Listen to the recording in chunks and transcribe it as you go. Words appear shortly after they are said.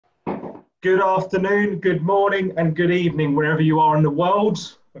Good afternoon, good morning, and good evening, wherever you are in the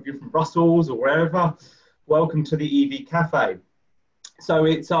world, whether you're from Brussels or wherever. Welcome to the EV Cafe. So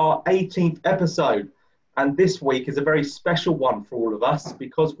it's our 18th episode, and this week is a very special one for all of us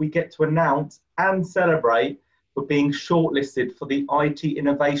because we get to announce and celebrate for being shortlisted for the IT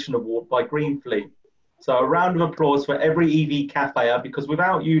Innovation Award by Greenfleet. So a round of applause for every EV Cafe, because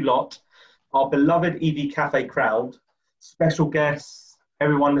without you lot, our beloved EV Cafe crowd, special guests,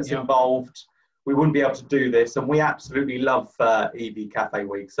 everyone that's involved, we wouldn't be able to do this, and we absolutely love EV Cafe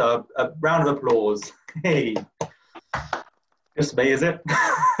Week. So a round of applause. Hey, just me, is it?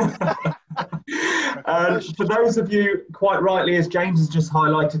 For those of you, quite rightly, as James has just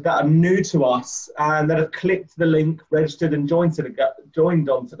highlighted, that are new to us and that have clicked the link, registered and joined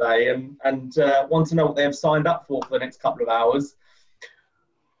on today, and want to know what they have signed up for the next couple of hours.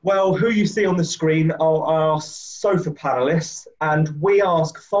 Well, who you see on the screen are our sofa panelists, and we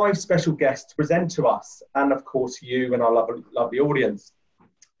ask 5 special guests to present to us, and of course you and our lovely audience.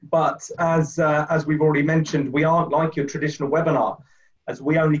 But as we've already mentioned, we aren't like your traditional webinar, as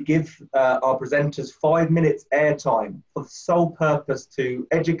we only give our presenters 5 minutes airtime for the sole purpose to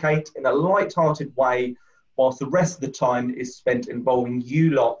educate in a light-hearted way, whilst the rest of the time is spent involving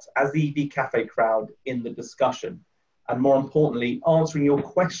you lot as the EV Cafe crowd in the discussion. And more importantly, answering your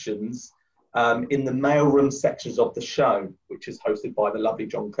questions in the mailroom sections of the show, which is hosted by the lovely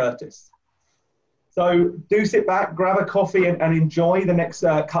John Curtis. So do sit back, grab a coffee and enjoy the next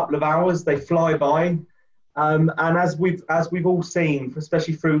couple of hours. They fly by. And as we've all seen,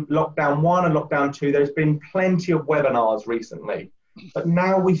 especially through lockdown 1 and lockdown 2, there's been plenty of webinars recently. But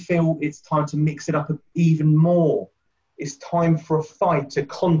now we feel it's time to mix it up even more. It's time for a fight, a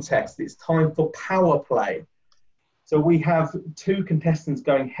contest. It's time for power play. So we have 2 contestants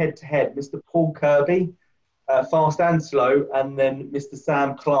going head-to-head, Mr. Paul Kirby, fast and slow, and then Mr.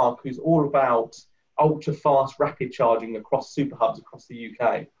 Sam Clarke, who's all about ultra-fast rapid charging across super hubs across the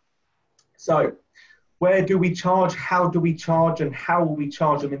UK. So where do we charge, how do we charge, and how will we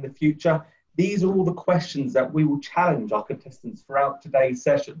charge them in the future? These are all the questions that we will challenge our contestants throughout today's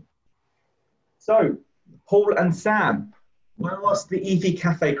session. So, Paul and Sam, I asked the EV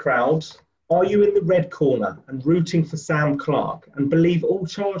Cafe crowd, are you in the red corner and rooting for Sam Clarke and believe all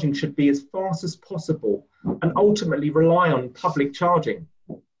charging should be as fast as possible and ultimately rely on public charging?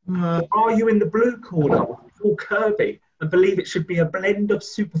 Or are you in the blue corner with Paul Kirby and believe it should be a blend of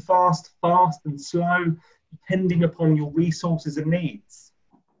super fast, fast and slow, depending upon your resources and needs?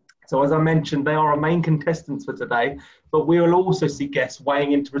 So as I mentioned, they are our main contestants for today, but we will also see guests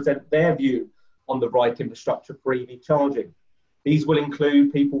weighing in to present their view on the right infrastructure for EV charging. These will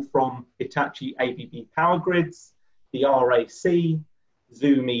include people from Hitachi ABB Power Grids, the RAC,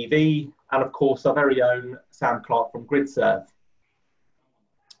 Zoom EV, and of course our very own Sam Clarke from GridServe.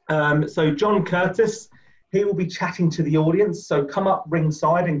 So John Curtis, he will be chatting to the audience, so come up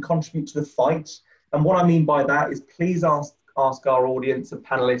ringside and contribute to the fight. And what I mean by that is please ask our audience and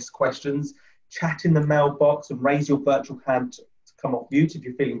panelists questions, chat in the mailbox and raise your virtual hand to come off mute if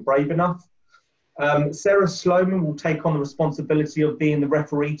you're feeling brave enough. Sarah Sloman will take on the responsibility of being the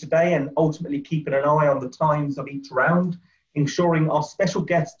referee today and ultimately keeping an eye on the times of each round, ensuring our special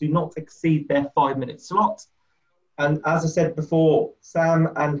guests do not exceed their 5-minute slot. And as I said before, Sam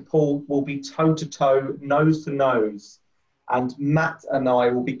and Paul will be toe-to-toe, nose-to-nose, and Matt and I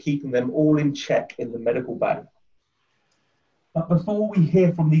will be keeping them all in check in the medical bay. But before we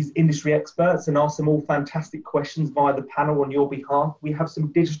hear from these industry experts and ask them all fantastic questions via the panel on your behalf, we have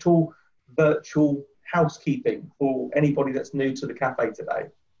some digital virtual housekeeping for anybody that's new to the cafe today.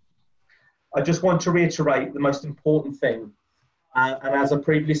 I just want to reiterate the most important thing, and as I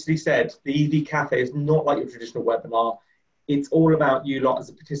previously said, the EV Cafe is not like your traditional webinar. It's all about you lot as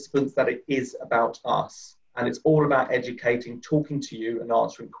the participants, that it is about us, and it's all about educating, talking to you and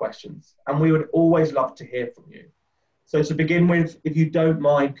answering questions, and we would always love to hear from you. So to begin with, if you don't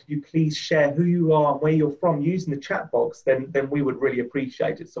mind, could you please share who you are and where you're from using the chat box, then we would really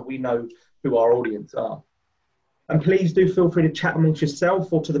appreciate it so we know who our audience are. And please do feel free to chat amongst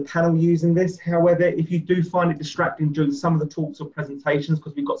yourself or to the panel using this. However, if you do find it distracting during some of the talks or presentations,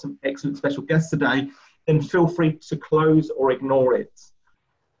 because we've got some excellent special guests today, then feel free to close or ignore it.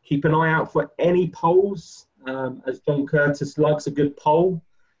 Keep an eye out for any polls, as John Curtis likes a good poll.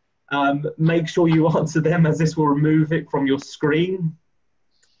 Make sure you answer them, as this will remove it from your screen.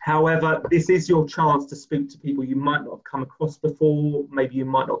 However, this is your chance to speak to people you might not have come across before, maybe you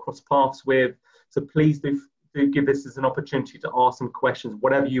might not cross paths with. So please do give this as an opportunity to ask some questions,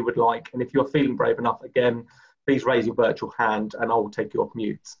 whatever you would like. And if you're feeling brave enough, again, please raise your virtual hand and I will take you off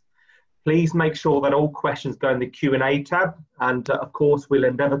mute. Please make sure that all questions go in the Q&A tab, and of course we'll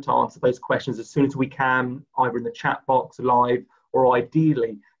endeavour to answer those questions as soon as we can, either in the chat box live or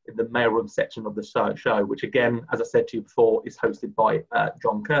ideally in the mailroom section of the show, which again, as I said to you before, is hosted by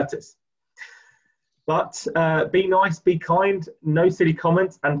John Curtis. But be nice, be kind, no silly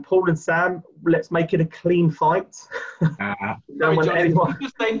comments, and Paul and Sam, let's make it a clean fight. Sorry, John, anyone...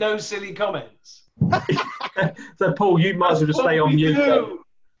 just say no silly comments. So Paul, you might as well just stay on mute then.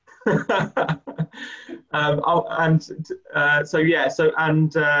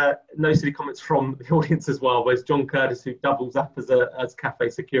 No silly comments from the audience as well. There's John Curtis, who doubles up as cafe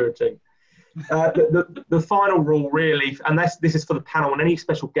security. The final rule, really, and this is for the panel and any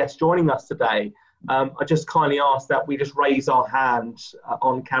special guests joining us today. I just kindly ask that we just raise our hand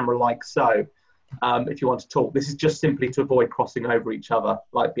on camera like so, if you want to talk. This is just simply to avoid crossing over each other,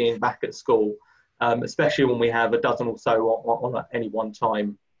 like being back at school, especially when we have a dozen or so on any one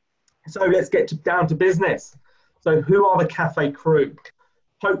time. So let's get down to business. So who are the cafe crew?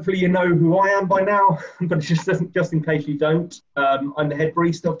 Hopefully you know who I am by now, but just in case you don't, I'm the head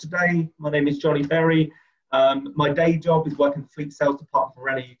barista of today. My name is Jonny Berry. My day job is working in the fleet sales department for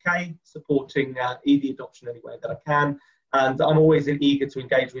Renault UK, supporting EV adoption any way that I can. And I'm always eager to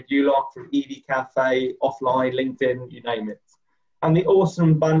engage with you lot through EV Cafe, offline, LinkedIn, you name it. And the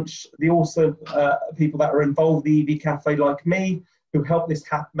awesome bunch, the awesome people that are involved in the EV Cafe like me, who help this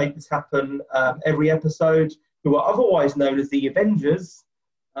make this happen every episode, who are otherwise known as the Avengers,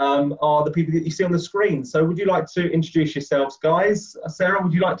 are the people that you see on the screen. So would you like to introduce yourselves, guys? Sarah,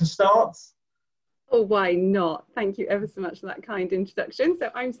 would you like to start? Oh, why not? Thank you ever so much for that kind introduction. So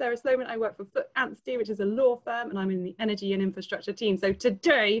I'm Sarah Sloman. I work for Foot Anstey, which is a law firm, and I'm in the energy and infrastructure team. So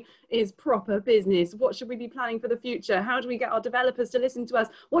today is proper business. What should we be planning for the future? How do we get our developers to listen to us?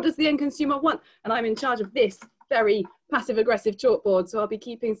 What does the end consumer want? And I'm in charge of this very passive-aggressive chalkboard, so I'll be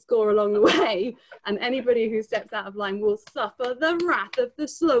keeping score along the way. And anybody who steps out of line will suffer the wrath of the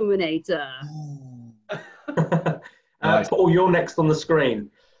Slomanator. Paul, you're next on the screen.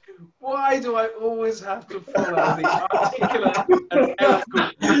 Why do I always have to follow the articulate and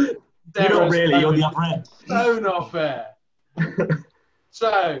eloquent? You're not really, you're the other end. So not fair.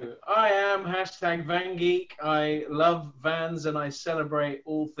 So, I am #VanGeek. I love vans and I celebrate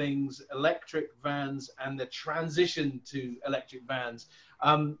all things electric vans and the transition to electric vans.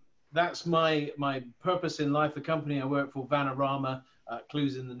 That's my purpose in life. The company I work for, Vanarama,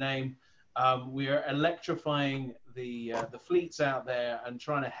 clues in the name. We are electrifying the fleets out there and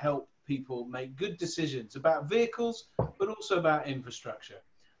trying to help people make good decisions about vehicles, but also about infrastructure.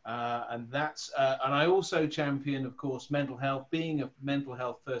 And I also champion, of course, mental health, being a mental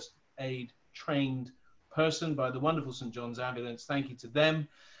health first aid trained person by the wonderful St. John's Ambulance. Thank you to them.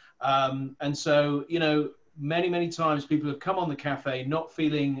 And so, you know, many times people have come on the cafe not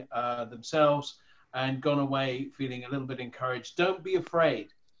feeling themselves and gone away feeling a little bit encouraged. Don't be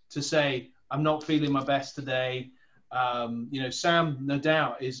afraid to say, I'm not feeling my best today. You know, Sam, no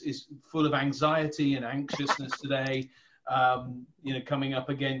doubt, is full of anxiety and anxiousness today, you know, coming up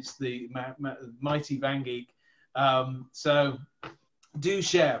against the mighty VanGeek. So do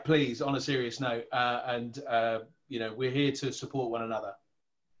share, please, on a serious note. You know, we're here to support one another.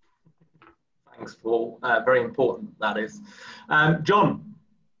 Thanks, Paul. Very important, that is. John.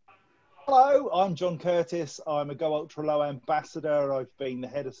 Hello, I'm John Curtis. I'm a Go Ultra Low ambassador. I've been the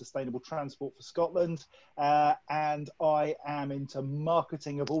head of sustainable transport for Scotland, and I am into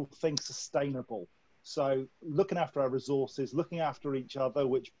marketing of all things sustainable. So looking after our resources, looking after each other,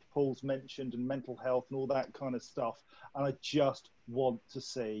 which Paul's mentioned, and mental health and all that kind of stuff. And I just want to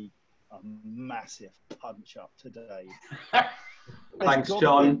see a massive punch up today. Thanks,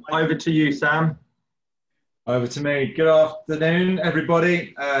 John. Over to you, Sam. Over to me. Good afternoon,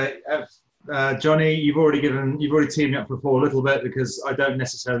 everybody. Jonny, you've already teamed me up for a little bit because I don't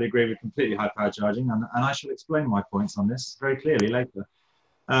necessarily agree with completely high power charging, and I shall explain my points on this very clearly later.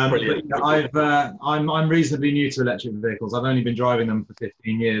 But I'm reasonably new to electric vehicles. I've only been driving them for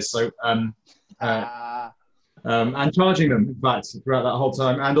 15 years, so and charging them, in fact, throughout that whole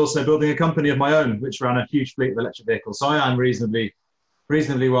time, and also building a company of my own, which ran a huge fleet of electric vehicles. So I am reasonably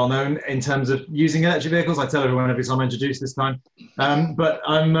well known in terms of using electric vehicles. I tell everyone every time I'm introduced this time. But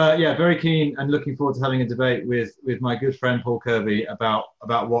I'm very keen and looking forward to having a debate with my good friend Paul Kirby about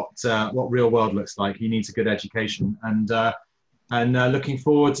what real world looks like. He needs a good education, and looking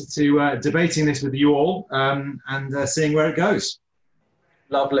forward to debating this with you all and seeing where it goes.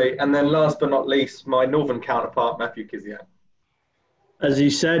 Lovely. And then last but not least, my northern counterpart, Matthew Kizian. As he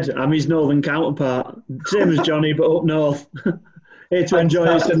said, I'm his northern counterpart. Same as Jonny, but up north. Here to enjoy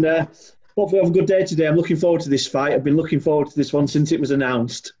this and Hopefully have a good day today. I'm looking forward to this fight. I've been looking forward to this one since it was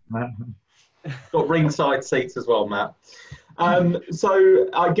announced. Got ringside seats as well, Matt. So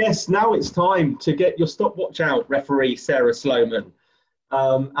I guess now it's time to get your stopwatch out, referee Sarah Sloman.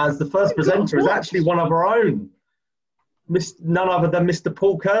 As the first presenter is actually one of our own, none other than Mr.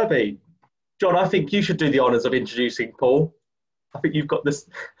 Paul Kirby. John, I think you should do the honours of introducing Paul. I think you've got this.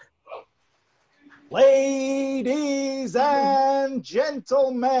 Ladies and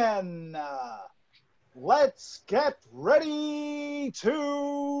gentlemen, let's get ready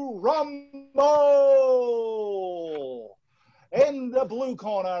to rumble. In the blue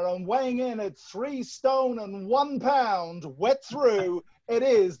corner and weighing in at 3 stone and 1 pound, wet through, it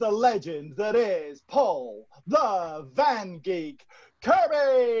is the legend that is Paul, the Van Geek, Kirby.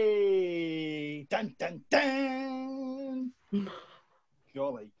 Dun, dun, dun.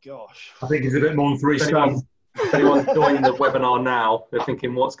 Golly gosh. I think it's a bit more than 3 stone. If anyone's joining the webinar now, they're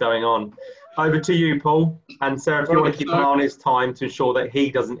thinking, what's going on? Over to you, Paul. And Sarah, if you want to keep an eye on his time to ensure that he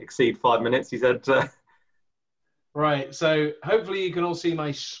doesn't exceed 5 minutes, he said. Right, so hopefully you can all see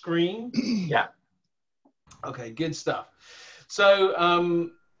my screen. Yeah. Okay, good stuff. So,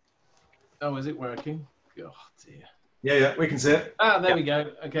 oh, is it working? Oh, dear. Yeah, we can see it. There we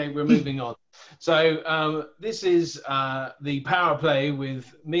go. Okay, we're moving on. So this is the power play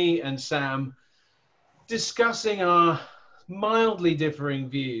with me and Sam discussing our mildly differing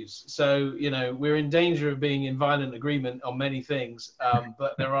views. So, you know, we're in danger of being in violent agreement on many things,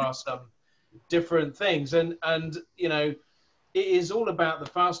 but there are some different things. And you know, it is all about the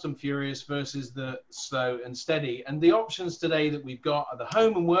fast and furious versus the slow and steady. And the options today that we've got are the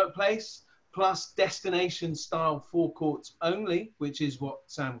home and workplace, plus destination style forecourts only, which is what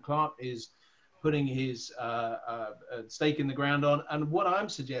Sam Clarke is putting his stake in the ground on. And what I'm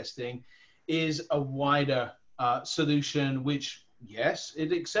suggesting is a wider solution, which, yes,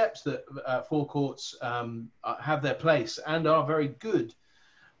 it accepts that forecourts have their place and are very good,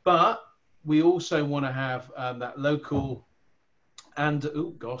 but we also want to have that local and,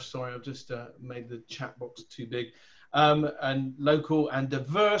 oh gosh, sorry, I've just made the chat box too big, and local and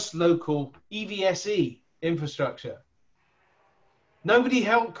diverse local EVSE infrastructure. Nobody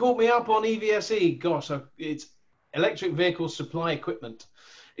caught me up on EVSE. Gosh, it's Electric Vehicle Supply Equipment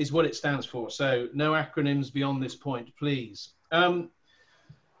is what it stands for. So no acronyms beyond this point, please.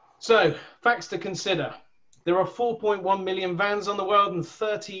 So facts to consider. There are 4.1 million vans on the world and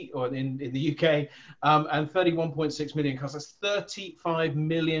 30, or in the UK, and 31.6 million cars. That's 35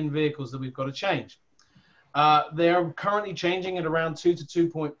 million vehicles that we've got to change. They're currently changing at around 2 to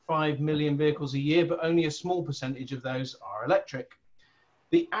 2.5 million vehicles a year, but only a small percentage of those are electric.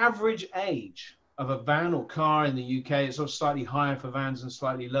 The average age of a van or car in the UK is sort of slightly higher for vans and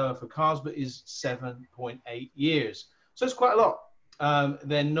slightly lower for cars, but is 7.8 years. So it's quite a lot.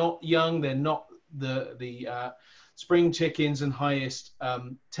 They're not young. They're not the spring chickens and highest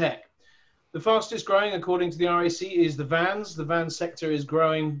tech. The fastest growing, according to the RAC, is the vans. The van sector is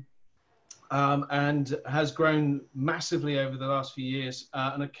growing and has grown massively over the last few years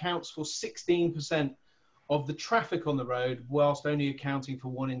and accounts for 16% of the traffic on the road, whilst only accounting for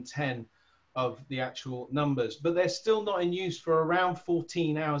 1 in 10 of the actual numbers. But they're still not in use for around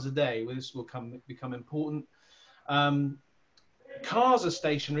 14 hours a day, where this will become important. Cars are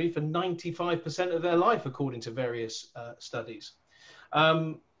stationary for 95% of their life, according to various studies.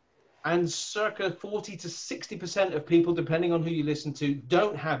 And circa 40 to 60% of people, depending on who you listen to,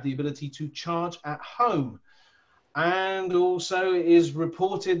 don't have the ability to charge at home. And also it is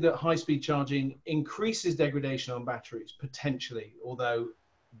reported that high-speed charging increases degradation on batteries, potentially, although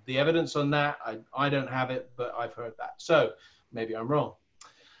the evidence on that, I don't have it, but I've heard that. So maybe I'm wrong.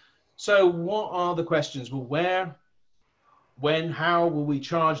 So what are the questions? Well, where, when, how will we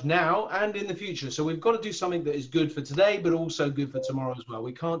charge now and in the future? So we've got to do something that is good for today, but also good for tomorrow as well.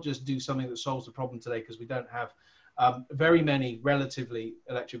 We can't just do something that solves the problem today because we don't have very many relatively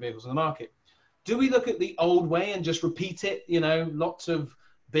electric vehicles on the market. Do we look at the old way and just repeat it? You know, lots of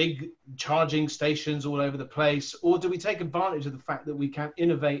big charging stations all over the place, or do we take advantage of the fact that we can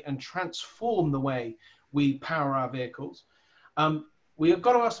innovate and transform the way we power our vehicles? We have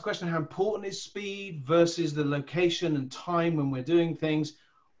got to ask the question, how important is speed versus the location and time when we're doing things?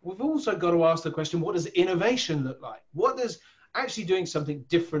 We've also got to ask the question, what does innovation look like? What does actually doing something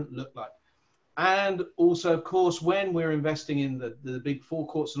different look like? And also, of course, when we're investing in the big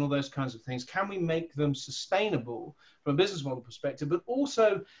forecourts and all those kinds of things, can we make them sustainable from a business model perspective? But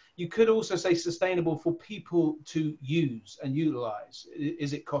also, you could also say sustainable for people to use and utilize.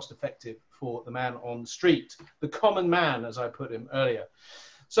 Is it cost effective for the man on the street, the common man, as I put him earlier?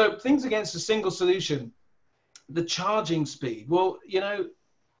 So things against a single solution, the charging speed. Well, you know,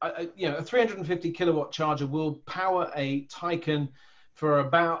 a 350 kilowatt charger will power a Taycan for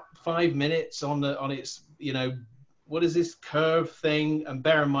about 5 minutes on its, what is this curve thing? And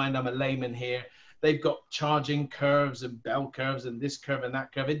bear in mind, I'm a layman here. They've got charging curves and bell curves and this curve and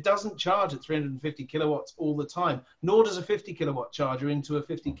that curve. It doesn't charge at 350 kilowatts all the time, nor does a 50 kilowatt charger into a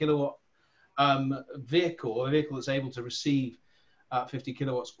 50 kilowatt vehicle, or a vehicle that's able to receive 50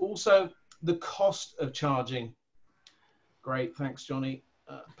 kilowatts. Also, the cost of charging. Great, thanks, Johnny.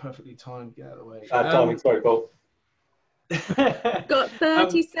 Perfectly timed. Get out of the way. Timing, sorry, Paul. Got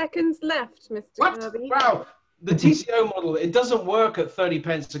 30 seconds left, Mr. Kirby. Wow. The TCO model, it doesn't work at 30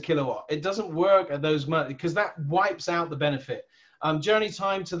 pence a kilowatt. It doesn't work at those months because that wipes out the benefit. Journey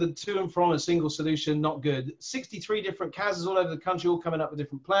time to the to and from a single solution, not good. 63 different CASs all over the country, all coming up with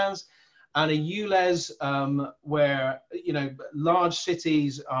different plans. And a ULEZ where, large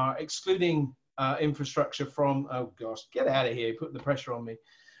cities are excluding infrastructure from, oh gosh, get out of here, putting the pressure on me.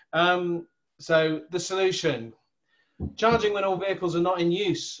 So the solution, charging when all vehicles are not in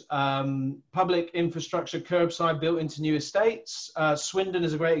use, public infrastructure curbside built into new estates. Swindon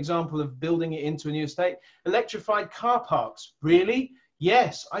is a great example of building it into a new estate. Electrified car parks, really?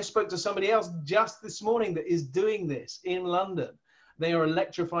 Yes, I spoke to somebody else just this morning that is doing this in London. They are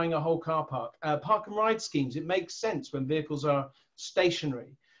electrifying a whole car park. Park and ride schemes, it makes sense when vehicles are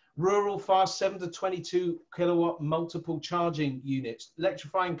stationary. Rural fast 7 to 22 kilowatt multiple charging units.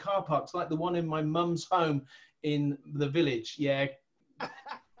 Electrifying car parks like the one in my mum's home in the village. Yeah.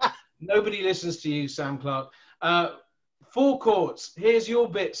 Nobody listens to you, Sam Clarke. Forecourts. Here's your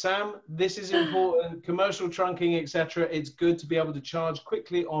bit, Sam. This is important. Commercial trunking, etc. It's good to be able to charge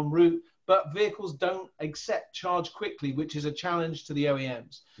quickly en route, but vehicles don't accept charge quickly, which is a challenge to the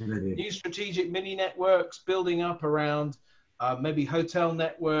OEMs. New strategic mini networks building up around maybe hotel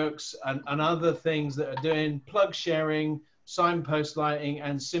networks and other things that are doing plug sharing, signpost lighting,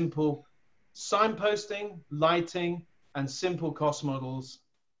 and simple signposting, lighting, and simple cost models.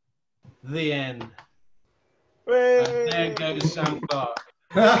 The end. And there goes Sam Clarke.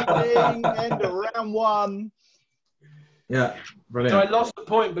 End of round one. Yeah, brilliant. So I lost the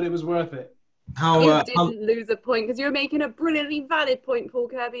point, but it was worth it. You didn't lose a point because you were making a brilliantly valid point, Paul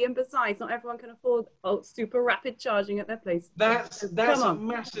Kirby, and besides, not everyone can afford super rapid charging at their place. That's a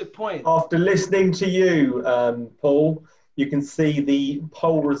massive point. After listening to you, Paul, you can see the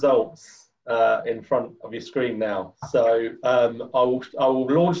poll results in front of your screen now. So I will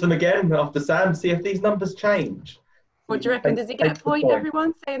launch them again after Sam, see if these numbers change. What do you reckon? Does he get a point,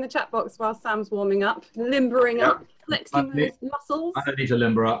 everyone? Say in the chat box while Sam's warming up, limbering up, flexing those muscles. I don't need to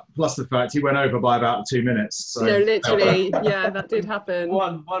limber up. Plus the fact he went over by about 2 minutes. So. No, literally. Yeah, that did happen.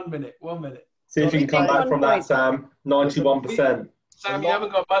 One minute. See if you can come back from that, Sam. 91%. Sam, you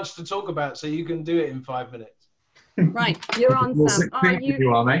haven't got much to talk about, so you can do it in 5 minutes. Right, you're on, Sam.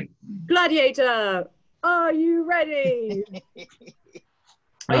 You are, mate. Gladiator, are you ready?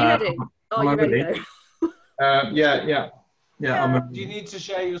 Are you ready? Oh, you're ready, though. Yeah. Do you need to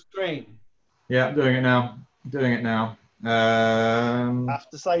share your screen? Yeah, I'm doing it now. I have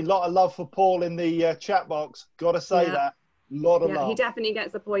to say, a lot of love for Paul in the chat box. Got to say that. Lot of love. He definitely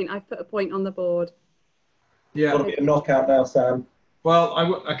gets a point. I've put a point on the board. Yeah. Got to be a knockout now, Sam.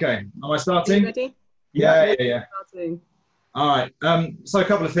 Well, okay. Am I starting? Are you ready? Yeah. Starting. All right. So a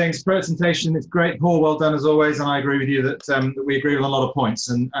couple of things. Presentation, it's great, Paul. Well done as always. And I agree with you that we agree on a lot of points.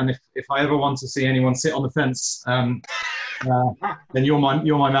 And if I ever want to see anyone sit on the fence, then you're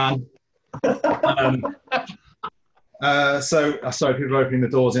my man. Sorry, people are opening the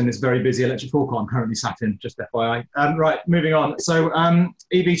doors in this very busy electric forecourt I'm currently sat in. Just FYI. Right, moving on. So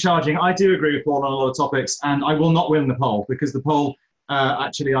EV charging. I do agree with Paul on a lot of topics, and I will not win the poll because the poll.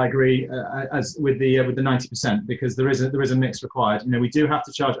 Actually, I agree as with the 90% because there is a mix required. We do have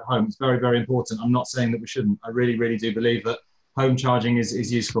to charge at home. It's very, very important. I'm not saying that we shouldn't. I really, really do believe that home charging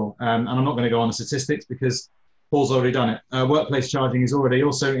is useful. And I'm not going to go on the statistics because Paul's already done it. Workplace charging is already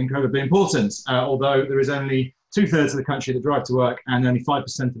also incredibly important, although there is only 2/3 of the country that drive to work and only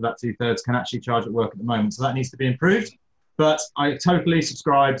 5% of that 2/3 can actually charge at work at the moment. So that needs to be improved. But I totally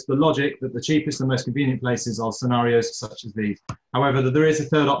subscribe to the logic that the cheapest and most convenient places are scenarios such as these. However, there is a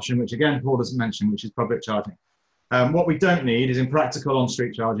third option, which again, Paul doesn't mention, which is public charging. What we don't need is impractical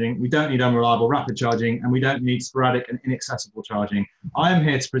on-street charging. We don't need unreliable rapid charging, and we don't need sporadic and inaccessible charging. I am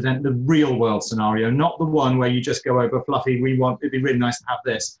here to present the real world scenario, not the one where you just go over fluffy, it'd be really nice to have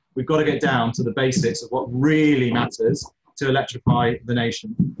this. We've got to get down to the basics of what really matters to electrify the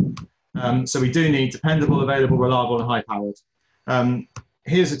nation. So we do need dependable, available, reliable, and high-powered.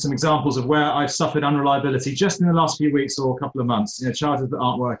 Here's some examples of where I've suffered unreliability just in the last few weeks or a couple of months. Chargers that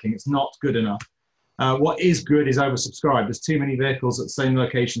aren't working. It's not good enough. What is good is oversubscribed. There's too many vehicles at the same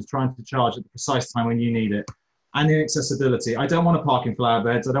locations trying to charge at the precise time when you need it. And inaccessibility. I don't want to park in flower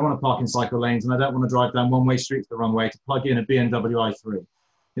beds. I don't want to park in cycle lanes, and I don't want to drive down one-way streets the wrong way to plug in a BMW i3.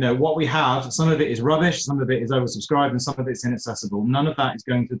 You know, what we have, some of it is rubbish, some of it is oversubscribed, and some of it's inaccessible. None of that is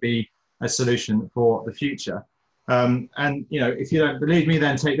going to be a solution for the future. And, you know, if you don't believe me,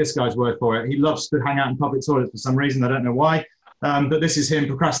 then take this guy's word for it. He loves to hang out in public toilets for some reason. I don't know why. But this is him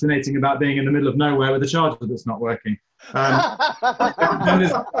procrastinating about being in the middle of nowhere with a charger that's not working. Then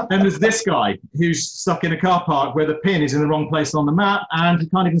there's this guy who's stuck in a car park where the pin is in the wrong place on the map, and he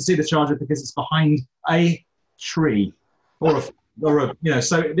can't even see the charger because it's behind a tree or a you know.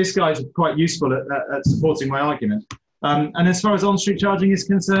 So this guy's quite useful at supporting my argument. And as far as on-street charging is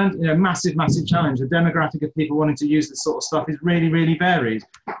concerned, you know, massive challenge. The demographic of people wanting to use this sort of stuff is really varied.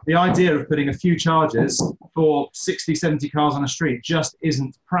 The idea of putting a few chargers for 60, 70 cars on a street just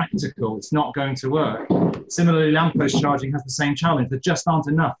isn't practical. It's not going to work. Similarly, lamppost charging has the same challenge. There just aren't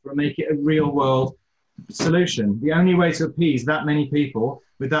enough to make it a real-world solution. The only way to appease that many people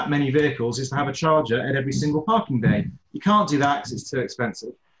with that many vehicles is to have a charger at every single parking bay. You can't do that because it's too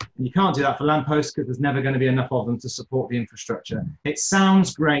expensive. And you can't do that for lampposts because there's never going to be enough of them to support the infrastructure. It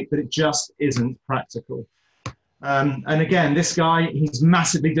sounds great, but it just isn't practical. And again, this guy, he's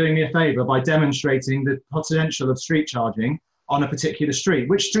massively doing me a favor by demonstrating the potential of street charging on a particular street.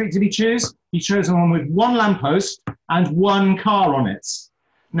 Which street did he choose? He chose one with one lamppost and one car on it.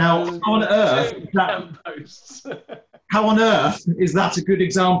 Now, how on earth is that a good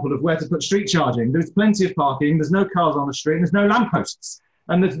example of where to put street charging? There's plenty of parking, there's no cars on the street, and there's no lampposts.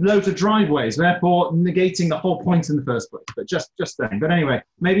 And there's loads of driveways, therefore negating the whole point in the first place. But just saying. But anyway,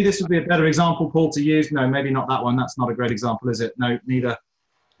 maybe this would be a better example, Paul, to use. No, maybe not that one. That's not a great example, is it? No, neither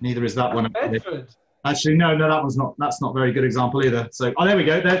is that one. Actually, no, that one's not. That's not a very good example either. So, there we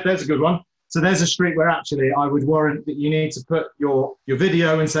go. There's a good one. So there's a street where actually I would warrant that you need to put your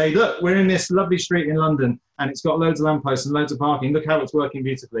video and say, look, we're in this lovely street in London and it's got loads of lampposts and loads of parking. Look how it's working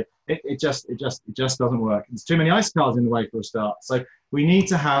beautifully. It just doesn't work. There's too many ice cars in the way for a start. So we need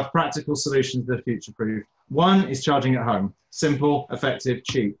to have practical solutions that are future-proof. One is charging at home, simple, effective,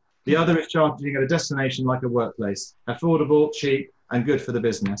 cheap. The other is charging at a destination like a workplace, affordable, cheap, and good for the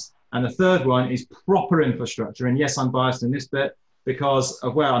business. And the third one is proper infrastructure. And yes, I'm biased in this bit, because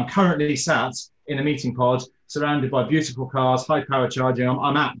of where I'm currently sat in a meeting pod, surrounded by beautiful cars, high power charging.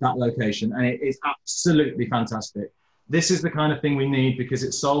 I'm at that location and it is absolutely fantastic. This is the kind of thing we need because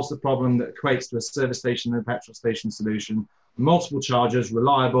it solves the problem that equates to a service station and a petrol station solution. Multiple chargers,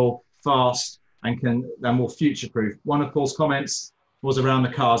 reliable, fast, and will future-proof. One of Paul's comments was around the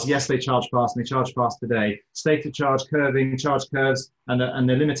cars. Yes, they charge fast and they charge fast today. State of charge curving, charge curves, and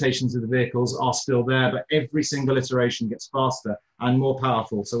the limitations of the vehicles are still there, but every single iteration gets faster and more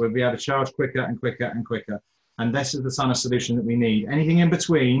powerful. So we'll be able to charge quicker and quicker and quicker. And this is the kind of solution that we need. Anything in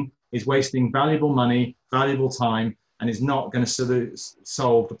between is wasting valuable money, valuable time, and is not going to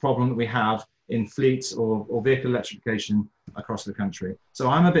solve the problem that we have in fleet or vehicle electrification across the country. So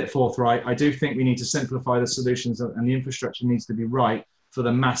I'm a bit forthright. I do think we need to simplify the solutions and the infrastructure needs to be right for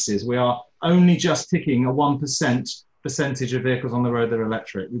the masses. We are only just ticking a 1% percentage of vehicles on the road that are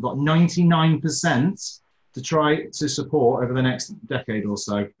electric. We've got 99% to try to support over the next decade or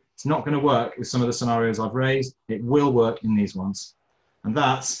so. It's not going to work with some of the scenarios I've raised. It will work in these ones. And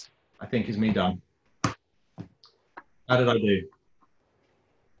that, I think, is me done. How did I do?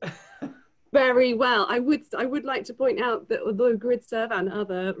 Very well. I would like to point out that although GridServe and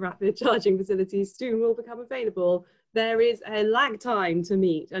other rapid charging facilities soon will become available, there is a lag time to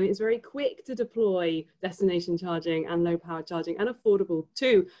meet, and it's very quick to deploy destination charging and low power charging, and affordable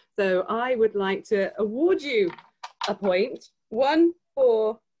too. So I would like to award you a point, one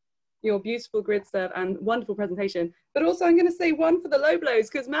for your beautiful GridServe and wonderful presentation, but also I'm going to say one for the low blows,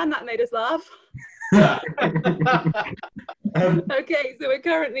 because man, that made us laugh. Okay, so we're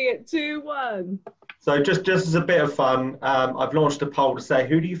currently at 2-1. So just as a bit of fun, I've launched a poll to say,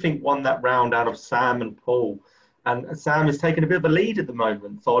 who do you think won that round out of Sam and Paul? And Sam is taking a bit of a lead at the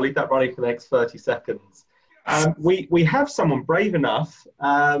moment, so I'll leave that running for the next 30 seconds. We have someone brave enough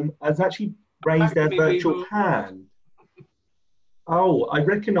has actually raised their virtual hand. Oh, I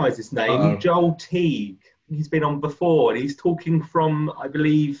recognise his name, Joel Teague. He's been on before, and he's talking from, I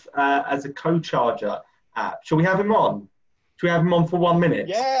believe, as a co-charger app. Shall we have him on? Shall we have him on for 1 minute?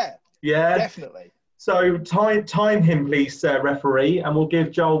 Yeah. Yeah? Definitely. So time him, please, referee, and we'll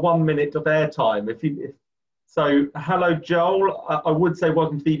give Joel 1 minute of airtime. So, hello, Joel. I would say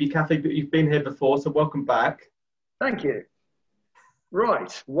welcome to the Café, but you've been here before, so welcome back. Thank you.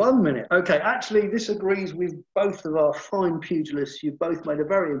 Right, 1 minute. Okay, actually, this agrees with both of our fine pugilists. You both made a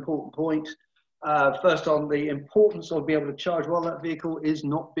very important point. First on the importance of being able to charge while that vehicle is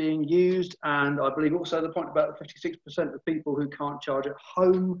not being used. And I believe also the point about the 56% of people who can't charge at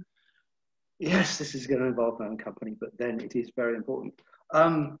home. Yes, this is going to involve my own company, but then it is very important.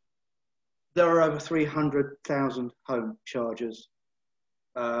 There are over 300,000 home chargers.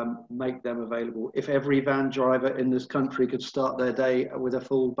 Make them available. If every van driver in this country could start their day with a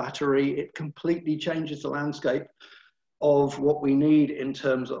full battery, it completely changes the landscape of what we need in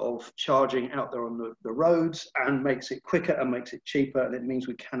terms of charging out there on the roads, and makes it quicker and makes it cheaper, and it means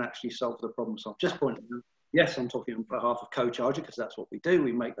we can actually solve the problem. So I'm just pointing out, yes, I'm talking on behalf of Co-Charger, because that's what we do.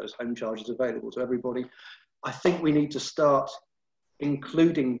 We make those home chargers available to everybody. I think we need to start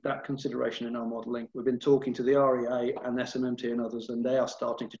including that consideration in our modelling. We've been talking to the REA and SMMT and others, and they are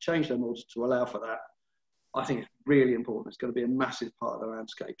starting to change their models to allow for that. I think it's really important. It's going to be a massive part of the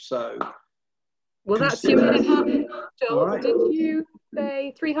landscape. So, well, that's 2 minutes. Joel, right. did you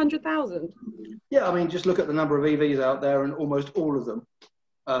say 300,000? Yeah, I mean, just look at the number of EVs out there, and almost all of them,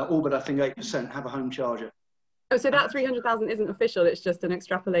 all but I think 8%, have a home charger. Oh, so that 300,000 isn't official, it's just an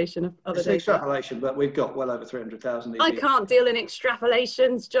extrapolation of other It's data. an extrapolation, but we've got well over 300,000 EVs. I can't deal in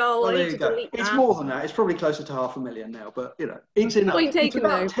extrapolations, Joel. Well, I there need you to go. delete It's that. more than that. It's probably closer to 500,000 now, but you know, it's enough. Point taken, it's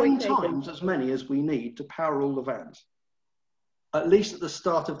about though. 10 Point taken. times as many as we need to power all the vans, at least at the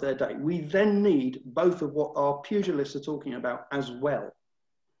start of their day. We then need both of what our pugilists are talking about as well.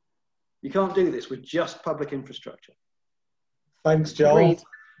 You can't do this with just public infrastructure. Thanks, Joel. Agreed.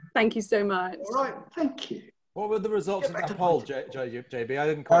 Thank you so much. All right, thank you. What were the results of that poll, JB? I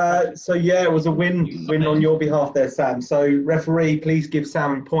didn't quite. So yeah, it was a win on your behalf there, Sam. So referee, please give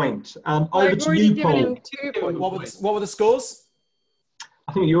Sam a point. Over I've to already you, given Paul. him 2 points. What were the scores?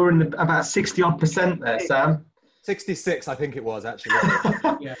 I think you were in about 60-odd% there, Sam. 66, I think it was actually.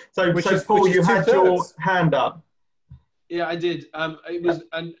 Yeah. So Paul, you had your hand up. Yeah, I did. It was,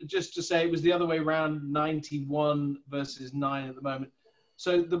 and just to say, it was the other way around, 91 versus 9 at the moment.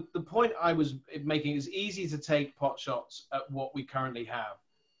 So the point I was making is easy to take pot shots at what we currently have.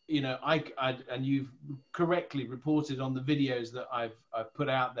 You know, and you've correctly reported on the videos that I've put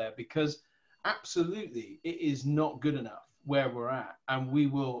out there, because absolutely it is not good enough where we're at, and we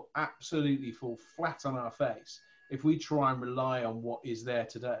will absolutely fall flat on our face if we try and rely on what is there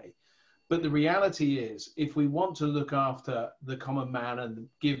today. But the reality is, if we want to look after the common man and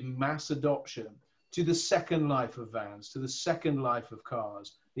give mass adoption to the second life of vans, to the second life of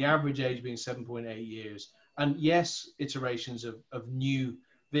cars, the average age being 7.8 years. And yes, iterations of new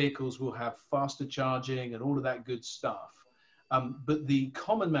vehicles will have faster charging and all of that good stuff. But the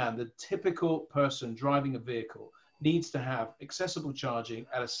common man, the typical person driving a vehicle, needs to have accessible charging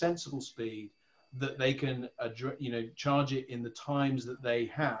at a sensible speed that they can, charge it in the times that they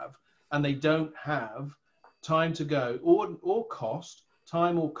have, and they don't have time to go or cost,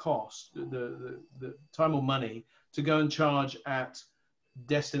 time or cost, the time or money to go and charge at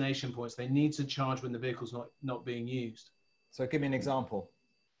destination points. They need to charge when the vehicle's not being used. So give me an example.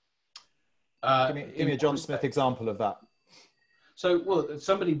 Give me a John Smith example of that. So, well, if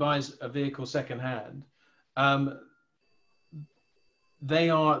somebody buys a vehicle secondhand,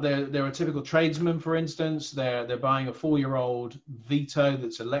 they're a typical tradesman, for instance. They're buying a 4-year-old Vito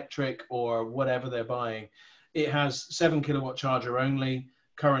that's electric or whatever they're buying. It has 7 kilowatt charger only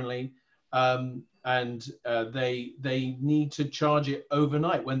currently, and they need to charge it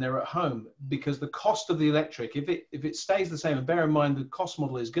overnight when they're at home, because the cost of the electric, if it stays the same, and bear in mind the cost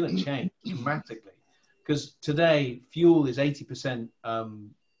model is going to change dramatically, because today fuel is 80%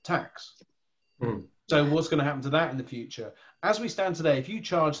 tax. So what's going to happen to that in the future? As we stand today, if you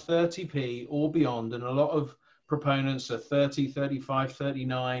charge 30p or beyond, and a lot of proponents are 30, 35,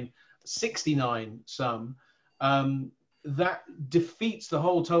 39, 69 some, that defeats the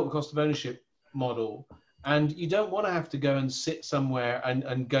whole total cost of ownership model. And you don't want to have to go and sit somewhere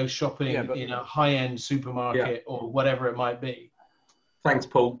and go shopping in a high-end supermarket or whatever it might be. Thanks,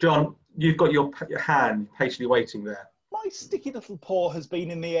 Paul. John, you've got your hand patiently waiting there. My sticky little paw has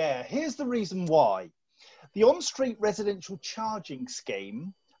been in the air. Here's the reason why. The on-street residential charging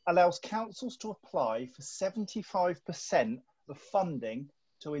scheme allows councils to apply for 75% of funding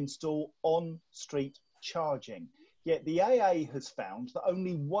to install on-street charging. Yet the AA has found that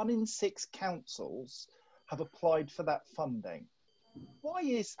only 1 in 6 councils have applied for that funding. Why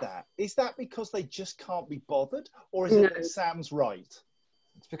is that? Is that because they just can't be bothered, or is it that Sam's right?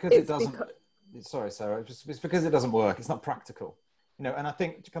 It's because it doesn't. Sorry, Sarah. It's because it doesn't work. It's not practical. You know, and I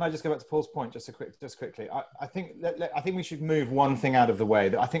think, can I just go back to Paul's point just quickly? I think we should move one thing out of the way.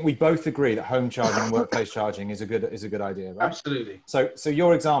 That I think we both agree that home charging and workplace charging is a good idea, right? Absolutely. So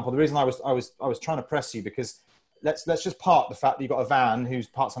your example, the reason I was trying to press you, because let's just park the fact that you've got a van who's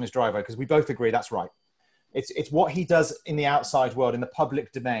parks on his driveway, because we both agree that's right. It's what he does in the outside world, in the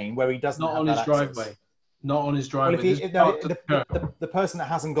public domain, where he doesn't Not have on that his access. driveway. Not on his driveway. Well, the person that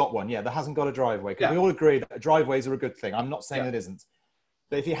hasn't got one, that hasn't got a driveway, because we all agree that driveways are a good thing. I'm not saying it isn't.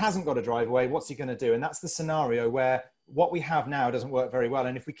 But if he hasn't got a driveway, what's he going to do? And that's the scenario where what we have now doesn't work very well.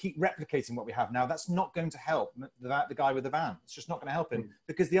 And if we keep replicating what we have now, that's not going to help the guy with the van. It's just not going to help him,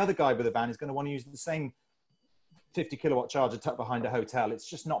 because the other guy with the van is going to want to use the same 50 kilowatt charger tucked behind a hotel. It's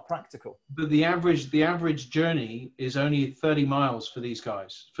just not practical. But the average journey is only 30 miles for these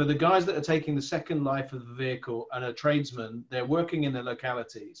guys. For the guys that are taking the second life of the vehicle and are tradesmen, they're working in their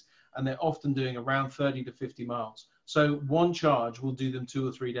localities and they're often doing around 30 to 50 miles. So one charge will do them 2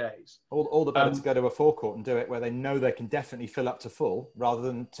 or 3 days. All the better to go to a forecourt and do it where they know they can definitely fill up to full, rather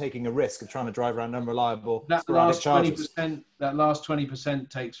than taking a risk of trying to drive around unreliable sporadic charges. That last 20%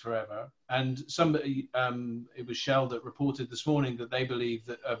 takes forever. And somebody, it was Shell that reported this morning that they believe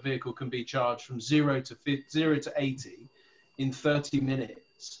that a vehicle can be charged from 0 to 80 in 30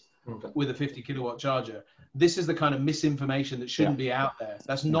 minutes with a 50 kilowatt charger. This is the kind of misinformation that shouldn't be out there.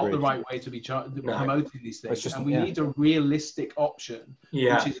 That's not the right way to be promoting these things. And we need a realistic option,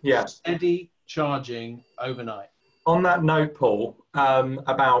 which is steady charging overnight. On that note, Paul,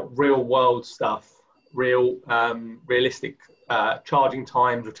 about real world stuff, realistic charging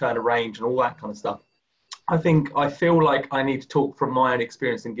times, return of range, and all that kind of stuff. I feel like I need to talk from my own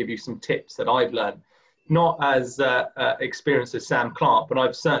experience and give you some tips that I've learned, not as experienced as Sam Clarke, but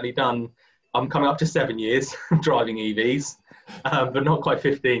I've certainly done. I'm coming up to 7 years driving EVs, but not quite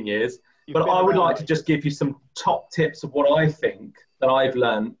 15 years. But I would like to just give you some top tips of what I think that I've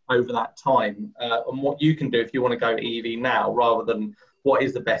learned over that time, and what you can do if you want to go EV now, rather than what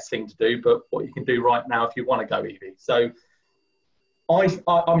is the best thing to do, but what you can do right now if you want to go EV. So I'm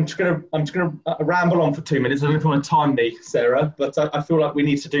just going to ramble on for 2 minutes. I don't know if you want to time me, Sarah, but I feel like we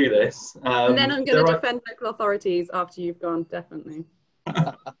need to do this. And then I'm going to defend local authorities after you've gone, definitely.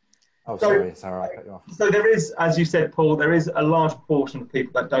 Oh, sorry, Sarah, I cut you off. So there is, as you said, Paul, there is a large proportion of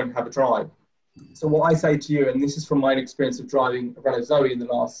people that don't have a drive. So what I say to you, and this is from my own experience of driving a Renault Zoe in the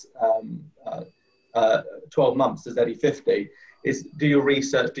last 12 months as ED50, is do your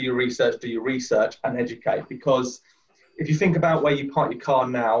research, and educate. Because if you think about where you park your car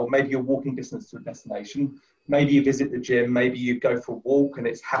now, maybe you're walking distance to a destination, maybe you visit the gym, maybe you go for a walk and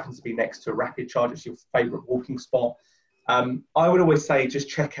it happens to be next to a rapid charge, it's your favourite walking spot. I would always say just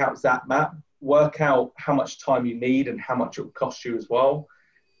check out ZapMap, work out how much time you need and how much it will cost you as well.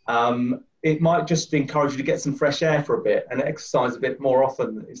 It might just encourage you to get some fresh air for a bit and exercise a bit more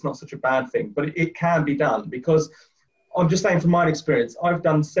often. It's not such a bad thing, but it can be done, because I'm just saying from my experience, I've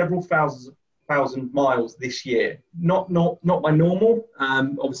done several thousand miles this year. Not my normal.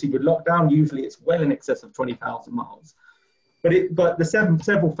 Obviously with lockdown, usually it's well in excess of 20,000 miles. But the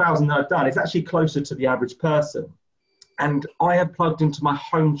several thousand that I've done, it's actually closer to the average person. And I have plugged into my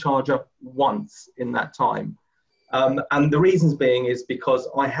home charger once in that time. And the reasons being is because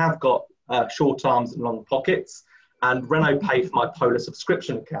I have got short arms and long pockets, and Renault paid for my Polar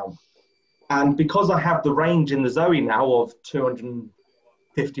subscription account. And because I have the range in the Zoe now of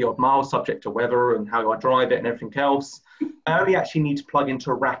 250 odd miles, subject to weather and how I drive it and everything else, I only actually need to plug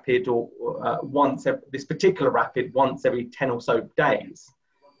into a rapid this particular rapid once every 10 or so days.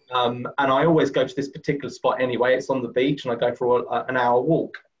 And I always go to this particular spot anyway. It's on the beach and I go for an hour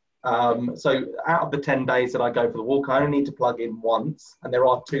walk. So out of the 10 days that I go for the walk, I only need to plug in once, and there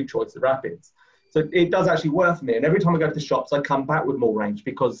are 2 choices of rapids. So it does actually work for me. And every time I go to the shops, I come back with more range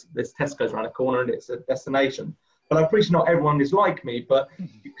because there's Tesco's around the corner and it's a destination. But I appreciate not everyone is like me, but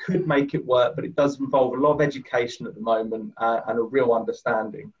you could make it work, but it does involve a lot of education at the moment and a real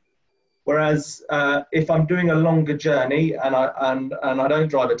understanding. Whereas if I'm doing a longer journey and I don't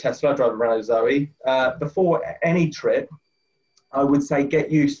drive a Tesla, I drive a Renault Zoe, before any trip, I would say get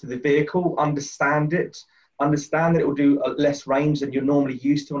used to the vehicle, understand that it will do less range than you're normally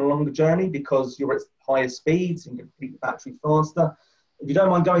used to on a longer journey because you're at higher speeds and you can keep the battery faster. If you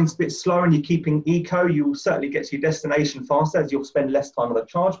don't mind going a bit slower and you're keeping eco, you'll certainly get to your destination faster as you'll spend less time on a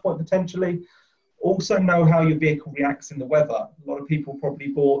charge point potentially. Also know how your vehicle reacts in the weather. A lot of people probably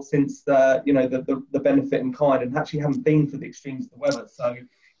bought since the benefit in kind and actually haven't been through the extremes of the weather. So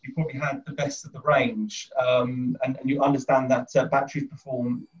you probably had the best of the range, and you understand that batteries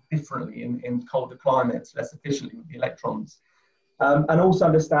perform differently in colder climates, less efficiently with the electrons. And also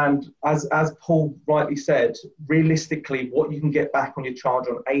understand, as Paul rightly said, realistically, what you can get back on your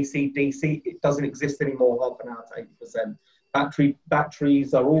charger on AC, DC, it doesn't exist anymore half an hour to 80%.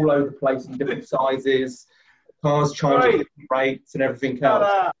 Batteries are all over the place in different sizes, cars charge at different rates and everything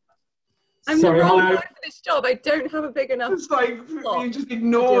else. I'm Sorry, the wrong hi. guy for this job. I don't have a big enough. It's like slot you just to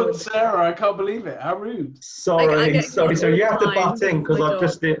ignored deal with it. Sarah. I can't believe it. How rude. Sorry, I get sorry. ignored So all you the have to time. butt in because My I'm job.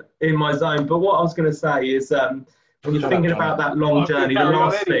 just in my zone. But what I was going to say is when you're Shut thinking up, Johnny. about that long journey, the Carry on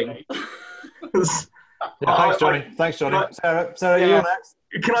last anyway. thing. Yeah, thanks, Johnny. Thanks, Johnny. Right. Sarah, Yeah. you're next.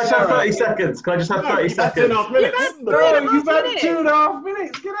 Can I just have Sarah. 30 seconds? Can I just have 30 you've had seconds? 2.5 minutes. You've had No, 3.5 you've had minutes. 2.5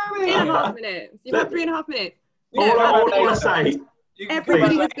 minutes. Get out of here. 3.5 minutes. You've had 3.5 minutes. All I want to later. say, You can come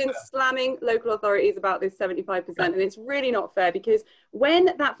Everybody back has been later. slamming local authorities about this 75%, and it's really not fair because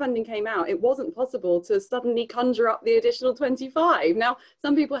when that funding came out, it wasn't possible to suddenly conjure up the additional 25. Now,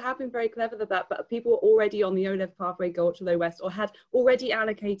 some people have been very clever with that, but people were already on the O-Level pathway, Go Ultra Low West, or had already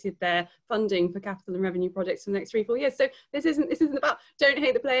allocated their funding for capital and revenue projects for the next 3-4 years. So this isn't about don't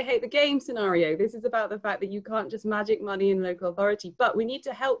hate the player, hate the game scenario. This is about the fact that you can't just magic money in local authority, but we need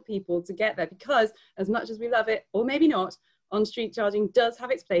to help people to get there because as much as we love it, or maybe not, on-street charging does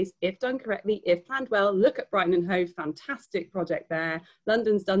have its place if done correctly, if planned well. Look at Brighton and Hove, fantastic project there.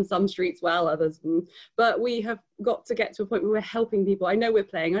 London's done some streets well, others, but we have got to get to a point where we're helping people. I know we're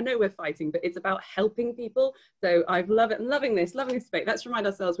playing, I know we're fighting, but it's about helping people. So I've loved it and loving this debate. Let's remind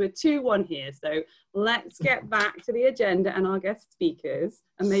ourselves we're 2-1 here. So let's get back to the agenda and our guest speakers,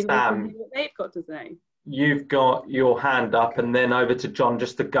 and maybe we can hear what they've got to say. you've got your hand up, and then over to John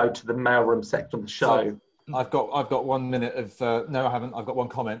just to go to the mailroom section of the show. So, I've got 1 minute of no, I haven't. I've got one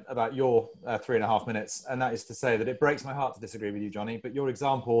comment about your 3.5 minutes, and that is to say that it breaks my heart to disagree with you, Johnny. But your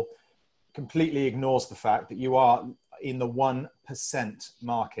example completely ignores the fact that you are in the 1%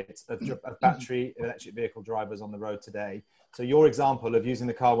 market of battery electric vehicle drivers on the road today. So your example of using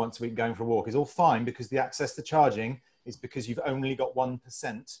the car once a week, going for a walk, is all fine because the access to charging is because you've only got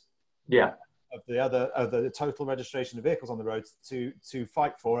 1%. Yeah. Of the total registration of vehicles on the road to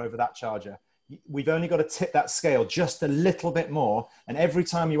fight for over that charger. We've only got to tip that scale just a little bit more. And every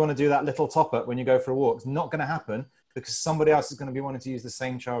time you want to do that little top up when you go for a walk, it's not going to happen because somebody else is going to be wanting to use the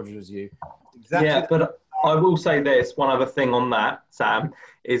same charger as you. Exactly. Yeah, but I will say this, one other thing on that, Sam,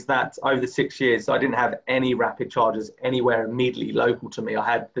 is that over the 6 years, I didn't have any rapid chargers anywhere immediately local to me. I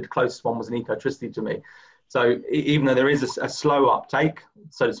had the closest one was an Ecotricity to me. So even though there is a slow uptake,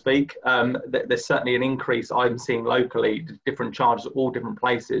 so to speak, there's certainly an increase I'm seeing locally, different charges at all different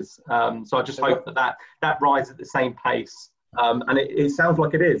places. So I just hope that rises at the same pace. And it sounds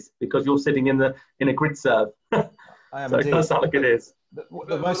like it is because you're sitting in a grid serve. I am so indeed. It does sound like it is.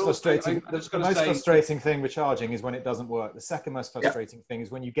 The most frustrating thing with charging is when it doesn't work. The second most frustrating thing is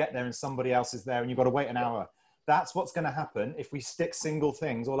when you get there and somebody else is there and you've got to wait an hour. That's what's going to happen if we stick single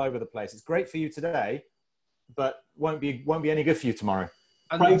things all over the place. It's great for you today, but won't be any good for you tomorrow.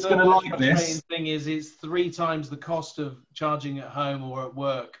 And Craig's going to like frustrating this. thing is it's 3 times the cost of charging at home or at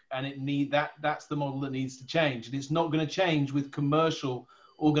work, and that's the model that needs to change. And it's not going to change with commercial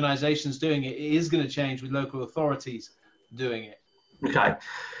organisations doing it. It is going to change with local authorities doing it. Okay,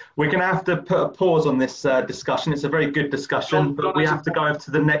 we're going to have to put a pause on this discussion. It's a very good discussion, but we have to go over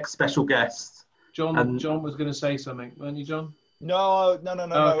to the next special guest. John was going to say something, weren't you, John? No.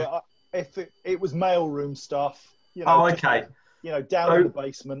 Okay. If it was mailroom stuff, Okay. Down in the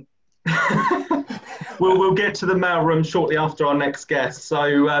basement. We'll get to the mailroom shortly after our next guest.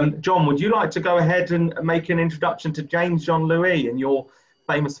 So, John, would you like to go ahead and make an introduction to James Jean-Louis in your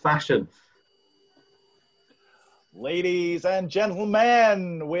famous fashion? Ladies and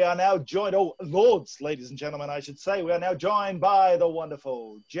gentlemen, we are now joined, lords, ladies and gentlemen, I should say, we are now joined by the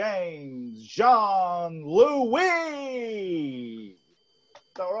wonderful James Jean-Louis. Is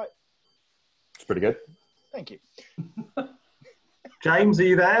that all right? It's pretty good. Thank you. James, are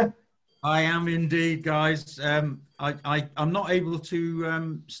you there? I am indeed, guys. I'm not able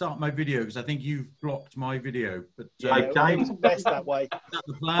to start my video because I think you've blocked my video. But Okay. It's best that way. is that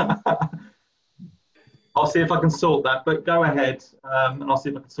the plan? I'll see if I can sort that, but go ahead, and I'll see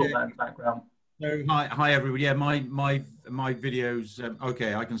if I can sort that in the background. So hi everybody. Yeah, my videos.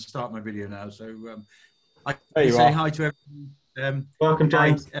 Okay, I can start my video now. So I can say hi to everyone. Welcome,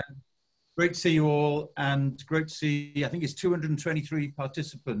 James. Great to see you all, and great to see. I think it's 223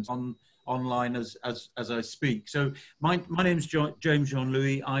 participants online as I speak. So my name is James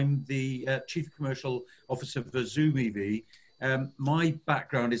Jean-Louis. I'm the Chief Commercial Officer for Zoom EV. My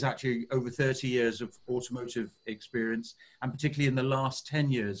background is actually over 30 years of automotive experience, and particularly in the last 10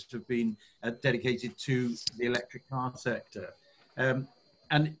 years have been dedicated to the electric car sector.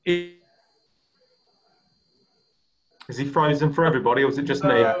 Is he frozen for everybody, or was it just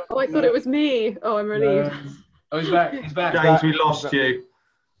me? Oh, I thought it was me. Oh, I'm relieved. Oh, he's back. He's back. James, we lost you.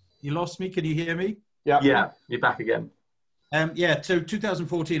 You lost me? Can you hear me? Yeah, you're back again. Yeah, so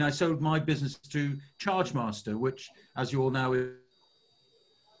 2014, I sold my business to ChargeMaster, which, as you all know,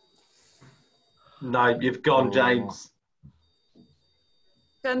 No, you've gone, James.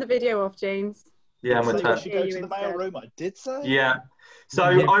 Turn the video off, James. Yeah, I'm So going you should go to the mail room. I did say. Yeah. So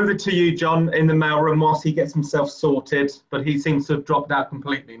over to you, John, in the mailroom whilst he gets himself sorted, but he seems to have dropped out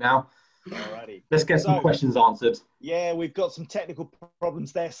completely now. Alrighty. Let's get some questions answered. Yeah, we've got some technical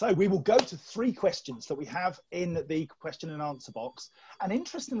problems there. So we will go to 3 questions that we have in the question and answer box. And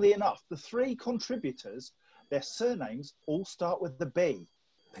interestingly enough, the 3 contributors, their surnames all start with the B.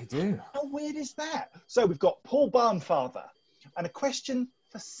 They do. How weird is that? So we've got Paul Barnfather and a question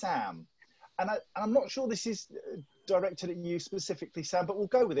for Sam. And I'm not sure this is directed at you specifically, Sam, but we'll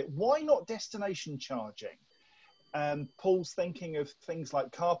go with it. Why not destination charging? Paul's thinking of things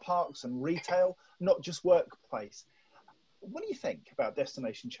like car parks and retail, not just workplace. What do you think about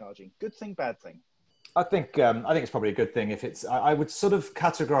destination charging? Good thing, bad thing? I think it's probably a good thing. If it's, I would sort of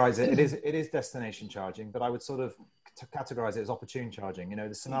categorize it. It is destination charging, but I would sort of categorize it as opportune charging. You know,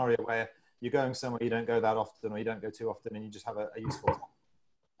 the scenario where you're going somewhere you don't go that often, or you don't go too often, and you just have a useful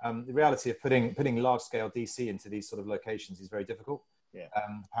time. The reality of putting large-scale DC into these sort of locations is very difficult. Yeah.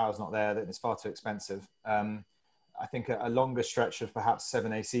 The power's not there, that it's far too expensive. I think a longer stretch of perhaps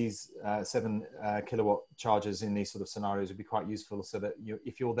 7 ACs, 7 kilowatt chargers in these sort of scenarios would be quite useful, so that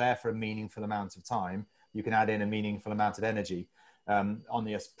if you're there for a meaningful amount of time, you can add in a meaningful amount of energy on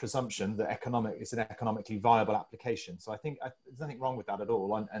the presumption that it's an economically viable application. So I think there's nothing wrong with that at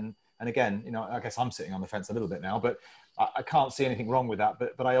all. And again, you know, I guess I'm sitting on the fence a little bit now, but I can't see anything wrong with that.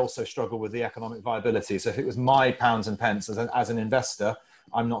 But I also struggle with the economic viability. So if it was my pounds and pence as an investor,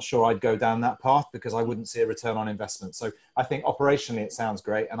 I'm not sure I'd go down that path, because I wouldn't see a return on investment. So I think operationally it sounds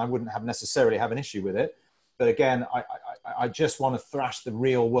great, and I wouldn't necessarily have an issue with it. But again, I just want to thrash the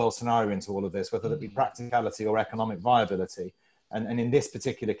real world scenario into all of this, whether it be practicality or economic viability. And in this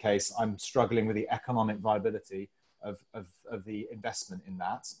particular case, I'm struggling with the economic viability of the investment in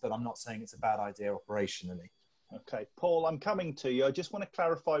that, but I'm not saying it's a bad idea operationally. Okay, Paul, I'm coming to you. I just want to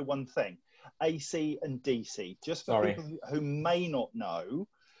clarify one thing. AC and DC, just for people who may not know.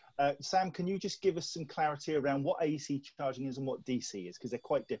 Sam, can you just give us some clarity around what AC charging is and what DC is, because they're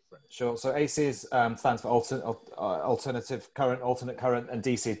quite different? Sure. So AC stands for alternate current, and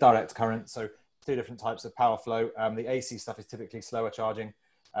DC is direct current. So 2 different types of power flow. The AC stuff is typically slower charging,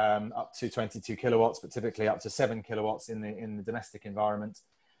 up to 22 kilowatts, but typically up to 7 kilowatts in the domestic environment.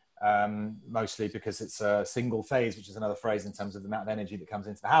 Mostly because it's a single phase, which is another phrase in terms of the amount of energy that comes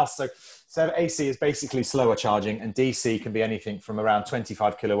into the house. So AC is basically slower charging, and DC can be anything from around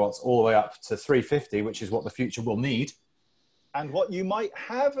 25 kilowatts all the way up to 350, which is what the future will need. And what you might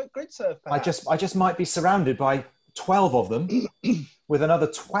have at GridServe, perhaps. I just might be surrounded by 12 of them with another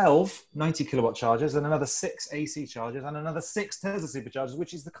 12 90 kilowatt chargers and another 6 AC chargers and another 6 Tesla superchargers,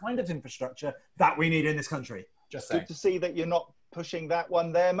 which is the kind of infrastructure that we need in this country. Just saying. Good to see that you're not pushing that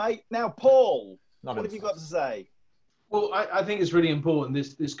one there, mate. Now, Paul, what have you got to say? Well, I think it's really important,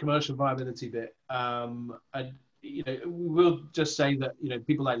 this commercial viability bit. And, you know, we will just say that, you know,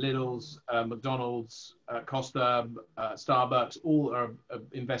 people like Lidl's, McDonald's, Costa, Starbucks, all are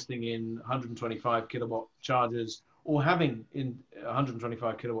investing in 125 kilowatt chargers, or having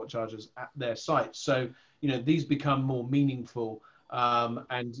 125 kilowatt chargers at their sites. So, you know, these become more meaningful,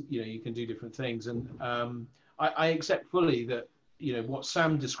 and, you know, you can do different things. And I accept fully that, you know, what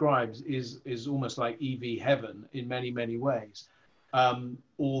Sam describes is almost like EV heaven in many, many ways.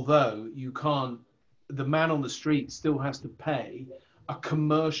 Although you can't, the man on the street still has to pay a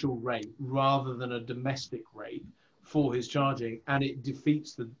commercial rate rather than a domestic rate for his charging, and it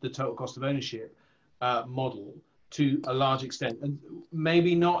defeats the total cost of ownership model to a large extent. And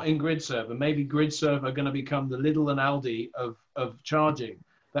maybe not in GridServe, and maybe GridServe are going to become the Lidl and Aldi of charging.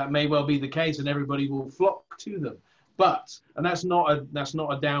 That may well be the case, and everybody will flock to them. But, and that's not a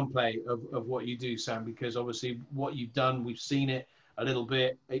downplay of what you do, Sam, because obviously what you've done, we've seen it a little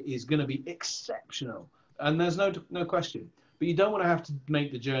bit, it is going to be exceptional, and there's no question. But you don't want to have to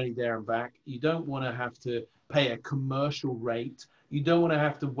make the journey there and back. You don't want to have to pay a commercial rate. You don't want to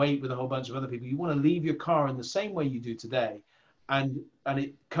have to wait with a whole bunch of other people. You want to leave your car in the same way you do today, and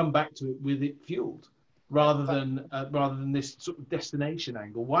it come back to it with it fueled, rather than this sort of destination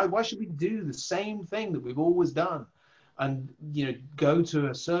angle. Why should we do the same thing that we've always done, and, you know, go to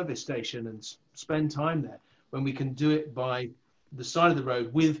a service station and spend time there, when we can do it by the side of the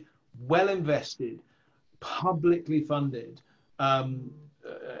road with well invested, publicly funded,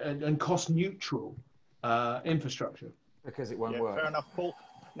 and cost neutral infrastructure? Because it won't work. Fair enough, Paul.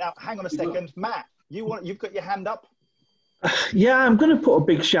 Now, hang on a second, Matt. You've got your hand up. Yeah, I'm going to put a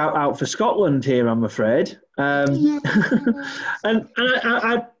big shout out for Scotland here, I'm afraid. And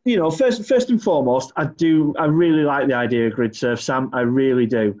I, you know, first and foremost, I really like the idea of GridServe, Sam. I really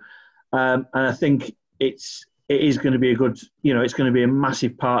do. And I think it is going to be a good, it's going to be a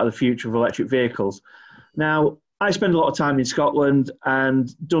massive part of the future of electric vehicles. Now, I spend a lot of time in Scotland,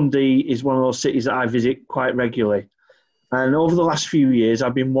 and Dundee is one of those cities that I visit quite regularly. And over the last few years,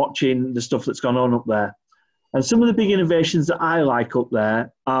 I've been watching the stuff that's gone on up there. And some of the big innovations that I like up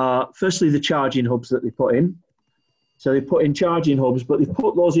there are, firstly, the charging hubs that they put in. So they put in charging hubs, but they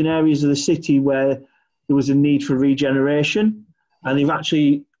put those in areas of the city where there was a need for regeneration. And they've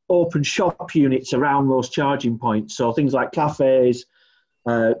actually opened shop units around those charging points. So things like cafes,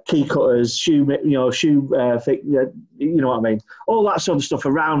 key cutters, you know what I mean? All that sort of stuff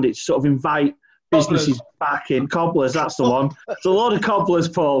around it to sort of invite businesses back in. Cobblers, that's the one. It's a lot of cobblers,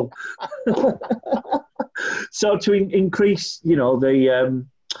 Paul. So to increase, the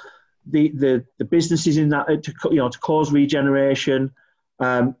businesses in that, to cause regeneration,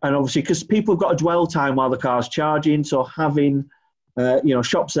 and obviously because people have got a dwell time while the car's charging, so having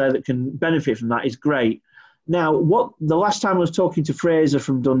shops there that can benefit from that is great. Now, the last time I was talking to Fraser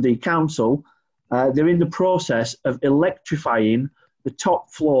from Dundee Council, they're in the process of electrifying the top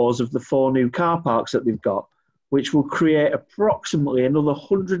floors of the 4 new car parks that they've got, which will create approximately another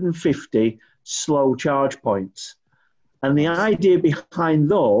 150 slow charge points. And the idea behind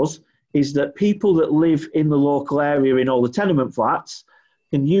those is that people that live in the local area in all the tenement flats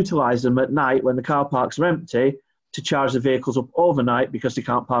can utilise them at night when the car parks are empty to charge the vehicles up overnight because they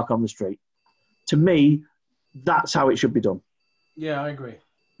can't park on the street. To me, that's how it should be done. Yeah, I agree.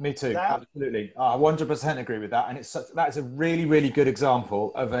 Me too, absolutely. I 100% agree with that. And that is a really, really good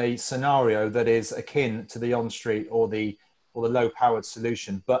example of a scenario that is akin to the on-street or the low-powered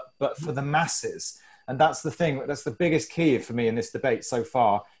solution, but for the masses. And that's the thing, that's the biggest key for me in this debate so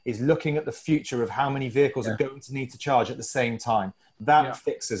far, is looking at the future of how many vehicles are going to need to charge at the same time. That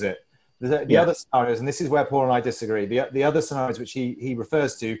fixes it. The other scenarios, and this is where Paul and I disagree, the other scenarios which he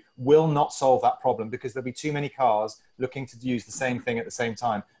refers to will not solve that problem because there'll be too many cars looking to use the same thing at the same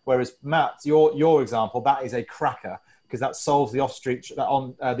time. Whereas Matt, your example, that is a cracker because that solves the off-street,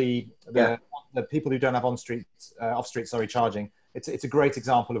 the people who don't have off-street charging. It's a great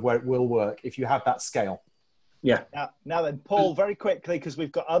example of where it will work if you have that scale. Yeah. Now then, Paul, very quickly, because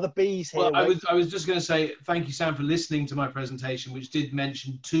we've got other bees here. Well, I was just going to say thank you, Sam, for listening to my presentation, which did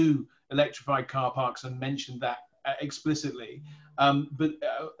mention 2 electrified car parks and mentioned that explicitly. But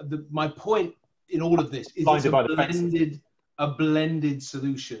my point in all of this is it's a blended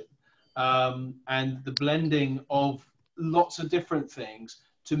solution, and the blending of lots of different things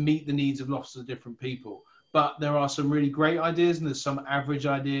to meet the needs of lots of different people. But there are some really great ideas and there's some average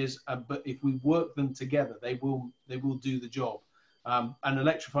ideas. But if we work them together, they will do the job. And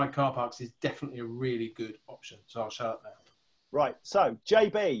electrified car parks is definitely a really good option. So I'll shut up now. Right. So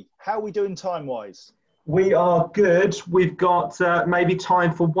JB, how are we doing time-wise? We are good. We've got maybe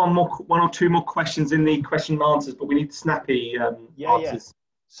time for one or two more questions in the question and answers, but we need snappy answers. Yeah.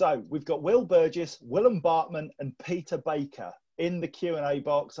 So we've got Will Burgess, Willem Bartman, and Peter Baker in the Q&A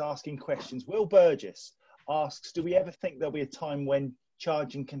box asking questions. Will Burgess asks, do we ever think there'll be a time when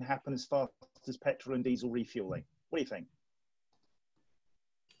charging can happen as fast as petrol and diesel refueling? What do you think?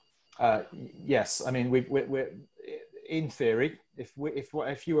 Yes. I mean, we're in theory,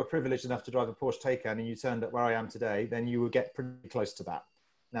 if you were privileged enough to drive a Porsche Taycan and you turned up where I am today, then you would get pretty close to that.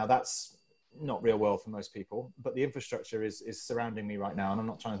 Now, that's not real world for most people, but the infrastructure is surrounding me right now, and I'm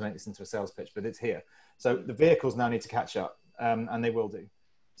not trying to make this into a sales pitch, but it's here. So the vehicles now need to catch up, and they will do.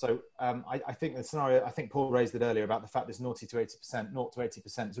 So I think the scenario, I think Paul raised it earlier about the fact there's 0 to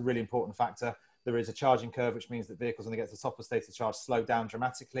 80% is a really important factor. There is a charging curve, which means that vehicles, when they get to the top of state of charge, slow down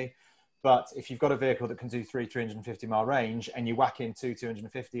dramatically. But if you've got a vehicle that can do 350 mile range and you whack in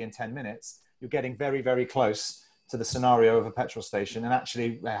 250 in 10 minutes, you're getting very, very close to the scenario of a petrol station, and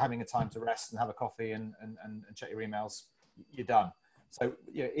actually having a time to rest and have a coffee and check your emails, you're done. So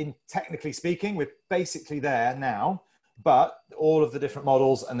technically speaking, we're basically there now, but all of the different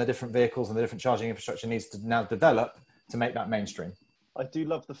models and the different vehicles and the different charging infrastructure needs to now develop to make that mainstream. I do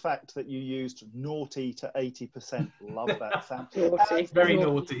love the fact that you used 0 to 80%. Love that, Sam. Very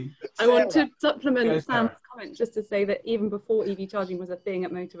naughty. I want to supplement Sam's comment just to say that even before EV charging was a thing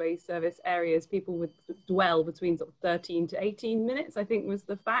at motorway service areas, people would dwell between sort of 13 to 18 minutes, I think was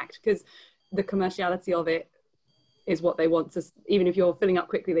the fact, because the commerciality of it is what they want to, even if you're filling up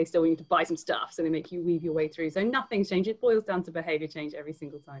quickly, they still want you to buy some stuff, so they make you weave your way through. So nothing's changed. It boils down to behavior change every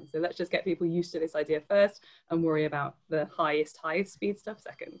single time. So let's just get people used to this idea first and worry about the highest speed stuff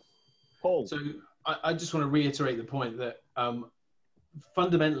second. Paul. So I just want to reiterate the point that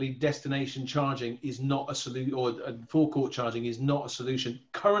fundamentally destination charging is not a solution, or forecourt charging is not a solution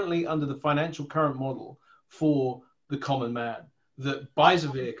currently under the financial current model for the common man that buys a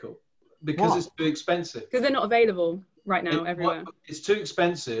vehicle. because it's too expensive. Because they're not available right now everywhere. It's too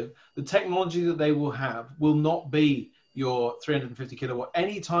expensive. The technology that they will have will not be your 350 kilowatt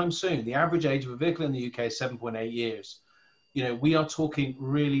anytime soon. The average age of a vehicle in the UK is 7.8 years. You know, we are talking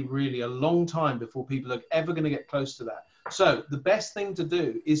really, really a long time before people are ever going to get close to that. So the best thing to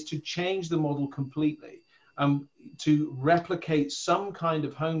do is to change the model completely, to replicate some kind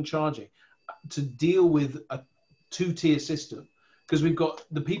of home charging, to deal with a two-tier system, because we've got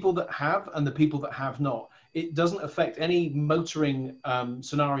the people that have and the people that have not. It doesn't affect any motoring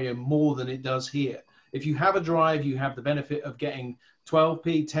scenario more than it does here. If you have a drive, you have the benefit of getting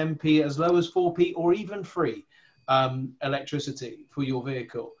 12p, 10p, as low as 4p, or even free electricity for your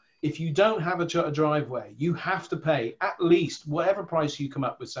vehicle. If you don't have a driveway, you have to pay at least whatever price you come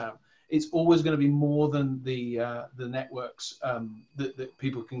up with, Sam. It's always going to be more than the networks that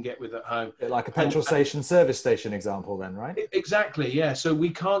people can get with at home. Like a petrol station, service station example then, right? Exactly, yeah. So we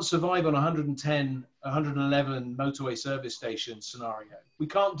can't survive on 110, 111 motorway service station scenario. We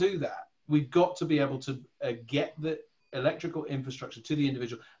can't do that. We've got to be able to get the electrical infrastructure to the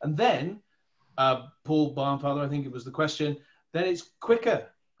individual. And then, Paul Barnfather, I think it was the question, then it's quicker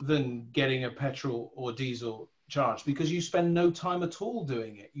than getting a petrol or diesel charge, because you spend no time at all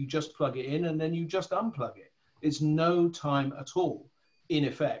doing it. You just plug it in and then you just unplug it. It's no time at all, in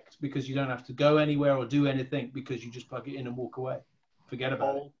effect, because you don't have to go anywhere or do anything, because you just plug it in and walk away. Forget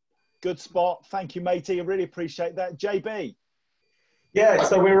about it. Good spot. Thank you, matey. I really appreciate that. JB. Yeah,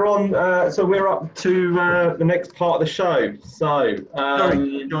 so we're on. So we're up to the next part of the show. So,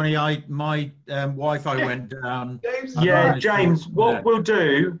 sorry, Johnny, my Wi-Fi went down. Yeah, James. What we'll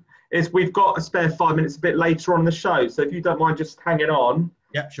do is we've got a spare 5 minutes a bit later on the show. So if you don't mind just hanging on.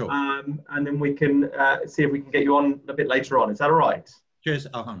 Yeah, sure. And then we can see if we can get you on a bit later on. Is that all right? Cheers.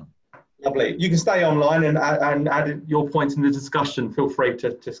 I'll hang on. Lovely. You can stay online and add your points in the discussion. Feel free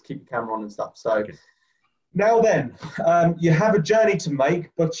to just keep your camera on and stuff. So. Okay. Now then, you have a journey to make,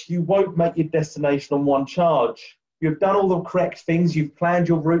 but you won't make your destination on one charge. You've done all the correct things. You've planned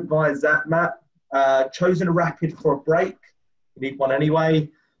your route via ZapMap, chosen a rapid for a break. You need one anyway.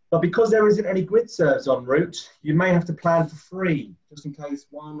 But because there isn't any grid serves en route, you may have to plan for free, just in case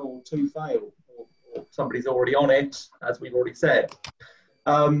one or two fail, or somebody's already on it, as we've already said.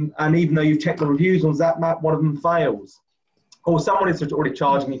 And even though you've checked the reviews on ZapMap, one of them fails. Or someone is already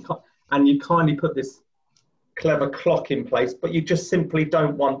charging, and you kindly put this clever clock in place, but you just simply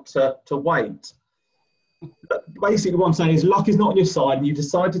don't want to wait. Basically what I'm saying is luck is not on your side, and you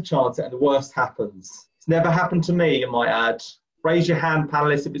decide to chance it and the worst happens. It's never happened to me, I might add. Raise your hand,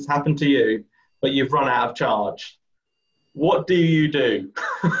 panelists, if it's happened to you, but you've run out of charge. What do you do?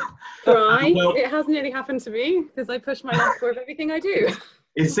 Right, well, it hasn't really happened to me because I push my luck with everything I do.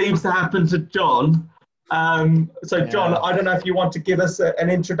 It seems to happen to John. So John, I don't know if you want to give us an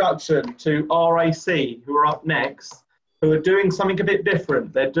introduction to RAC, who are up next, who are doing something a bit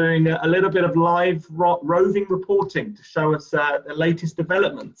different. They're doing a little bit of live roving reporting to show us the latest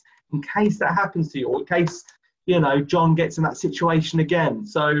developments, in case that happens to you, or in case, you know, John gets in that situation again.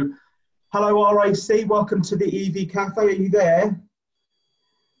 So, hello RAC, welcome to the EV Cafe. Are you there?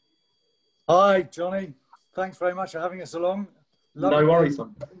 Hi, Johnny. Thanks very much for having us along. No worries.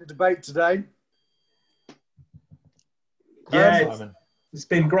 The debate today. Yeah, it's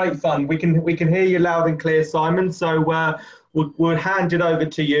been great fun. We can hear you loud and clear, Simon. So we'll hand it over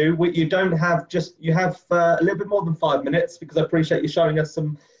to you. You don't have you have a little bit more than 5 minutes, because I appreciate you showing us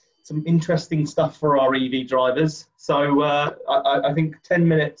some interesting stuff for our EV drivers. So I think 10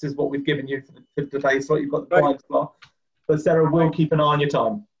 minutes is what we've given you for today. So you've got the time slot. But Sarah will keep an eye on your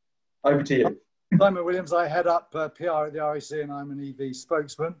time. Over to you. Simon Williams. I head up PR at the RAC, and I'm an EV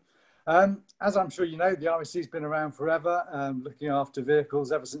spokesman. As I'm sure you know, the RAC has been around forever, looking after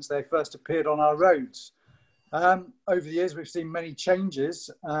vehicles ever since they first appeared on our roads. Over the years, we've seen many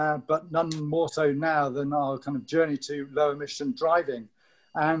changes, but none more so now than our kind of journey to low emission driving.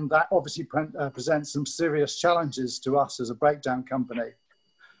 And that obviously presents some serious challenges to us as a breakdown company.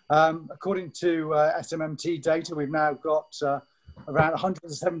 According to SMMT data, we've now got around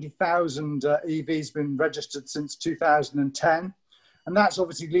 170,000 EVs been registered since 2010. And that's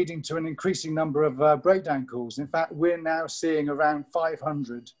obviously leading to an increasing number of breakdown calls. In fact, we're now seeing around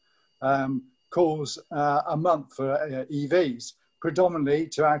 500 calls a month for EVs, predominantly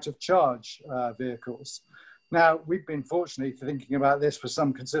to out-of-charge vehicles. Now, we've been fortunately thinking about this for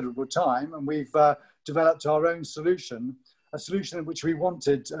some considerable time, and we've developed our own solution, a solution in which we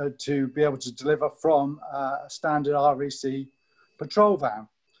wanted to be able to deliver from a standard RAC patrol van.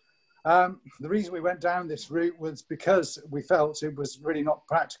 The reason we went down this route was because we felt it was really not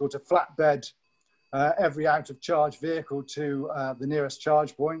practical to flatbed every out-of-charge vehicle to the nearest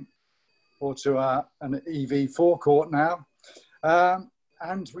charge point. or to an EV forecourt now.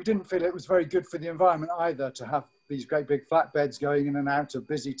 And we didn't feel it was very good for the environment either to have these great big flatbeds going in and out of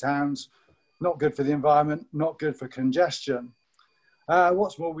busy towns. Not good for the environment, not good for congestion.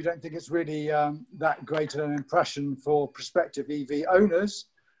 What's more, we don't think it's really that great an impression for prospective EV owners,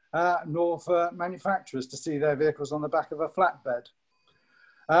 nor for manufacturers to see their vehicles on the back of a flatbed.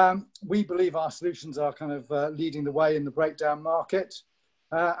 We believe our solutions are kind of leading the way in the breakdown market.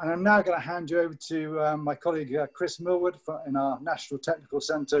 And I'm now going to hand you over to my colleague Chris Millward in our National Technical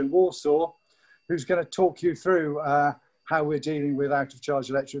Centre in Warsaw, who's going to talk you through how we're dealing with out-of-charge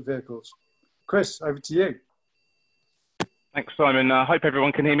electric vehicles. Chris, over to you. Thanks, Simon. I hope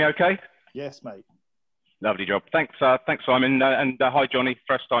everyone can hear me okay. Yes, mate. Lovely job. Thanks, Simon. And hi, Jonny.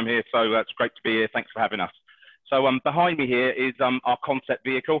 First time here, so it's great to be here. Thanks for having us. So behind me here is our concept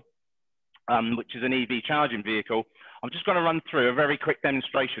vehicle, which is an EV charging vehicle. I'm just going to run through a very quick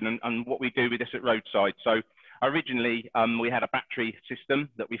demonstration and what we do with this at Roadside. So originally, we had a battery system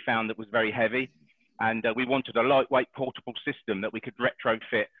that we found that was very heavy, and we wanted a lightweight portable system that we could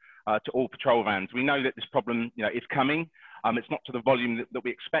retrofit to all patrol vans. We know that this problem, is coming. It's not to the volume that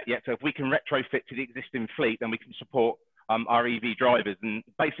we expect yet. So if we can retrofit to the existing fleet, then we can support our EV drivers. And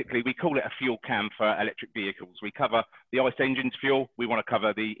basically, we call it a fuel cam for electric vehicles. We cover the ICE engine's fuel. We want to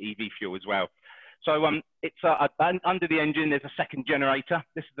cover the EV fuel as well. So it's under the engine. There's a second generator.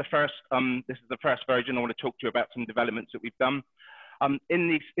 This is the first. This is the first version. I want to talk to you about some developments that we've done.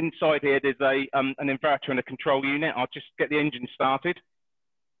 Inside here, there's an inverter and a control unit. I'll just get the engine started.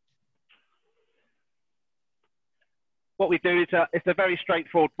 What we do is it's a very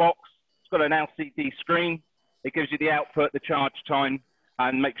straightforward box. It's got an LCD screen. It gives you the output, the charge time,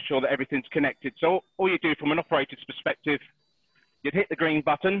 and makes sure that everything's connected. So all you do from an operator's perspective, you'd hit the green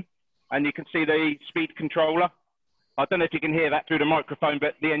button, and you can see the speed controller. I don't know if you can hear that through the microphone,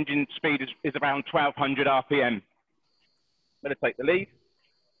 but the engine speed is around 1200 RPM. I'm going to take the lead.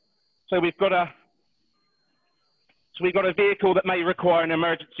 So we've got a vehicle that may require an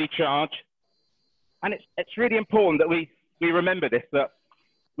emergency charge. And it's really important that we remember this, that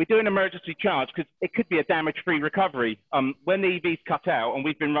we do an emergency charge because it could be a damage-free recovery. When the EVs cut out, and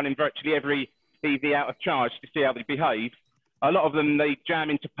we've been running virtually every EV out of charge to see how they behave, a lot of them, they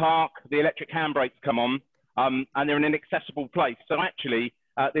jam into park, the electric handbrakes come on, and they're in an inaccessible place. So actually,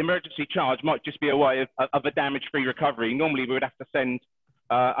 the emergency charge might just be a way of a damage-free recovery. Normally, we would have to send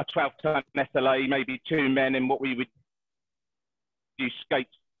a 12-ton SLA, maybe 2 men in what we would use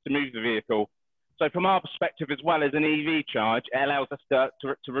skates to move the vehicle. So from our perspective, as well as an EV charge, it allows us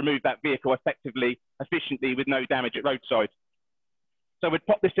to remove that vehicle effectively, efficiently, with no damage at roadside. So we'd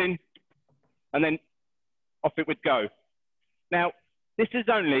pop this in, and then off it would go. Now, this is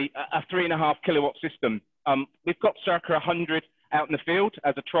only a 3.5 kilowatt system. We've got circa 100 out in the field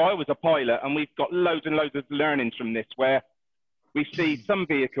as a trial, as a pilot, and we've got loads and loads of learnings from this, where we see some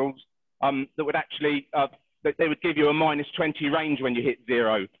vehicles that would actually, they would give you a -20 range when you hit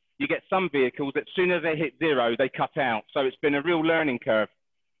 0. You get some vehicles that as soon as they hit 0, they cut out. So it's been a real learning curve.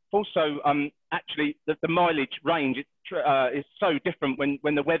 Also, actually, the mileage range is so different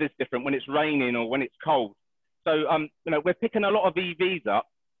when the weather's different, when it's raining or when it's cold. So, we're picking a lot of EVs up.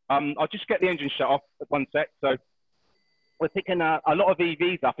 I'll just get the engine shut off at 1 sec. So we're picking a lot of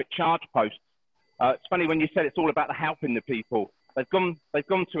EVs up at charge posts. It's funny when you said it's all about the helping the people. They've gone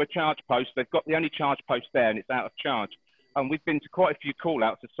to a charge post. They've got the only charge post there, and it's out of charge. And we've been to quite a few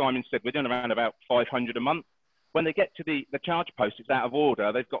call-outs, as Simon said. We're doing around about 500 a month. When they get to the charge post, it's out of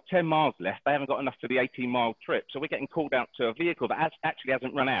order. They've got 10 miles left. They haven't got enough for the 18-mile trip. So we're getting called out to a vehicle that actually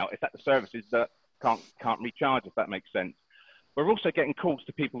hasn't run out. It's at the services that can't recharge, if that makes sense. We're also getting calls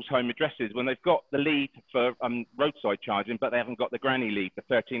to people's home addresses when they've got the lead for roadside charging, but they haven't got the granny lead, the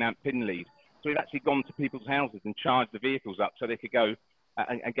 13-amp pin lead. So we've actually gone to people's houses and charged the vehicles up so they could go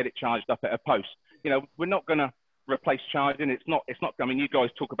and get it charged up at a post. We're not going to replace charging. It's not. I mean, you guys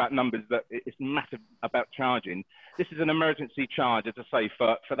talk about numbers that it's massive about charging. This is an emergency charge, as I say,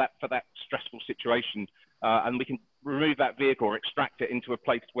 for that stressful situation, and we can remove that vehicle or extract it into a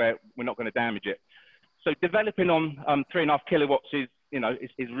place where we're not going to damage it. So developing on 3.5 kilowatts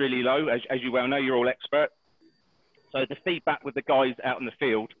is really low, as you well know. You're all experts. So the feedback with the guys out in the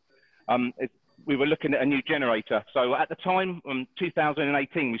field, we were looking at a new generator. So at the time,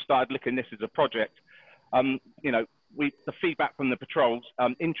 2018, we started looking at this as a project. The feedback from the patrols,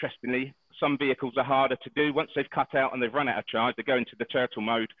 interestingly, some vehicles are harder to do. Once they've cut out and they've run out of charge, they go into the turtle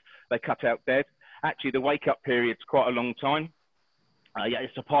mode, they cut out dead. Actually, the wake-up period's quite a long time.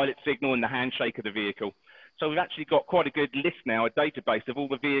 It's a pilot signal and the handshake of the vehicle. So we've actually got quite a good list now, a database of all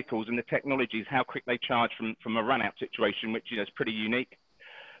the vehicles and the technologies, how quick they charge from a run-out situation, which is pretty unique.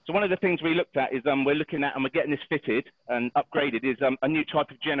 So one of the things we looked at is we're looking at, and we're getting this fitted and upgraded, is a new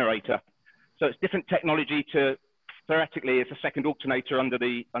type of generator. So it's different technology to, theoretically, it's a second alternator under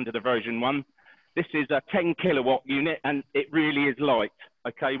the version 1. This is a 10 kilowatt unit, and it really is light,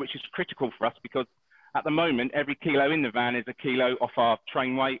 okay, which is critical for us because at the moment, every kilo in the van is a kilo off our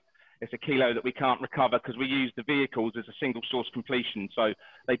train weight. It's a kilo that we can't recover because we use the vehicles as a single source completion. So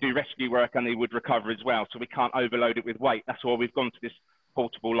they do rescue work and they would recover as well. So we can't overload it with weight. That's why we've gone to this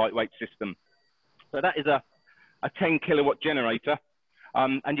portable lightweight system. So that is a 10 kilowatt generator.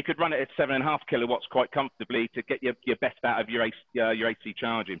 And you could run it at 7.5 kilowatts quite comfortably to get your best out of your AC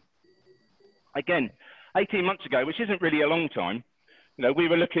charging. Again, 18 months ago, which isn't really a long time, you know, we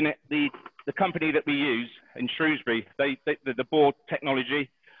were looking at the company that we use in Shrewsbury, the board technology.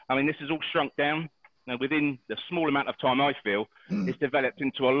 I mean, this has all shrunk down. Now, within the small amount of time, I feel, it's developed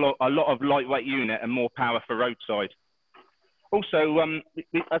into a lot of lightweight unit and more power for roadside. Also,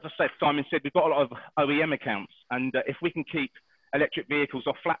 as I said, Simon said, we've got a lot of OEM accounts, and if we can keep electric vehicles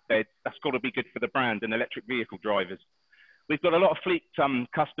off flatbeds, that's got to be good for the brand and electric vehicle drivers. We've got a lot of fleet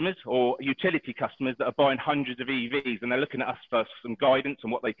customers or utility customers that are buying hundreds of EVs, and they're looking at us for some guidance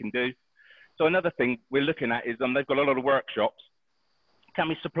on what they can do. So another thing we're looking at is they've got a lot of workshops. Can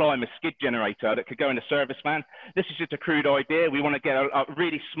we supply them a skid generator that could go in a service van? This is just a crude idea. We want to get a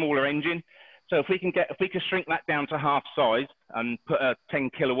really smaller engine. So if we can shrink that down to half size and put a 10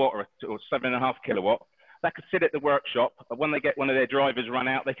 kilowatt or 7.5 kilowatt, that could sit at the workshop. When they get one of their drivers run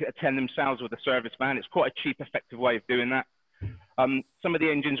out, they could attend themselves with a service van. It's quite a cheap, effective way of doing that. Some of the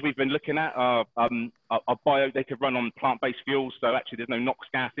engines we've been looking at are bio. They could run on plant-based fuels. So actually there's no NOx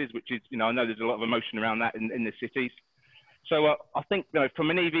gases, which is, you know, I know there's a lot of emotion around that in the cities. So I think, you know, from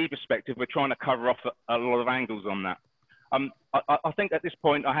an EV perspective, we're trying to cover off a lot of angles on that. I think at this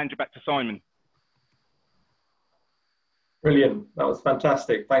point, I'll hand you back to Simon. Brilliant. That was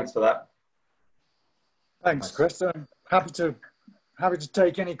fantastic. Thanks for that. Thanks, Chris. I'm happy to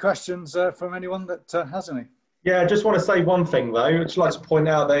take any questions from anyone that has any. Yeah, I just want to say one thing though. I'd just like to point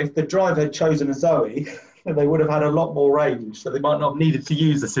out that if the driver had chosen a Zoe, they would have had a lot more range, so they might not have needed to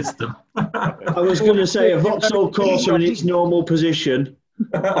use the system. I was going to say a Vauxhall Corsa in its normal position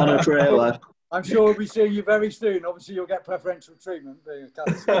on a trailer. I'm sure we'll be seeing you very soon. Obviously, you'll get preferential treatment.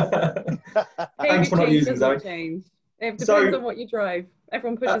 Thanks for not using Zoe. It depends on what you drive.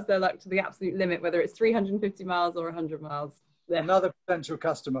 Everyone pushes their luck to the absolute limit, whether it's 350 miles or 100 miles. Yeah. Another potential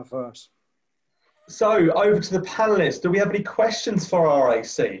customer for us. So over to the panelists. Do we have any questions for RAC?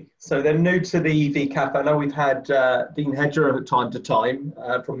 So they're new to the EV Café. I know we've had Dean Hedger at time to time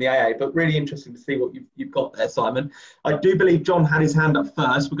from the AA, but really interesting to see what you've got there, Simon. I do believe John had his hand up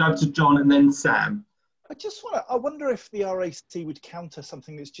first. We'll go over to John and then Sam. I wonder if the RAC would counter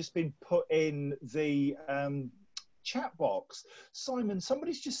something that's just been put in the chat box. Simon,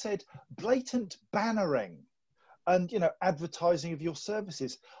 somebody's just said blatant bannering and, you know, advertising of your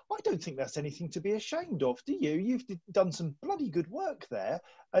services. I don't think that's anything to be ashamed of, do you? You've done some bloody good work there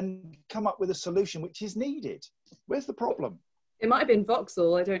and come up with a solution which is needed. Where's the problem? It might have been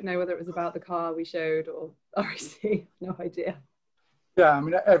Vauxhall. I don't know whether it was about the car we showed or RAC. No idea. Yeah, I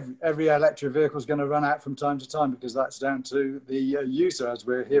mean, every electric vehicle is going to run out from time to time because that's down to the user, as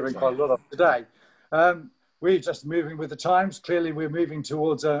we're hearing quite a lot of today. We're just moving with the times. Clearly, we're moving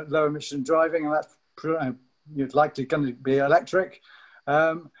towards low emission driving, and that's you'd like to going to be electric.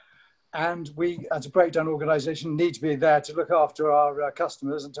 And we, as a breakdown organisation, need to be there to look after our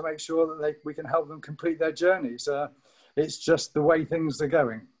customers and to make sure that we can help them complete their journeys. It's just the way things are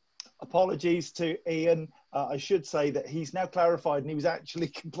going. Apologies to Ian. I should say that he's now clarified and he was actually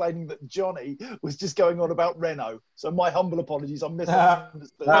complaining that Jonny was just going on about Renault. So my humble apologies, I'm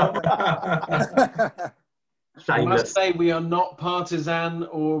misunderstood. I must say we are not partisan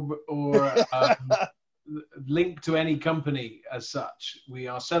or linked to any company as such. We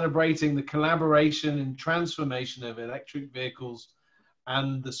are celebrating the collaboration and transformation of electric vehicles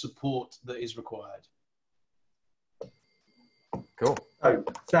and the support that is required. Cool. Oh,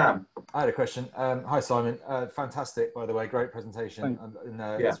 Sam. I had a question. Hi, Simon. Fantastic, by the way. Great presentation. And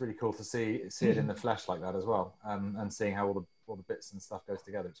it's really cool to see it in the flesh like that as well, and seeing how all the bits and stuff goes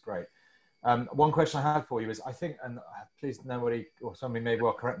together. It's great. One question I had for you is, I think, and please nobody or somebody may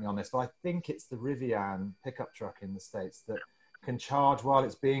well correct me on this, but I think it's the Rivian pickup truck in the States that can charge while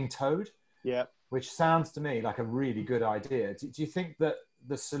it's being towed. Yeah. Which sounds to me like a really good idea. Do you think that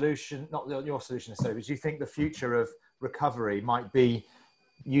the solution, not your solution necessarily, but do you think the future of recovery might be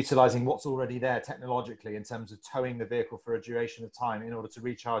utilizing what's already there technologically in terms of towing the vehicle for a duration of time in order to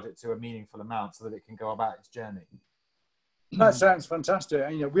recharge it to a meaningful amount so that it can go about its journey? That sounds fantastic.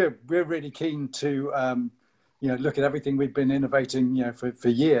 And, you know, we're really keen to look at everything we've been innovating, for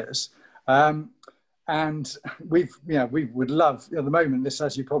years. And we would love, at the moment, this,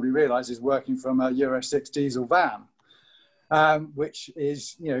 as you probably realise, is working from a Euro 6 diesel van, which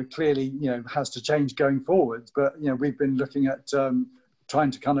is, clearly, has to change going forwards. But, we've been looking at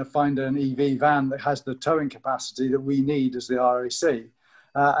trying to kind of find an EV van that has the towing capacity that we need as the RAC.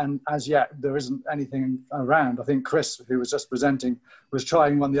 And as yet, there isn't anything around. I think Chris, who was just presenting, was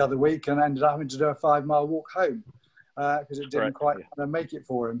trying one the other week and ended up having to do a 5-mile walk home because it didn't quite make it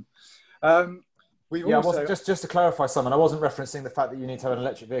for him. Just to clarify, Simon, I wasn't referencing the fact that you need to have an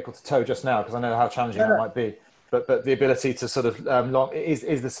electric vehicle to tow just now, because I know how challenging that might be. But the ability to sort of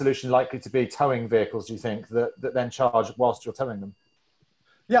is the solution likely to be towing vehicles, do you think, that then charge whilst you're towing them?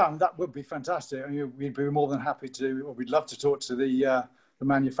 Yeah, and that would be fantastic. I mean, we'd be more than happy to, or we'd love to talk to the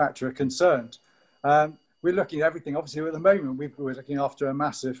manufacturer concerned. We're looking at everything. Obviously, at the moment, we're looking after a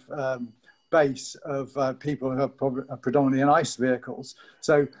massive base of people who are predominantly in ICE vehicles.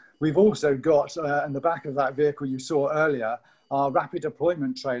 So we've also got, in the back of that vehicle you saw earlier, our rapid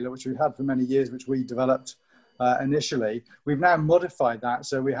deployment trailer, which we've had for many years, which we developed initially. We've now modified that.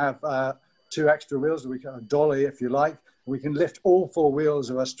 So we have 2 extra wheels, we can a dolly, if you like. We can lift all 4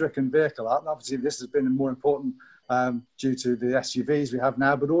 wheels of a stricken vehicle up. Obviously, this has been more important due to the SUVs we have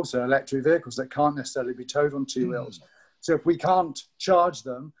now, but also electric vehicles that can't necessarily be towed on 2 wheels. So if we can't charge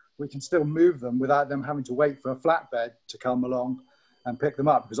them, we can still move them without them having to wait for a flatbed to come along and pick them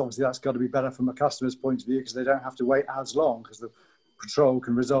up, because obviously that's got to be better from a customer's point of view, because they don't have to wait as long, because the patrol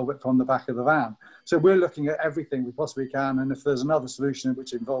can resolve it from the back of the van. So we're looking at everything we possibly can, and if there's another solution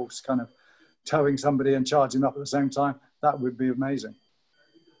which involves kind of towing somebody and charging them up at the same time, that would be amazing.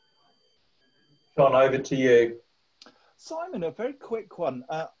 John, over to you. Simon, a very quick one.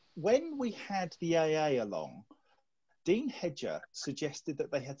 When we had the AA along, Dean Hedger suggested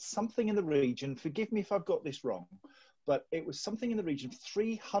that they had something in the region, forgive me if I've got this wrong, but it was something in the region of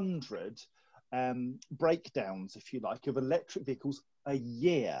 300 breakdowns, if you like, of electric vehicles a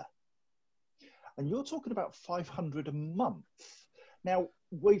year. And you're talking about 500 a month. Now,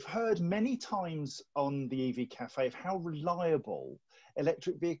 we've heard many times on the EV Café of how reliable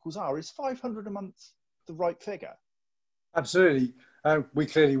electric vehicles are. Is 500 a month the right figure? Absolutely. We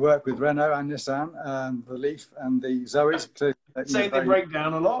clearly work with Renault and Nissan, the Leaf and the Zoes. Saying they break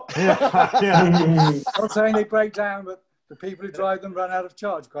down a lot. I'm not saying they break down, but the people who drive them run out of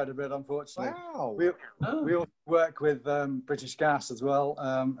charge quite a bit, unfortunately. Wow. We also work with British Gas as well,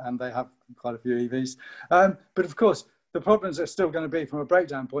 and they have quite a few EVs. But of course, the problems are still going to be, from a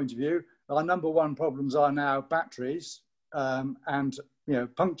breakdown point of view, our number one problems are now batteries and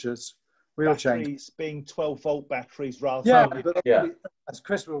punctures. Batteries being 12-volt batteries rather than... as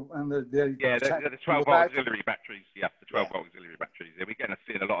Chris will... And the 12-volt auxiliary batteries. Yeah, the 12-volt auxiliary batteries. Yeah, we're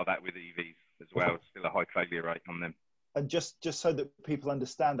seeing a lot of that with EVs as well. It's still a high failure rate on them. And just so that people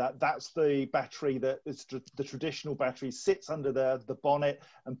understand that, that's the battery that is the traditional battery, sits under the bonnet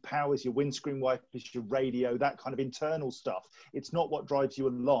and powers your windscreen wipers, your radio, that kind of internal stuff. It's not what drives you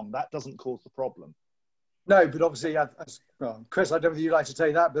along. That doesn't cause the problem. No, but obviously, Chris, I don't know if you'd like to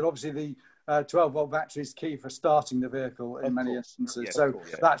say that, but obviously the 12-volt battery is key for starting the vehicle in many instances. Yeah, so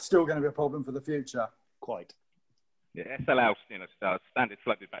that's still going to be a problem for the future. Quite. Yeah, SLL, standard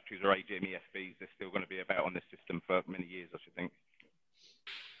flooded batteries or AGM ESBs, they're still going to be about on this system for many years, I should think.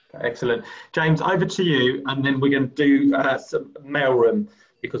 Excellent. James, over to you, and then we're going to do some mailroom,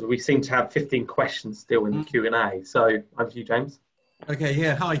 because we seem to have 15 questions still in the Q&A. So over to you, James. Okay,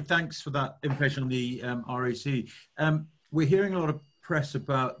 yeah, hi, thanks for that information on the RAC. We're hearing a lot of press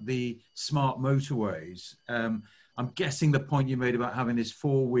about the smart motorways. I'm guessing the point you made about having this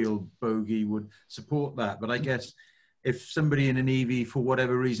 4-wheel bogie would support that, but I guess if somebody in an EV, for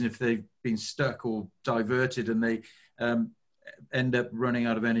whatever reason, if they've been stuck or diverted and they end up running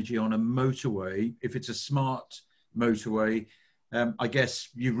out of energy on a motorway, if it's a smart motorway, I guess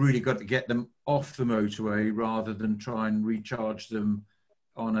you've really got to get them off the motorway rather than try and recharge them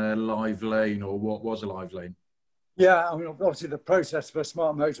on a live lane, or what was a live lane. Yeah, I mean, obviously the process for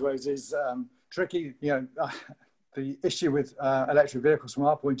smart motorways is tricky. The issue with electric vehicles from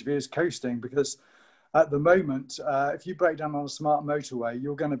our point of view is coasting, because at the moment, if you break down on a smart motorway,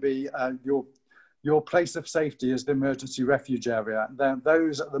 you're going to be, your place of safety is the emergency refuge area.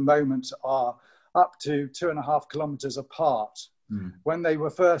 Those at the moment are up to 2.5 kilometres apart. When they were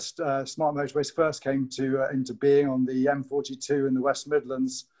first, smart motorways first came into being on the M42 in the West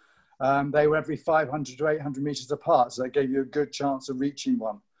Midlands, they were every 500 to 800 metres apart. So that gave you a good chance of reaching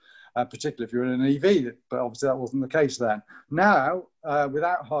one. Particularly if you're in an EV, but obviously that wasn't the case then. Now,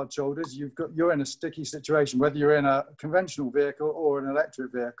 without hard shoulders, you're in a sticky situation, whether you're in a conventional vehicle or an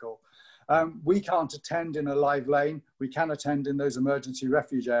electric vehicle. We can't attend in a live lane. We can attend in those emergency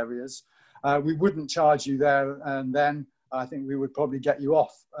refuge areas. We wouldn't charge you there and then. I think we would probably get you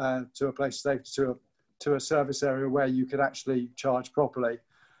off to a place safe, to a service area where you could actually charge properly.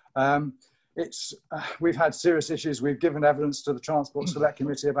 We've had serious issues. We've given evidence to the Transport Select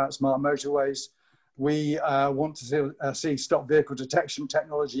Committee about smart motorways. We want to see stop vehicle detection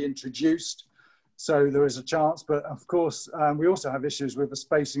technology introduced. So there is a chance, but of course, we also have issues with the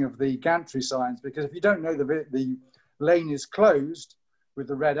spacing of the gantry signs, because if you don't know the lane is closed with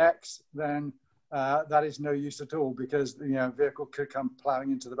the red X, then that is no use at all, because a vehicle could come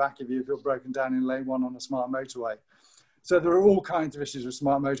ploughing into the back of you if you're broken down in lane 1 on a smart motorway. So there are all kinds of issues with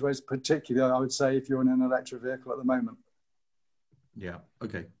smart motorways, particularly, I would say, if you're in an electric vehicle at the moment. Yeah,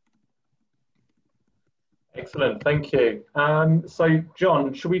 okay. Excellent, thank you. So,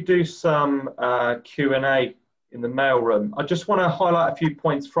 John, should we do some Q&A in the mailroom? I just want to highlight a few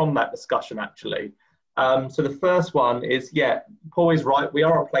points from that discussion, actually. So the first one is, yeah, Paul is right. We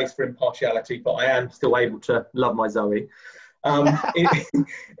are a place for impartiality, but I am still able to love my Zoe.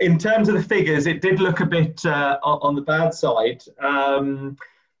 In terms of the figures, it did look a bit on the bad side.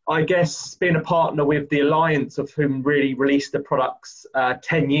 I guess being a partner with the Alliance, of whom really released the products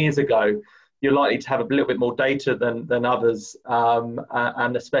 10 years ago, you're likely to have a little bit more data than others,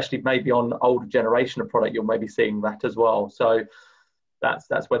 and especially maybe on older generation of product, you're maybe seeing that as well. So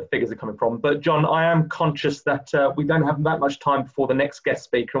that's where the figures are coming from. But John, I am conscious that we don't have that much time before the next guest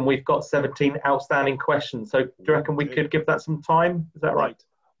speaker, and we've got 17 outstanding questions. So do you reckon we could give that some time? Is that right?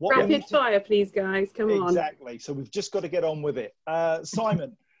 Rapid fire, please, guys. Come on. Exactly. So we've just got to get on with it.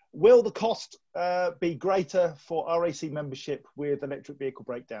 Simon, will the cost be greater for RAC membership with electric vehicle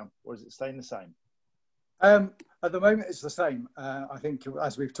breakdown, or is it staying the same? At the moment, it's the same. I think,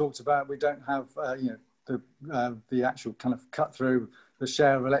 as we've talked about, we don't have the actual kind of cut through. The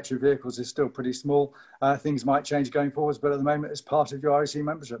share of electric vehicles is still pretty small. Things might change going forwards, but at the moment, it's part of your RAC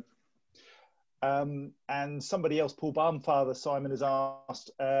membership. And somebody else, Paul Barnfather, Simon, has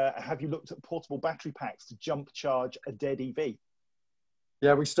asked, have you looked at portable battery packs to jump charge a dead EV?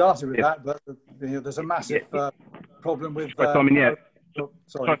 Yeah, we started with that, but there's a massive problem with. Simon, yeah.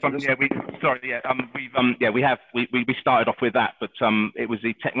 Sorry, Simon, yeah, we started off with that, but it was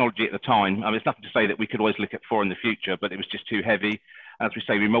the technology at the time. It's nothing to say that we could always look at for in the future, but it was just too heavy. As we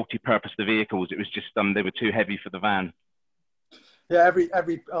say, we multi-purpose the vehicles. It was just they were too heavy for the van. Yeah,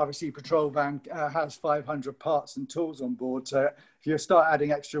 every RAC patrol van has 500 parts and tools on board. So if you start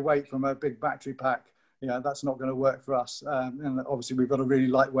adding extra weight from a big battery pack, that's not going to work for us. And obviously, we've got a really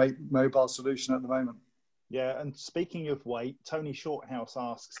lightweight mobile solution at the moment. Yeah, and speaking of weight, Tony Shorthouse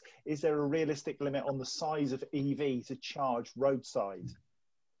asks, is there a realistic limit on the size of EV to charge roadside?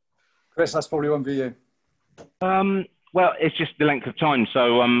 Chris, that's probably one for you. Well, it's just the length of time.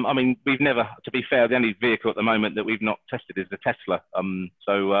 So, I mean, we've never, to be fair, the only vehicle at the moment that we've not tested is the Tesla.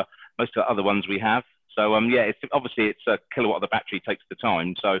 So most of the other ones we have. So, yeah, obviously it's a kilowatt of the battery takes the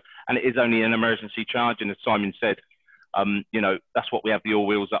time. So, and it is only an emergency charge. And as Simon said, that's what we have the all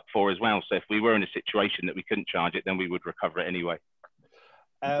wheels up for as well. So if we were in a situation that we couldn't charge it, then we would recover it anyway.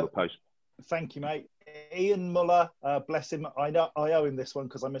 Thank you, mate. Ian Muller, bless him. I owe him this one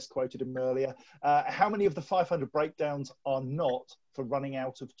because I misquoted him earlier. How many of the 500 breakdowns are not for running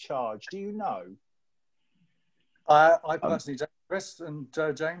out of charge? Do you know? I personally don't. Chris and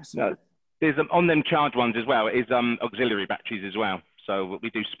James? No. There's on them charge ones as well. Is auxiliary batteries as well. So we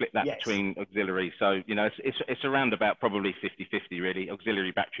do split that between auxiliary. So, it's around about probably 50-50 really,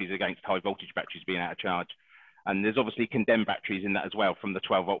 auxiliary batteries against high voltage batteries being out of charge. And there's obviously condemned batteries in that as well from the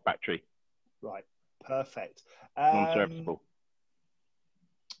 12-volt battery. Right, perfect. Non-serviceable.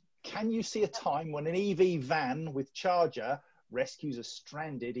 Can you see a time when an EV van with charger rescues a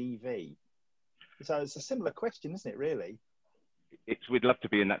stranded EV? So it's a similar question, isn't it, really? We'd love to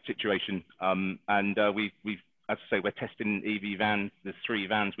be in that situation. And we've as I say, we're testing EV vans. There's 3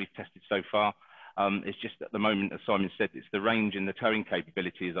 vans we've tested so far. It's just at the moment, as Simon said, it's the range and the towing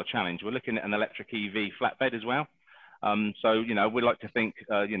capability is our challenge. We're looking at an electric EV flatbed as well. So, we like to think,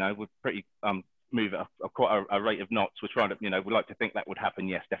 we're pretty move at quite a rate of knots. We're trying to, we like to think that would happen.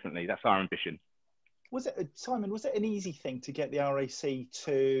 Yes, definitely. That's our ambition. Simon, was it an easy thing to get the RAC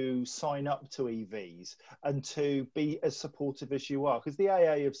to sign up to EVs and to be as supportive as you are? Because the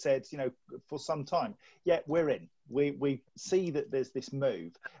AA have said, for some time, yeah, we're in. We see that there's this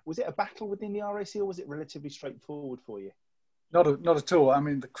move. Was it a battle within the RAC, or was it relatively straightforward for you? Not at all. I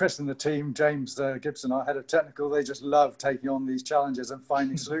mean, Chris and the team, James Gibson, our head of technical, they just love taking on these challenges and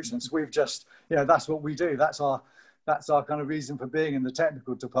finding solutions. We've just, that's what we do. That's our kind of reason for being in the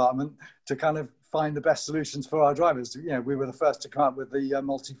technical department, to kind of find the best solutions for our drivers. You know, we were the first to come up with the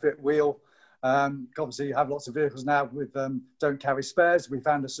multi-fit wheel. Obviously, you have lots of vehicles now with don't carry spares. We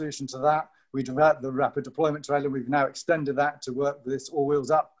found a solution to that. We developed the rapid deployment trailer. We've now extended that to work with this all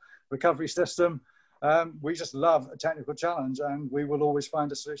wheels up recovery system. We just love a technical challenge, and we will always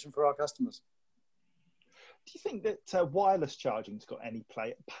find a solution for our customers. Do you think that wireless charging's got any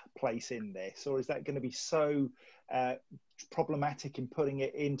place in this, or is that going to be so problematic in putting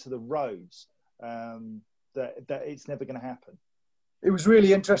it into the roads that it's never going to happen? It was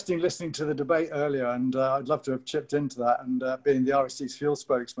really interesting listening to the debate earlier, and I'd love to have chipped into that. And being the RSC's fuel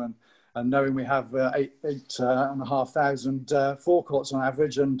spokesman, and knowing we have 8,500 forecourts on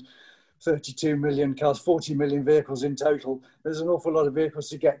average, and 32 million cars, 40 million vehicles in total, there's an awful lot of vehicles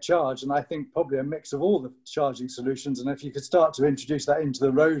to get charged. And I think probably a mix of all the charging solutions. And if you could start to introduce that into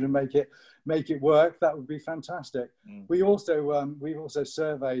the road and make it work, that would be fantastic. We've also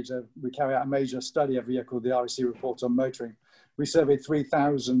surveyed, we carry out a major study every year called the RSC Report on Motoring. We surveyed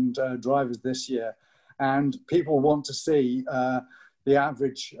 3,000 drivers this year, and people want to see the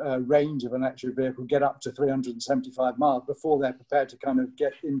average range of an electric vehicle get up to 375 miles before they're prepared to kind of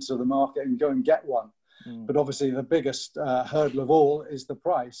get into the market and go and get one. But obviously the biggest hurdle of all is the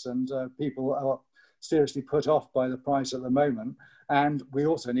price, and people are seriously put off by the price at the moment. And we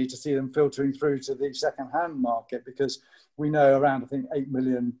also need to see them filtering through to the second-hand market, because we know around, I think, 8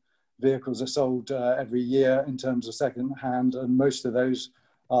 million vehicles are sold every year in terms of second-hand, and most of those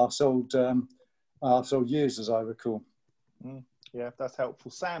are sold used, as I recall. Yeah, that's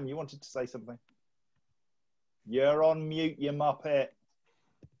helpful. Sam, you wanted to say something? You're on mute, you muppet.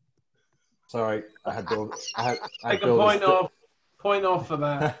 Sorry, I had Bill. Take a point off for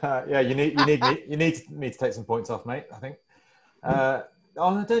that. Yeah, you need me to take some points off, mate. I think. Oh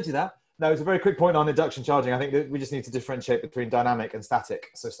no, don't do that. No, it's a very quick point on induction charging. I think that we just need to differentiate between dynamic and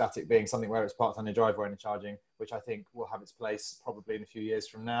static. So static being something where it's parked on your driveway and charging, which I think will have its place probably in a few years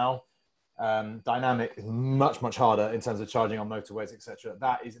from now. Dynamic is much, much harder in terms of charging on motorways, etc.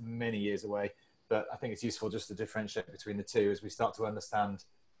 That is many years away, but I think it's useful just to differentiate between the two as we start to understand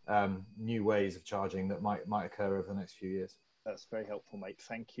new ways of charging that might occur over the next few years. That's very helpful, mate.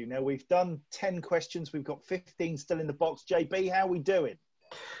 Thank you. Now, we've done 10 questions. We've got 15 still in the box. JB, how are we doing?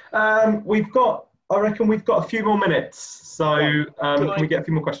 I reckon we've got a few more minutes. So can we get a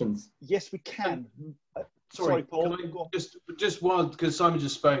few more questions? Yes, we can. Sorry, Paul. Just one, because Simon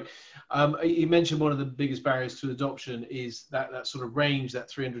just spoke. He mentioned one of the biggest barriers to adoption is that sort of range,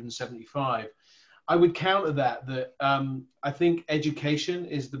 that 375. I would counter that I think education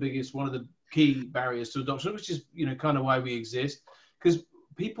is the biggest, one of the key barriers to adoption, which is kind of why we exist, because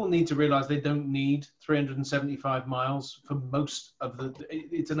people need to realize they don't need 375 miles for most of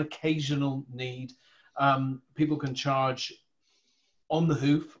it's an occasional need. People can charge on the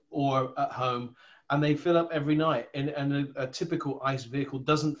hoof or at home, and they fill up every night. And a typical ICE vehicle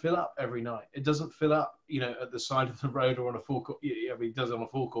doesn't fill up every night. It doesn't fill up, at the side of the road or on a forecourt. I mean, it does on a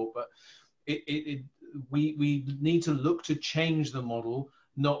forecourt, but we need to look to change the model,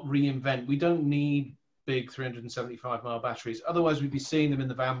 not reinvent. We don't need big 375-mile batteries. Otherwise, we'd be seeing them in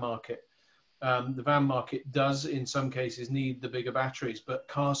the van market. The van market does, in some cases, need the bigger batteries, but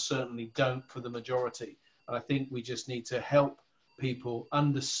cars certainly don't for the majority. And I think we just need to help people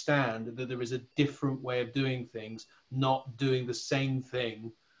understand that there is a different way of doing things, not doing the same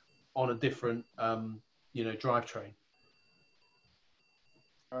thing on a different, drivetrain.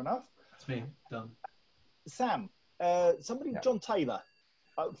 Fair enough. That's me, done. Sam, John Taylor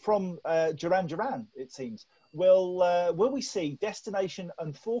from Duran Duran, it seems. Will we see destination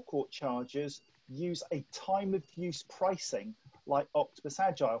and forecourt chargers use a time of use pricing like Octopus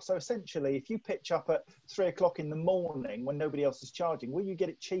Agile? So essentially, if you pitch up at 3 o'clock in the morning when nobody else is charging, will you get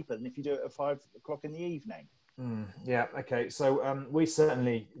it cheaper than if you do it at 5 o'clock in the evening? Yeah, okay. So we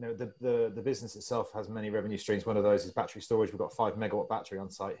certainly, the business itself has many revenue streams. One of those is battery storage. We've got a 5 megawatt battery on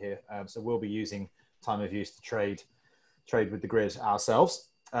site here. So we'll be using time of use to trade with the grid ourselves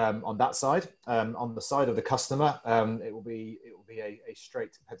on that side. On the side of the customer, it will be a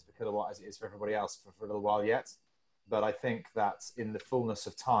straight pence per kilowatt as it is for everybody else for a little while yet. But I think that in the fullness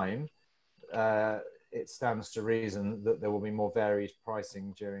of time, it stands to reason that there will be more varied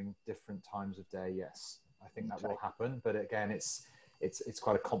pricing during different times of day. Yes, I think that will happen. But again, it's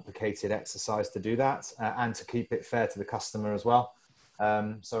quite a complicated exercise to do that and to keep it fair to the customer as well.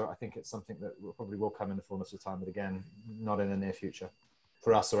 So I think it's something that probably will come in the fullness of time, but again, not in the near future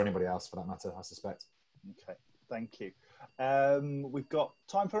for us or anybody else for that matter, I suspect. Okay, thank you. We've got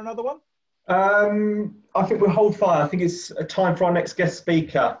time for another one. I think we'll hold fire. I think it's a time for our next guest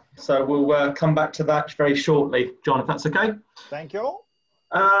speaker. So we'll come back to that very shortly. John, if that's okay. Thank you all.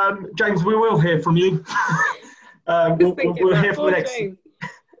 James, we will hear from you. We'll hear from the next. James.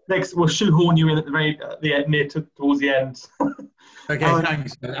 Next, we'll shoehorn you in at the towards the end. Okay,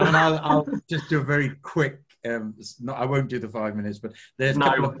 thanks. And I'll just do a very quick. I won't do the 5 minutes, but there's a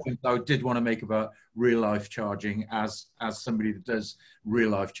couple of points I did want to make about real life charging as somebody that does real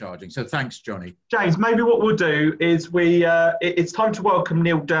life charging. So thanks, Jonny. James, maybe what we'll do is it's time to welcome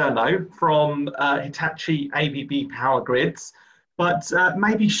Neil Durno from Hitachi ABB Power Grids. But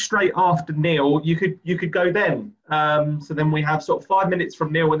maybe straight after Neil, you could go then. So then we have sort of 5 minutes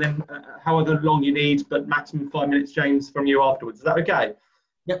from Neil, and then however long you need, but maximum 5 minutes, James, from you afterwards. Is that okay?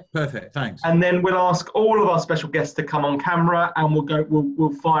 Yep, perfect. Thanks. And then we'll ask all of our special guests to come on camera, and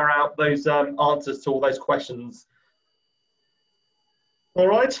we'll fire out those answers to all those questions. All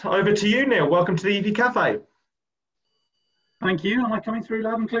right, over to you, Neil. Welcome to the EV Cafe. Thank you. Am I coming through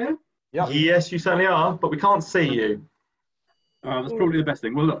loud and clear? Yeah. Yes, you certainly are, but we can't see you. That's probably the best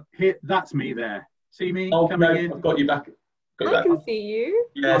thing. Well, look, here, that's me there. See me coming in? I've got you back. I can see you.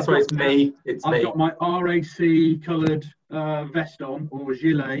 Yeah, so it's me. I've got my RAC coloured vest on, or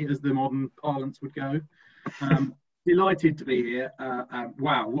gilet, as the modern parlance would go. Delighted to be here.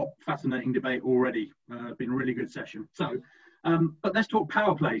 Wow, what fascinating debate already. Been a really good session. So, but let's talk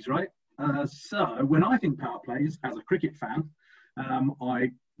power plays, right? So, when I think power plays, as a cricket fan,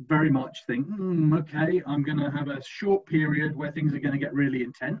 I very much think, okay, I'm going to have a short period where things are going to get really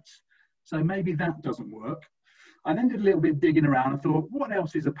intense. So maybe that doesn't work. I then did a little bit of digging around and thought, what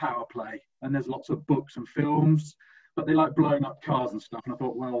else is a power play? And there's lots of books and films, but they like blowing up cars and stuff. And I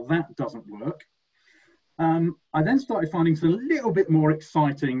thought, well, that doesn't work. I then started finding some little bit more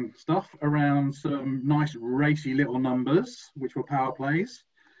exciting stuff around some nice racy little numbers, which were power plays.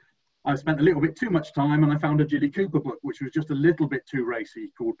 I spent a little bit too much time, and I found a Jilly Cooper book, which was just a little bit too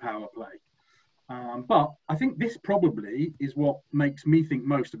racy, called Power Play. But I think this probably is what makes me think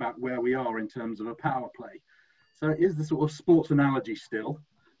most about where we are in terms of a power play. So it is the sort of sports analogy still,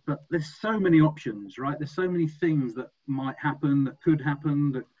 but there's so many options, right? There's so many things that might happen, that could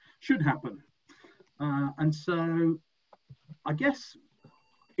happen, that should happen. And so I guess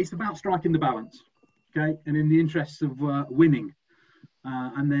it's about striking the balance, okay? And in the interests of winning.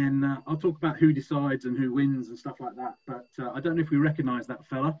 And then I'll talk about who decides and who wins and stuff like that. But I don't know if we recognise that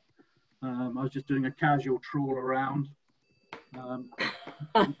fella. I was just doing a casual trawl around.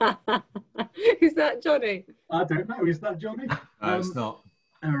 Is that Jonny? I don't know. Is that Jonny? No, it's not.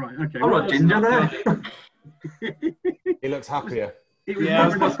 All right. Okay. All right, Ginger. He looks happier. It was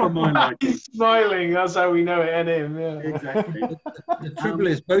marvellous for my life. He's smiling. That's how we know it and him. Yeah. Exactly. The trouble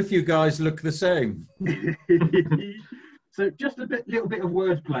is, both you guys look the same. So just a little bit of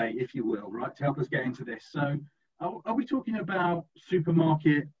wordplay, if you will, right, to help us get into this. So are we talking about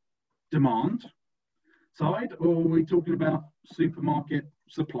supermarket demand side, or are we talking about supermarket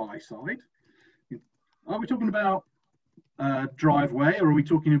supply side? Are we talking about driveway, or are we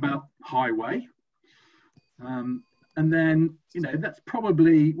talking about highway? And then, you know, that's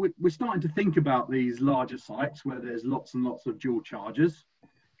probably, we're starting to think about these larger sites where there's lots and lots of dual chargers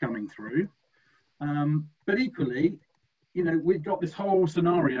coming through. But equally, you know, we've got this whole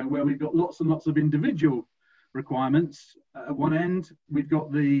scenario where we've got lots and lots of individual requirements. At one end, we've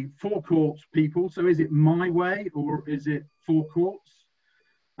got the forecourt people. So is it my way or is it forecourts?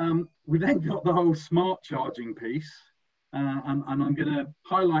 We've then got the whole smart charging piece. And I'm going to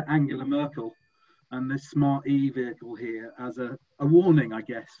highlight Angela Merkel and this smart e-vehicle here as a warning, I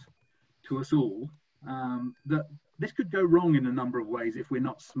guess, to us all, that this could go wrong in a number of ways if we're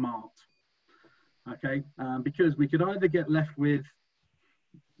not smart. Okay, because we could either get left with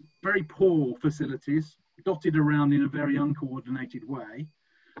very poor facilities dotted around in a very uncoordinated way,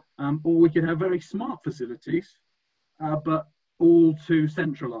 or we could have very smart facilities, but all too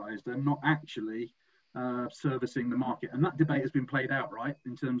centralized and not actually servicing the market. And that debate has been played out, right,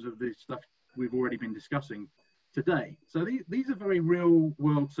 in terms of the stuff we've already been discussing today. So these are very real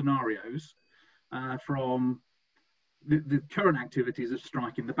world scenarios from the current activities of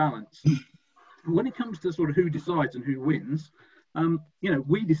striking the balance. When it comes to sort of who decides and who wins, you know,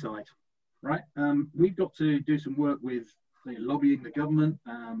 we decide, right? We've got to do some work with lobbying the government,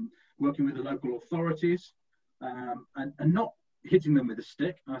 working with the local authorities, and not hitting them with a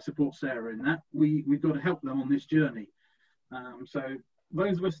stick. I support Sarah in that. We've got to help them on this journey. So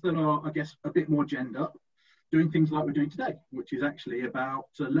those of us that are, I guess, a bit more genned up, doing things like we're doing today, which is actually about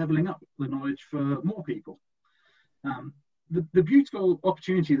levelling up the knowledge for more people. The beautiful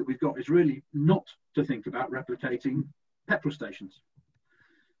opportunity that we've got is really not to think about replicating petrol stations.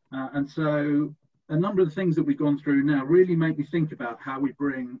 And so a number of the things that we've gone through now really make me think about how we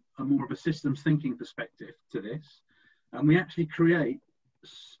bring a more of a systems thinking perspective to this. And we actually create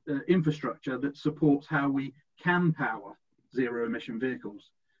infrastructure that supports how we can power zero emission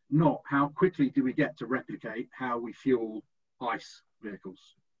vehicles, not how quickly do we get to replicate how we fuel ICE vehicles.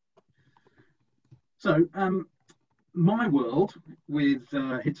 So my world with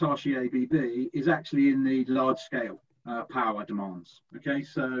Hitachi ABB is actually in the large scale power demands. Okay,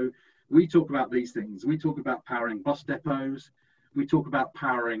 so we talk about these things. We talk about powering bus depots. We talk about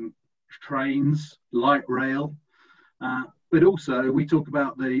powering trains, light rail, but also we talk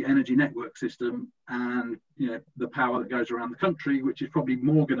about the energy network system and the power that goes around the country, which is probably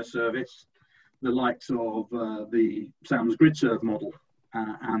more going to service the likes of the Sam's grid serve model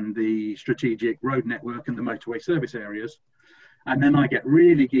and the strategic road network and the motorway service areas. And then I get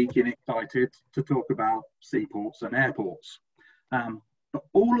really geeky and excited to talk about seaports and airports. But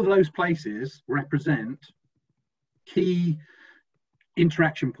all of those places represent key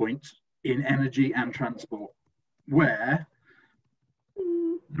interaction points in energy and transport, where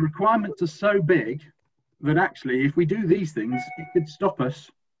the requirements are so big that actually, if we do these things, it could stop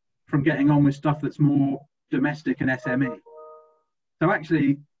us from getting on with stuff that's more domestic and SME. So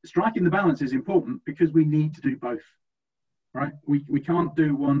actually, striking the balance is important because we need to do both, right? We can't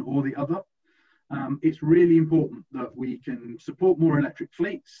do one or the other. It's really important that we can support more electric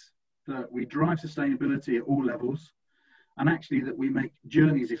fleets, that we drive sustainability at all levels, and actually that we make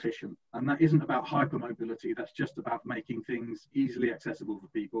journeys efficient. And that isn't about hypermobility, that's just about making things easily accessible for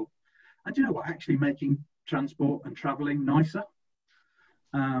people. And you know what, actually making transport and traveling nicer.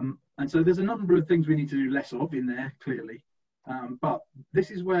 And so there's a number of things we need to do less of in there, clearly. But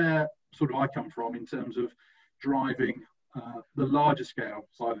this is where sort of I come from in terms of driving the larger scale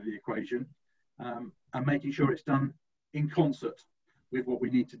side of the equation and making sure it's done in concert with what we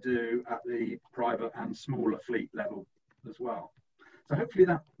need to do at the private and smaller fleet level as well. So hopefully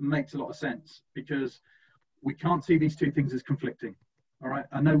that makes a lot of sense, because we can't see these two things as conflicting. All right,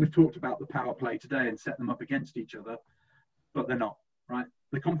 I know we've talked about the power play today and set them up against each other, but they're not, right?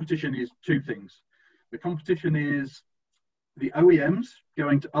 The competition is two things. The competition is the OEMs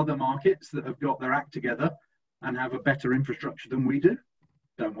going to other markets that have got their act together and have a better infrastructure than we do.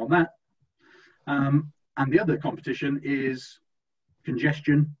 Don't want that. And the other competition is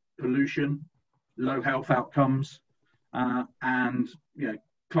congestion, pollution, low health outcomes, and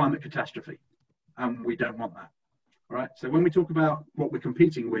climate catastrophe. And we don't want that. All right. So when we talk about what we're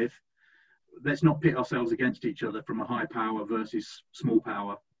competing with, let's not pit ourselves against each other from a high power versus small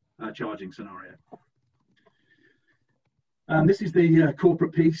power charging scenario. This is the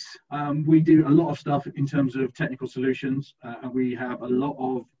corporate piece. We do a lot of stuff in terms of technical solutions, and we have a lot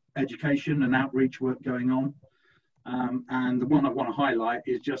of education and outreach work going on. And the one I want to highlight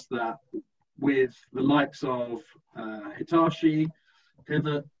is just that with the likes of Hitachi,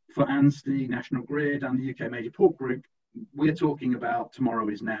 Pivot, for ANSTI, National Grid, and the UK Major Port Group, we're talking about Tomorrow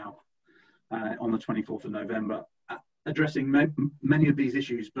Is Now on the 24th of November, addressing many of these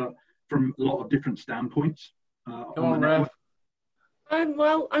issues, but from a lot of different standpoints.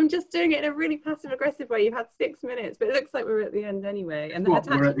 Well, I'm just doing it in a really passive-aggressive way. You've had 6 minutes, but it looks like we're at the end anyway. And the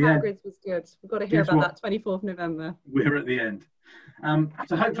Hitachi power grids was good. We've got to hear about that 24th November. We're at the end.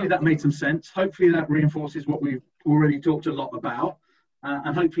 So hopefully that made some sense. Hopefully that reinforces what we've already talked a lot about.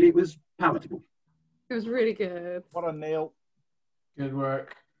 And hopefully it was palatable. It was really good. What on, Neil? Good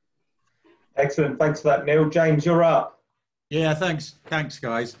work. Excellent. Thanks for that, Neil. James, you're up. Yeah, thanks,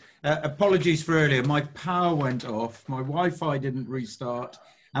 guys. Apologies for earlier. My power went off. My Wi-Fi didn't restart.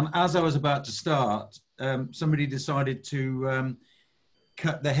 And as I was about to start, somebody decided to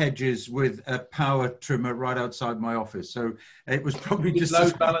cut the hedges with a power trimmer right outside my office. So it was probably just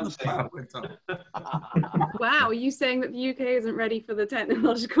load balancing. Wow, are you saying that the UK isn't ready for the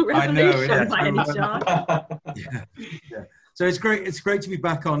technological revolution by any chance? Yeah. So it's great. It's great to be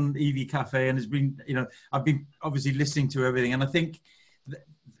back on EV Café, and it's been, I've been obviously listening to everything, and I think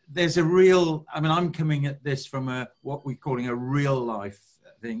there's a real. I mean, I'm coming at this from what we're calling a real life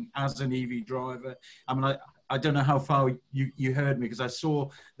thing as an EV driver. I mean, I don't know how far you heard me, because I saw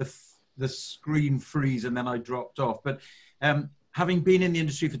the screen freeze and then I dropped off. But having been in the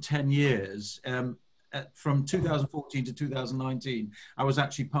industry for 10 years, from 2014 to 2019, I was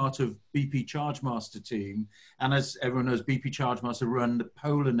actually part of BP Chargemaster team. And as everyone knows, BP Chargemaster run the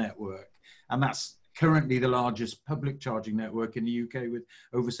Polar network. And that's currently the largest public charging network in the UK, with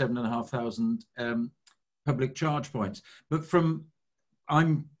over 7,500 public charge points. But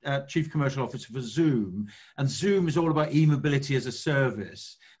I'm Chief Commercial Officer for Zoom, and Zoom is all about e-mobility as a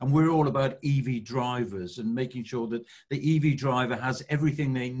service, and we're all about EV drivers and making sure that the EV driver has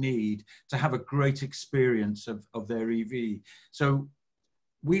everything they need to have a great experience of their EV. So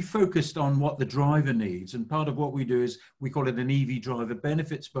we focused on what the driver needs, and part of what we do is we call it an EV driver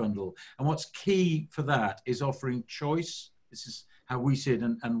benefits bundle. And what's key for that is offering choice. This is how we see it,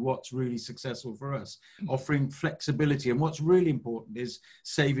 and what's really successful for us, offering flexibility. And what's really important is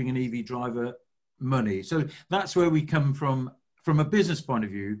saving an EV driver money. So that's where we come from a business point of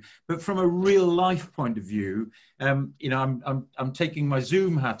view, but from a real life point of view, you know, I'm taking my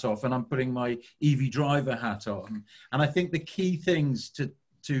Zoom hat off and I'm putting my EV driver hat on. And I think the key things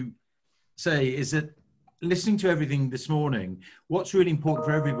to say is that, listening to everything this morning, what's really important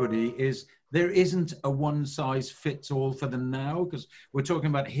for everybody is there isn't a one size fits all for the now, because we're talking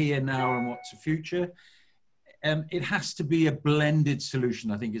about here, now, and what's the future. It has to be a blended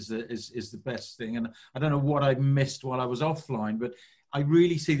solution, I think, is the best thing. And I don't know what I missed while I was offline, but I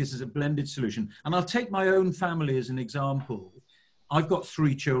really see this as a blended solution. And I'll take my own family as an example. I've got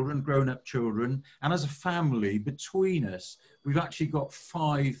 3 children, grown-up children, and as a family, between us, we've actually got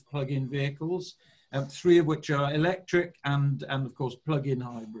 5 plug-in vehicles, 3 of which are electric and of course plug-in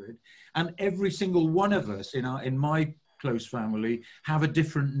hybrid. And every single one of us in my close family have a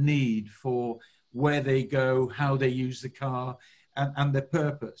different need for where they go, how they use the car, and their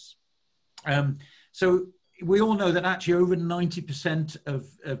purpose. So we all know that actually over 90%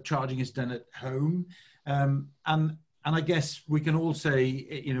 of charging is done at home. And I guess we can all say,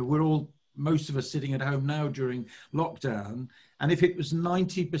 you know, most of us sitting at home now during lockdown. And if it was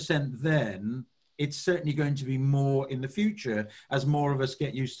 90% then, it's certainly going to be more in the future as more of us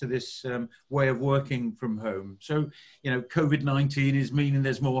get used to this way of working from home. So, you know, COVID-19 is meaning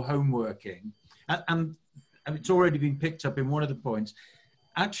there's more home working. And it's already been picked up in one of the points.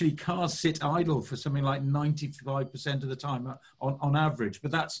 Actually, cars sit idle for something like 95% of the time on average,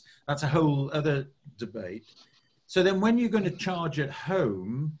 but that's a whole other debate. So then when you're going to charge at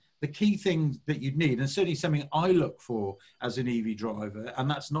home, the key thing that you'd need, and certainly something I look for as an EV driver, and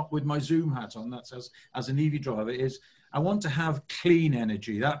that's not with my Zoom hat on, that's as an EV driver, is I want to have clean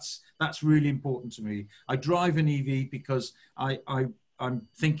energy. That's really important to me. I drive an EV because I'm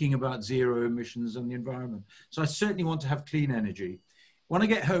thinking about zero emissions and the environment. So I certainly want to have clean energy. When I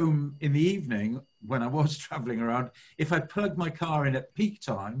get home in the evening, when I was traveling around, if I plug my car in at peak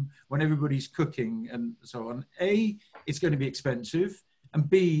time, when everybody's cooking and so on, A, it's going to be expensive, and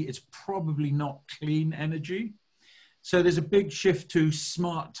B, it's probably not clean energy. So there's a big shift to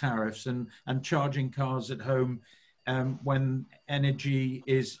smart tariffs and charging cars at home when energy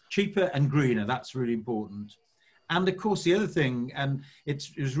is cheaper and greener. That's really important. And of course, the other thing, and it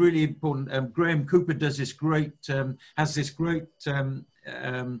was really important, Graham Cooper does this great, has this great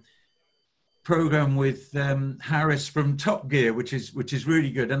program with Harris from Top Gear, which is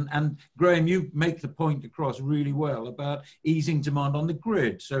really good. And Graham, you make the point across really well about easing demand on the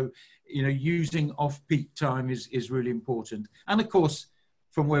grid. So, you know, using off-peak time is really important. And of course,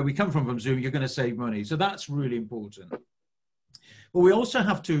 from where we come from Zoom, you're going to save money. So that's really important. But we also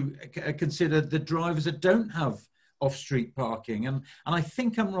have to consider the drivers that don't have off-street parking. And I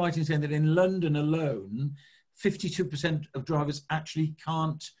think I'm right in saying that in London alone, 52% of drivers actually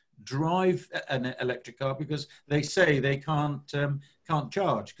can't drive an electric car because they say they can't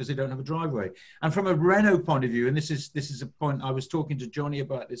charge because they don't have a driveway. And from a Renault point of view, and this is a point I was talking to Jonny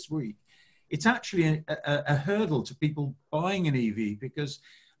about this week, it's actually a hurdle to people buying an EV because,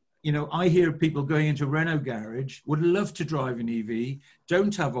 you know, I hear people going into a Renault garage, would love to drive an EV,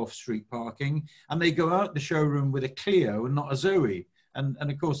 don't have off-street parking, and they go out the showroom with a Clio and not a Zoe. And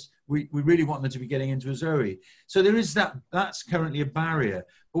of course, we really want them to be getting into a Zoe. So there is that's currently a barrier.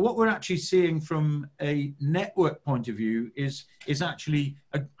 But what we're actually seeing from a network point of view is actually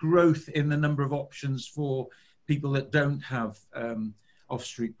a growth in the number of options for people that don't have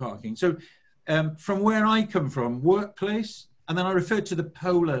off-street parking. So from where I come from, workplace, and then I referred to the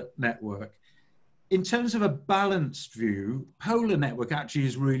Polar network. In terms of a balanced view, Polar network actually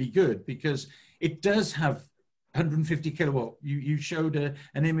is really good because it does have 150 kilowatt. You showed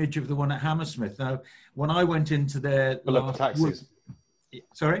an image of the one at Hammersmith. Now, when I went into their full of taxis.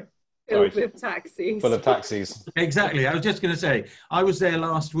 Sorry? Filled with taxis. Full of taxis. Exactly. I was just going to say, I was there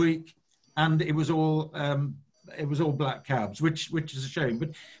last week, and it was all black cabs, which is a shame.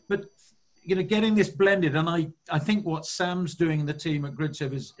 But you know, getting this blended, and I think what Sam's doing, the team at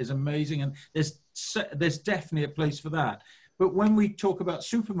GridServe is amazing, and there's definitely a place for that. But when we talk about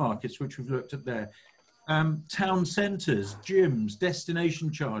supermarkets, which we've looked at there, town centres, gyms,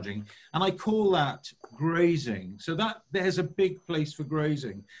 destination charging, and I call that grazing. So that there's a big place for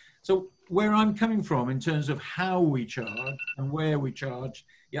grazing. So where I'm coming from in terms of how we charge and where we charge,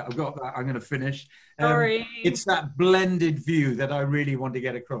 yeah, I've got that. I'm going to finish. Sorry. It's that blended view that I really want to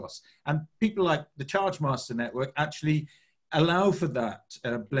get across. And people like the Chargemaster Network actually allow for that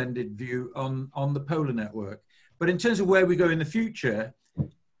blended view on the polar network. But in terms of where we go in the future,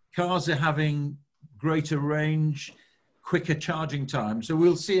 cars are having greater range, quicker charging time. So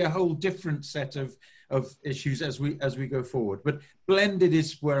we'll see a whole different set of issues as we go forward. But blended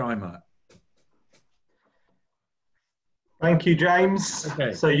is where I'm at. Thank you, James.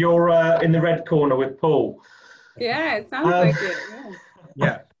 Okay. So you're in the red corner with Paul. Yeah, it sounds like it. Yeah.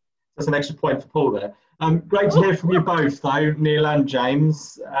 Yeah. That's an extra point for Paul there. Great to hear from you both, though, Neil and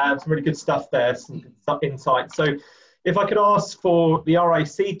James. Some really good stuff there, some good insights. So if I could ask for the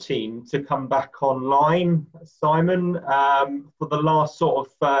RAC team to come back online, Simon, for the last sort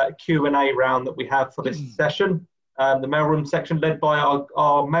of Q&A round that we have for this session, the mailroom section led by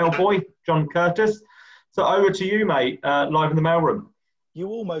our mail boy, John Curtis. So over to you, mate, live in the mailroom. You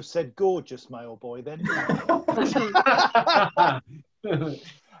almost said gorgeous mail boy then.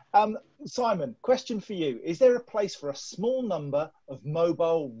 Simon, question for you. Is there a place for a small number of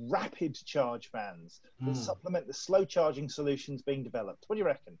mobile rapid charge vans that supplement the slow charging solutions being developed? What do you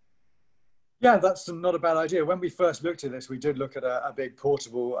reckon? Yeah, that's not a bad idea. When we first looked at this, we did look at a big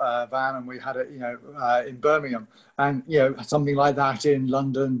portable van, and we had it, in Birmingham, and something like that in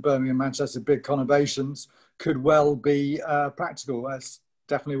London, Birmingham, Manchester, big conurbations could well be practical. That's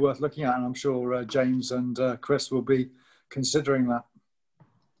definitely worth looking at, and I'm sure James and Chris will be considering that.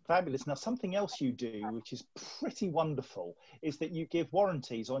 Fabulous. Now, something else you do, which is pretty wonderful, is that you give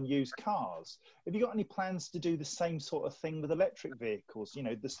warranties on used cars. Have you got any plans to do the same sort of thing with electric vehicles?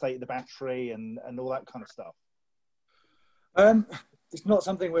 The state of the battery and all that kind of stuff. It's not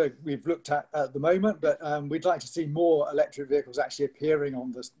something we've looked at the moment, but we'd like to see more electric vehicles actually appearing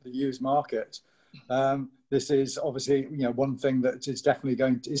on the used market. This is obviously one thing that is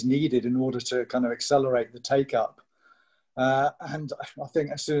definitely is needed in order to kind of accelerate the take up. And I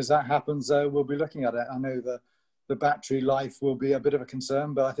think as soon as that happens, we'll be looking at it. I know the battery life will be a bit of a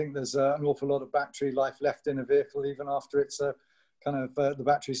concern, but I think there's an awful lot of battery life left in a vehicle, even after it's the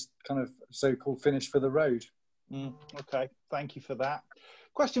battery's kind of so-called finished for the road. Okay, thank you for that.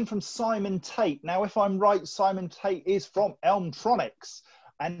 Question from Simon Tate. Now, if I'm right, Simon Tate is from Elmtronics,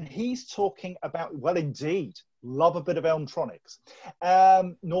 and he's talking about, well, indeed, love a bit of Elmtronics.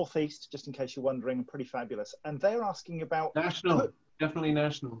 Northeast, just in case you're wondering, pretty fabulous. And they're asking about... National, definitely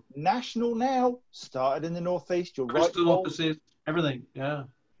national. National now, started in the Northeast. You're Bristol right, offices, everything, yeah.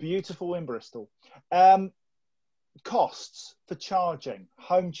 Beautiful in Bristol. Costs for charging,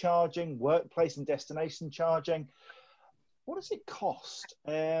 home charging, workplace and destination charging. What does it cost?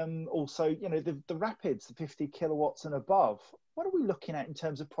 Also, the Rapids, the 50 kilowatts and above. What are we looking at in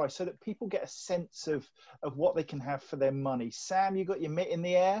terms of price so that people get a sense of what they can have for their money? Sam, you got your mitt in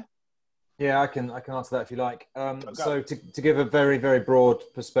the air? Yeah, I can answer that if you like. So to give a very, very broad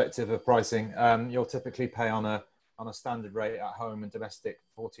perspective of pricing, you'll typically pay on a standard rate at home and domestic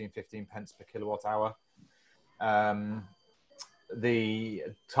 14-15 pence per kilowatt hour. The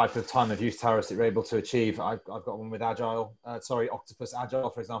type of time of use tariffs that you're able to achieve, I've got one with Octopus Agile,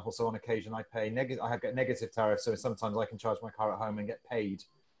 for example. So on occasion I get negative tariffs. So sometimes I can charge my car at home and get paid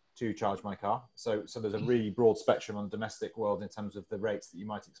to charge my car. So there's a really broad spectrum on the domestic world in terms of the rates that you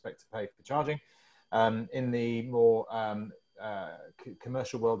might expect to pay for charging. In the more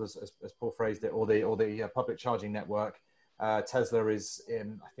commercial world, as Paul phrased it, or the public charging network, Tesla is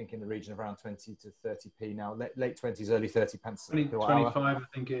I think in the region of around 20 to 30p now, late 20s, early 30 pence. 25, I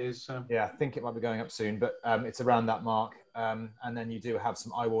think it is. Yeah, I think it might be going up soon, but it's around that mark. And then you do have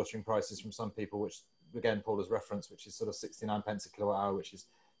some eye-watering prices from some people, which again, Paul has referenced, which is sort of 69 pence a kilowatt hour, which is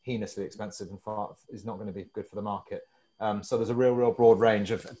heinously expensive and is not going to be good for the market. So there's a real broad range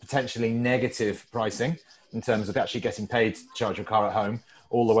of potentially negative pricing in terms of actually getting paid to charge your car at home,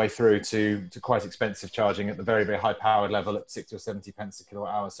 all the way through to quite expensive charging at the very, very high powered level at 60 or 70 pence a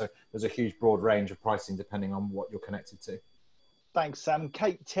kilowatt hour. So there's a huge broad range of pricing depending on what you're connected to. Thanks, Sam.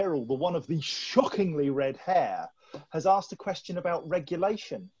 Kate Tyrrell, the one of the shockingly red hair, has asked a question about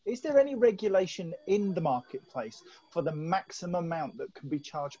regulation. Is there any regulation in the marketplace for the maximum amount that can be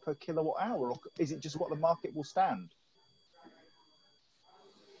charged per kilowatt hour, or is it just what the market will stand?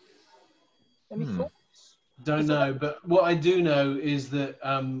 Any thoughts? Don't know, but what I do know is that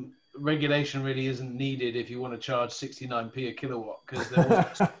regulation really isn't needed if you want to charge 69p a kilowatt, because they're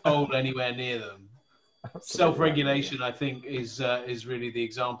not sold anywhere near them. Self-regulation, I think, is really the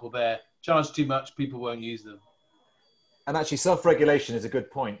example there. Charge too much, people won't use them. And actually, self-regulation is a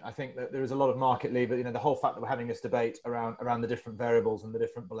good point. I think that there is a lot of market lever. The whole fact that we're having this debate around the different variables and the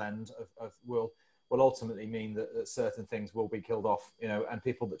different blend will ultimately mean that certain things will be killed off. And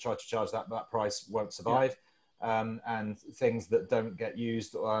people that try to charge that price won't survive. and things that don't get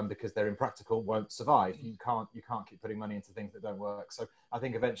used because they're impractical won't survive. You can't keep putting money into things that don't work. So I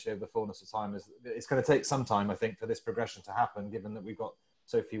think eventually, over the fullness of time, it's going to take some time, I think, for this progression to happen, given that we've got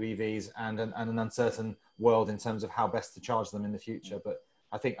so few EVs and an uncertain world in terms of how best to charge them in the future. But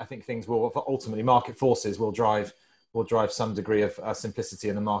I think things will ultimately, market forces will drive some degree of simplicity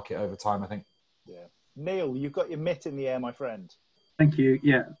in the market over time, I think. Yeah. Neil, you've got your mitt in the air, my friend. Thank you.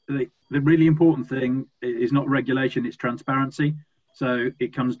 Yeah, the really important thing is not regulation, it's transparency. So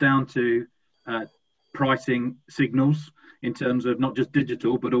it comes down to pricing signals in terms of not just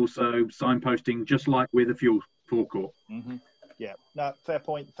digital, but also signposting, just like with a fuel forecourt. Mm-hmm. Yeah, no, fair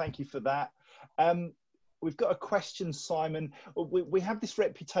point. Thank you for that. We've got a question, Simon. We have this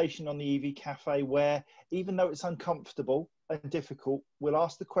reputation on the EV Cafe where, even though it's uncomfortable and difficult, we'll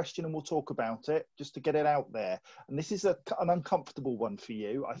ask the question and we'll talk about it just to get it out there. And this is an uncomfortable one for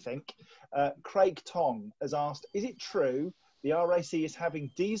you, I think. Craig Tong has asked, is it true the RAC is having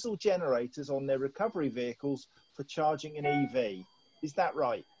diesel generators on their recovery vehicles for charging an EV? Is that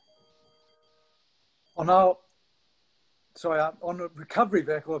right? On a recovery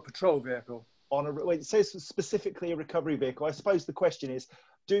vehicle or patrol vehicle? It says specifically a recovery vehicle. I suppose the question is,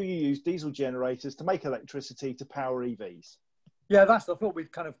 do you use diesel generators to make electricity to power EVs? Yeah, I thought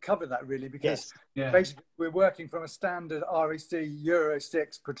we'd kind of covered that really, because basically we're working from a standard RAC Euro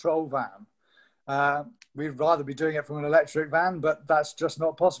 6 patrol van. We'd rather be doing it from an electric van, but that's just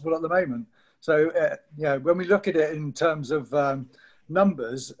not possible at the moment. So, when we look at it in terms of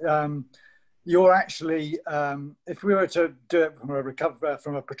numbers, you're actually, if we were to do it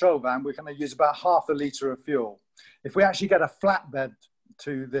from a patrol van, we're going to use about half a litre of fuel. If we actually get a flatbed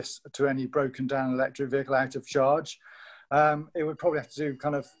to any broken down electric vehicle out of charge, it would probably have to do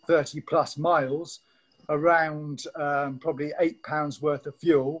kind of 30 plus miles, around probably £8 worth of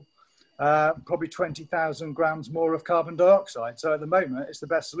fuel, probably 20,000 grams more of carbon dioxide. So at the moment, it's the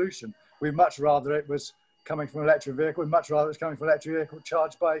best solution. We'd much rather it was coming from an electric vehicle. We'd much rather it was coming from an electric vehicle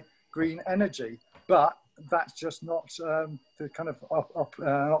charged by green energy, but that's just not the kind of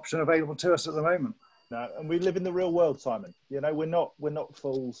option available to us at the moment. No, and we live in the real world, Simon. You know, we're not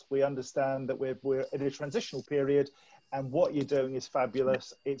fools. We understand that we're in a transitional period, and what you're doing is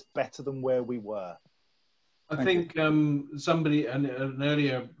fabulous. It's better than where we were. I think somebody, an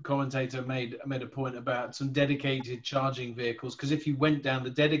earlier commentator made a point about some dedicated charging vehicles, because if you went down the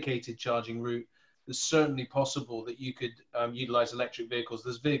dedicated charging route, it's certainly possible that you could utilize electric vehicles.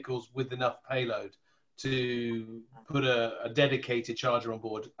 There's vehicles with enough payload to put a dedicated charger on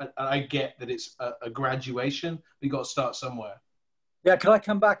board. I get that it's a graduation, but you've got to start somewhere. Yeah, can I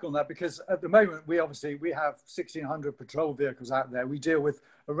come back on that? Because at the moment, we have 1,600 patrol vehicles out there. We deal with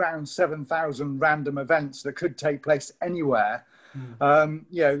around 7,000 random events that could take place anywhere.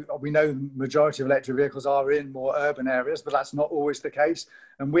 We know the majority of electric vehicles are in more urban areas, but that's not always the case.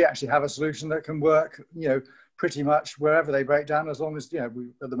 And we actually have a solution that can work, pretty much wherever they break down, as long as, at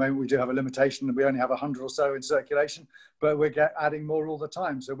the moment we do have a limitation and we only have 100 or so in circulation, but we're adding more all the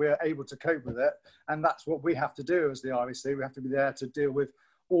time. So we're able to cope with it. And that's what we have to do as the RAC. We have to be there to deal with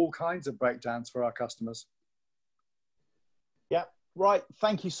all kinds of breakdowns for our customers. Yeah, right.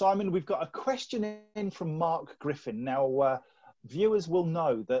 Thank you, Simon. We've got a question in from Mark Griffin. Now, viewers will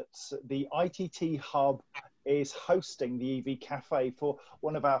know that the ITT Hub is hosting the EV Cafe for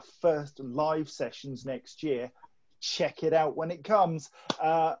one of our first live sessions next year. Check it out when it comes,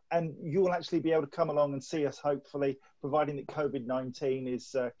 and you'll actually be able to come along and see us, hopefully, providing that COVID-19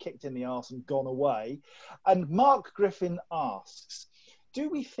 is kicked in the arse and gone away. And Mark Griffin asks, do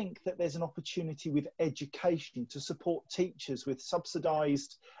we think that there's an opportunity with education to support teachers with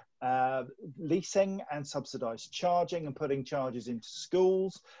subsidised leasing and subsidised charging and putting chargers into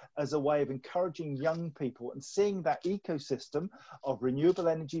schools as a way of encouraging young people and seeing that ecosystem of renewable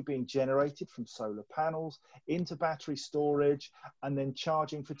energy being generated from solar panels into battery storage and then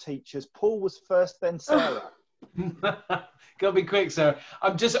charging for teachers? Paul was first, then Sarah. Gotta be quick, Sarah.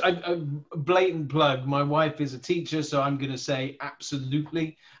 A blatant plug. My wife is a teacher, so I'm going to say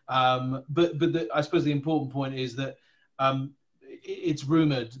absolutely. But I suppose the important point is that it's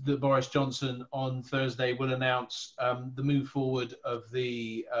rumoured that Boris Johnson on Thursday will announce the move forward of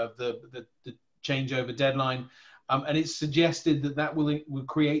the changeover deadline, and it's suggested that will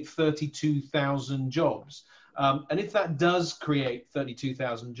create 32,000 jobs. And if that does create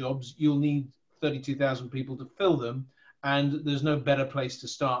 32,000 jobs, you'll need 32,000 people to fill them, and there's no better place to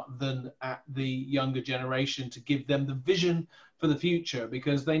start than at the younger generation to give them the vision for the future,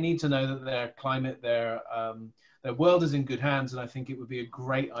 because they need to know that their climate, their world is in good hands, and I think it would be a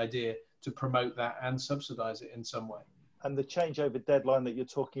great idea to promote that and subsidise it in some way. And the changeover deadline that you're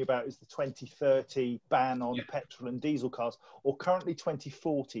talking about is the 2030 ban on petrol and diesel cars, or currently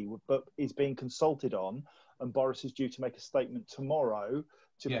 2040, but is being consulted on. And Boris is due to make a statement tomorrow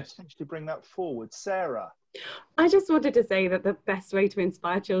to potentially bring that forward. Sarah? I just wanted to say that the best way to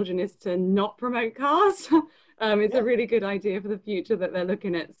inspire children is to not promote cars. It's a really good idea for the future that they're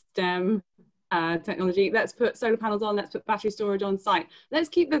looking at STEM technology. Let's put solar panels on, let's put battery storage on site. Let's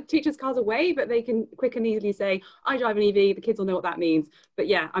keep the teachers' cars away, but they can quick and easily say, I drive an EV, the kids will know what that means. But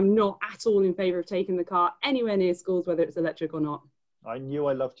yeah, I'm not at all in favour of taking the car anywhere near schools, whether it's electric or not. I knew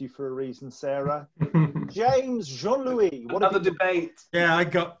I loved you for a reason, Sarah. James, Jean-Louis. Another debate. Yeah, I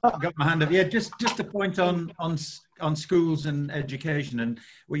got my hand up. Yeah, just a point on schools and education, and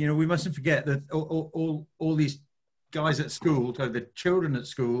we mustn't forget that all these guys at school, so the children at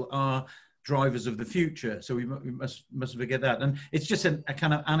school, are drivers of the future. So we mustn't forget that. And it's just a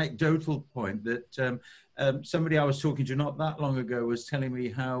kind of anecdotal point that somebody I was talking to not that long ago was telling me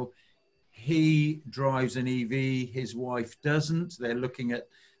how he drives an EV, his wife doesn't. They're looking at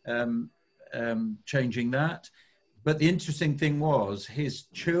changing that. But the interesting thing was his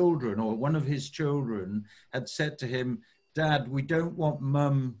children, or one of his children, had said to him, Dad, we don't want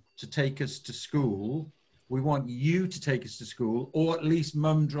Mum to take us to school. We want you to take us to school, or at least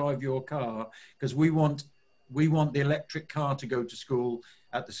Mum drive your car, because we want the electric car to go to school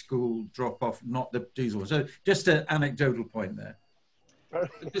at the school drop-off, not the diesel. So just an anecdotal point there.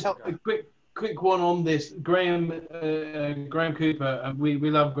 Just a quick one on this. Graham Cooper, we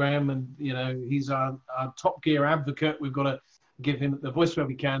love Graham, and he's our Top Gear advocate. We've got to give him the voice where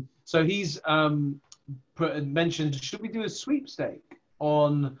we can. So he's mentioned, should we do a sweepstake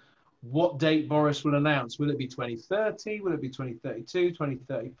on what date Boris will announce? Will it be 2030? Will it be 2032,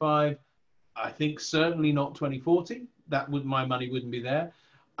 2035? I think certainly not 2040. My money wouldn't be there.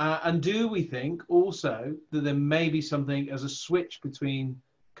 And do we think also that there may be something as a switch between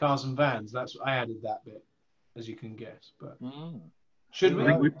cars and vans? I added that bit, as you can guess. But should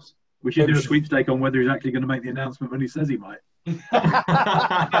we? We should do a sweepstake on whether he's actually going to make the announcement when he says he might.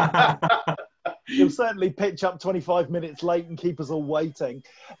 He'll certainly pitch up 25 minutes late and keep us all waiting.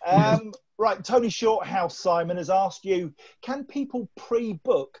 Right, Tony Shorthouse, Simon, has asked you, can people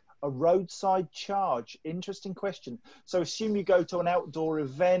pre-book a roadside charge? Interesting question. So assume you go to an outdoor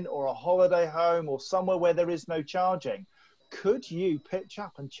event or a holiday home or somewhere where there is no charging. Could you pitch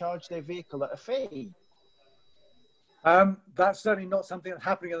up and charge their vehicle at a fee? That's certainly not something that's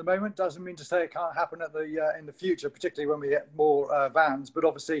happening at the moment. Doesn't mean to say it can't happen at in the future, particularly when we get more vans. But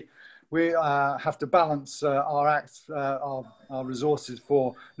obviously, we have to balance our resources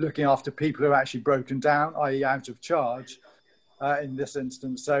for looking after people who are actually broken down, i.e., out of charge, in this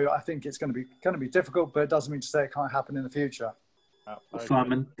instance. So I think it's going to be difficult, but it doesn't mean to say it can't happen in the future.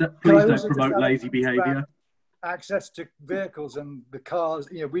 Simon, please don't promote lazy behaviour. Access to vehicles and the cars.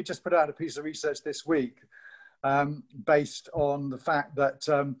 We just put out a piece of research this week based on the fact that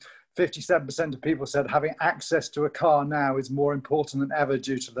 57% of people said having access to a car now is more important than ever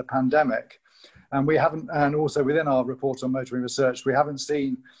due to the pandemic. And we haven't, and also within our report on motoring research, we haven't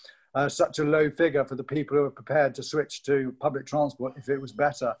seen such a low figure for the people who are prepared to switch to public transport if it was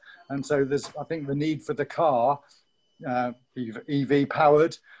better. And so I think the need for the car, EV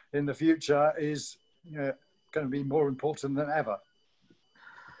powered in the future, is going to be more important than ever.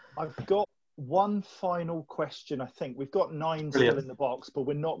 I've got one final question. I think we've got 9 still in the box, but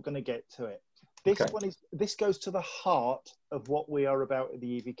we're not going to get to it. This goes to the heart of what we are about at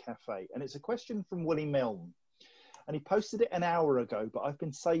the EV Cafe, and it's a question from Willie Milne, and he posted it an hour ago, but I've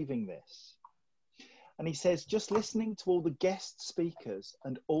been saving this. And he says, just listening to all the guest speakers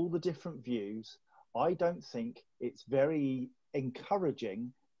and all the different views, I don't think it's very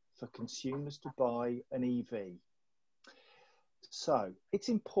encouraging for consumers to buy an EV. So it's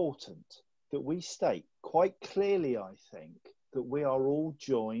important that we state quite clearly, I think, that we are all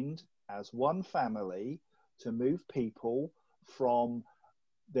joined as one family to move people from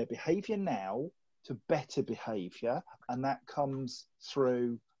their behaviour now to better behaviour, and that comes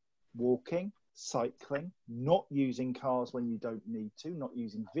through walking, cycling, not using cars when you don't need to, not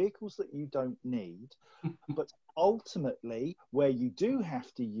using vehicles that you don't need, but ultimately, where you do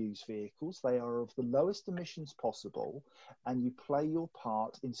have to use vehicles, they are of the lowest emissions possible, and you play your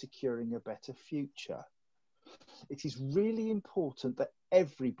part in securing a better future. It is really important that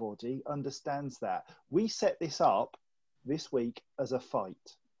everybody understands that. We set this up this week as a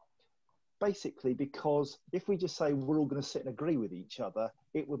fight, basically because if we just say we're all going to sit and agree with each other,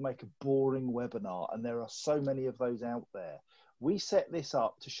 it would make a boring webinar, and there are so many of those out there. We set this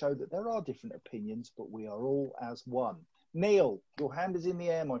up to show that there are different opinions, but we are all as one. Neil, your hand is in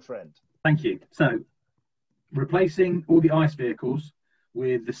the air, my friend. Thank you. So replacing all the ICE vehicles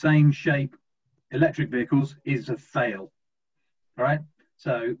with the same shape electric vehicles is a fail. All right.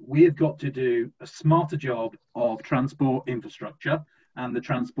 So we have got to do a smarter job of transport infrastructure and the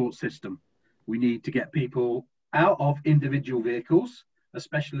transport system. We need to get people out of individual vehicles,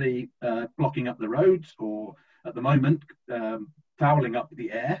 especially blocking up the roads or at the moment fouling up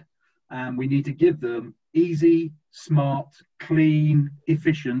the air. And we need to give them easy, smart, clean,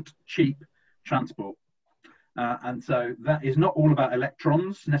 efficient, cheap transport. And so that is not all about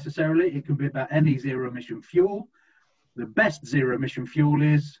electrons necessarily. It can be about any zero emission fuel. The best zero emission fuel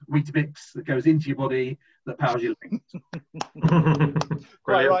is Weetabix that goes into your body that powers your legs.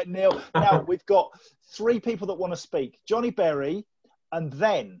 Quite right, Neil. Now we've got 3 people that want to speak. Jonny Berry, and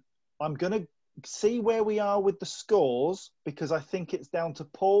then I'm going to see where we are with the scores, because I think it's down to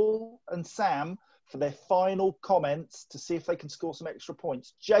Paul and Sam for their final comments to see if they can score some extra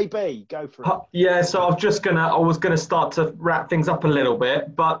points. JB, go for it. Yeah, so I was gonna start to wrap things up a little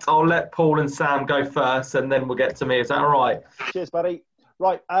bit, but I'll let Paul and Sam go first, and then we'll get to me. Is that all right? Cheers, buddy.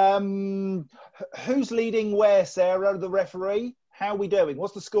 Right, who's leading where, Sarah, the referee? How are we doing?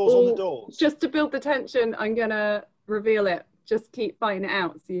 What's the scores on the doors? Just to build the tension, I'm gonna reveal it. Just keep fighting it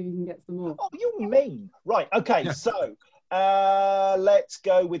out, see if you can get some more. Oh, you mean? Right, okay, so let's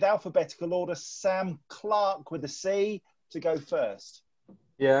go with alphabetical order. Sam Clarke with a C to go first.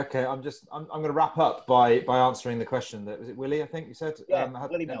 Yeah, okay. I'm going to wrap up by answering the question that was it Willie, I think you said. Yeah,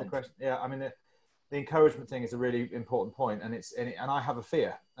 Willie the question. Yeah, I mean the encouragement thing is a really important point, and I have a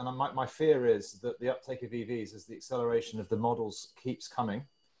fear, and my fear is that the uptake of EVs as the acceleration of the models keeps coming.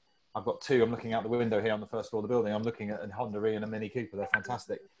 I've got 2. I'm looking out the window here on the first floor of the building. I'm looking at a Honda E and a Mini Cooper. They're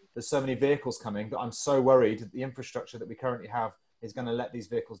fantastic. There's so many vehicles coming, but I'm so worried that the infrastructure that we currently have is going to let these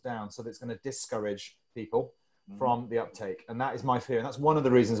vehicles down, so that it's going to discourage people from the uptake. And that is my fear. And that's one of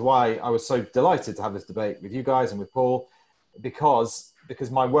the reasons why I was so delighted to have this debate with you guys and with Paul, because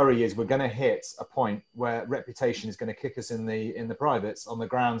my worry is we're going to hit a point where reputation is going to kick us in the privates on the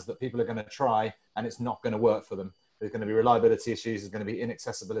grounds that people are going to try and it's not going to work for them. There's going to be reliability issues, there's going to be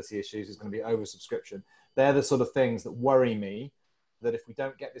inaccessibility issues, there's going to be oversubscription. They're the sort of things that worry me, that if we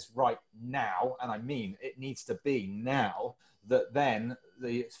don't get this right now, and I mean it needs to be now, that then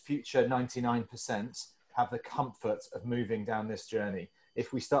the future 99% have the comfort of moving down this journey.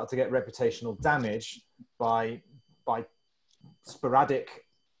 If we start to get reputational damage by sporadic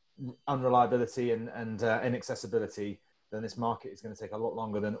unreliability and inaccessibility, then this market is going to take a lot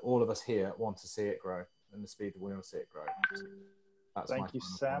longer than all of us here want to see it grow, and the speed that we want to see it grow. That's Thank you,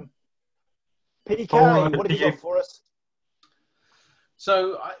 Sam. Point. PK, what have you got for us?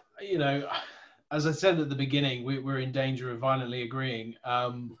 So, as I said at the beginning, we're in danger of violently agreeing.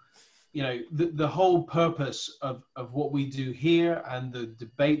 The whole purpose of what we do here and the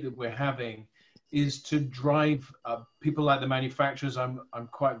debate that we're having is to drive people like the manufacturers. I'm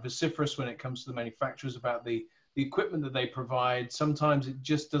quite vociferous when it comes to the manufacturers about the equipment that they provide. Sometimes it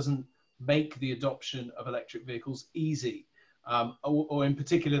just doesn't make the adoption of electric vehicles easy, or in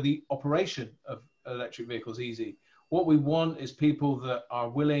particular the operation of electric vehicles easy. What we want is people that are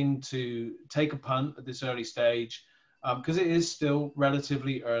willing to take a punt at this early stage, because it is still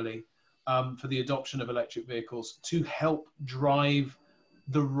relatively early for the adoption of electric vehicles, to help drive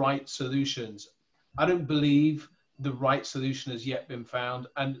the right solutions. I don't believe the right solution has yet been found,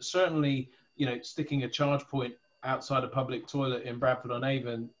 and certainly, sticking a charge point outside a public toilet in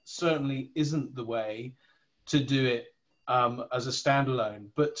Bradford-on-Avon certainly isn't the way to do it as a standalone,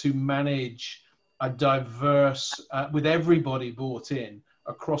 but to manage a diverse, with everybody bought in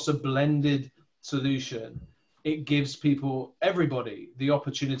across a blended solution. It gives everybody the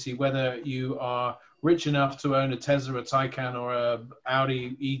opportunity, whether you are rich enough to own a Tesla, a Taycan, or a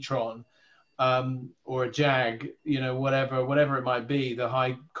Audi e-tron, or a Jag, whatever it might be, the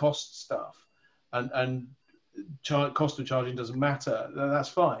high cost stuff, and cost of charging doesn't matter, that's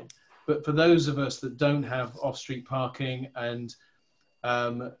fine. But for those of us that don't have off-street parking and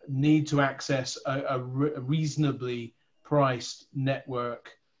need to access a reasonably priced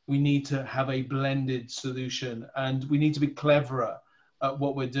network, we need to have a blended solution, and we need to be cleverer at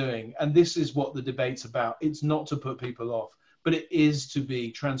what we're doing. And this is what the debate's about. It's not to put people off, but it is to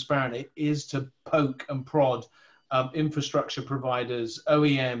be transparent. It is to poke and prod infrastructure providers,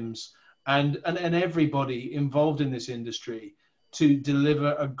 OEMs, and everybody involved in this industry to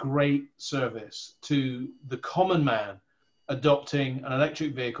deliver a great service to the common man adopting an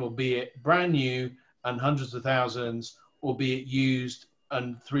electric vehicle, be it brand new and hundreds of thousands, or be it used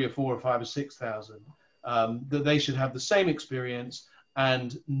and 3 or 4 or 5 or 6,000, that they should have the same experience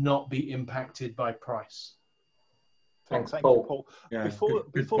and not be impacted by price. Thank you, Paul. Yeah,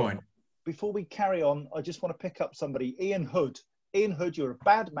 good point. before we carry on, I just want to pick up somebody, Ian Hood. Ian Hood, you're a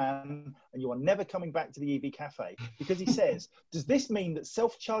bad man and you are never coming back to the EV Cafe, because he says, does this mean that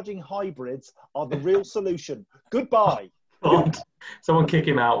self-charging hybrids are the real solution? Goodbye. God. Someone kick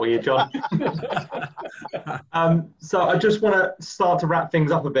him out, will you, John? So I just want to start to wrap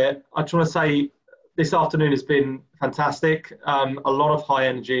things up a bit. I just want to say this afternoon has been fantastic. A lot of high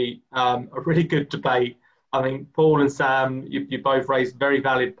energy, a really good debate. I think Paul and Sam, you both raised very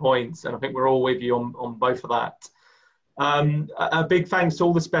valid points, and I think we're all with you on both of that. A big thanks to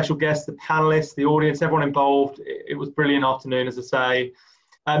all the special guests, the panelists, the audience, everyone involved. It was a brilliant afternoon, as I say.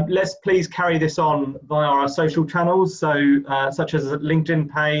 Let's please carry this on via our social channels, so such as a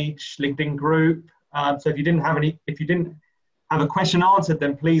LinkedIn page, LinkedIn group. So if you didn't have a question answered,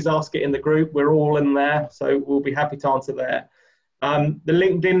 then please ask it in the group. We're all in there, so we'll be happy to answer there. The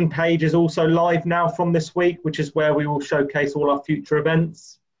LinkedIn page is also live now from this week, which is where we will showcase all our future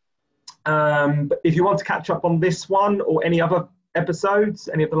events. But if you want to catch up on this one or any other episodes,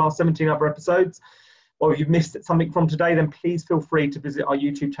 any of the last 17 other episodes, or if you've missed something from today, then please feel free to visit our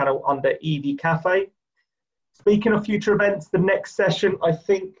YouTube channel under EV Cafe. Speaking of future events, the next session, I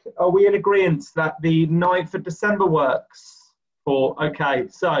think, are we in agreement that the 9th of December works for? Okay,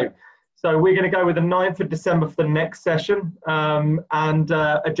 so we're going to go with the 9th of December for the next session,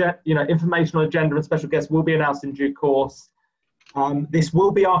 informational agenda and special guests will be announced in due course. This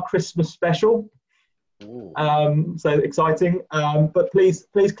will be our Christmas special, so exciting. But please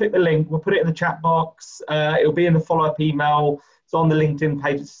click the link. We'll put it in the chat box. It'll be in the follow-up email. It's on the LinkedIn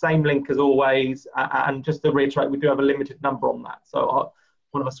page. It's the same link as always. And just to reiterate, we do have a limited number on that. So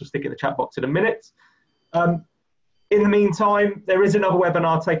one of us will stick it in the chat box in a minute. In the meantime, there is another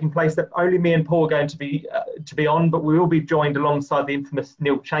webinar taking place that only me and Paul are going to be on, but we will be joined alongside the infamous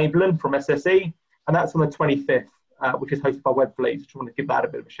Neil Chamberlain from SSE, and that's on the 25th, which is hosted by Webfleet. Just want to give that a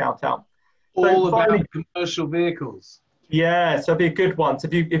bit of a shout out. All about commercial vehicles. Yeah, so it'll be a good one. So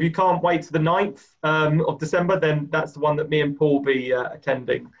if you can't wait to the 9th of December, then that's the one that me and Paul will be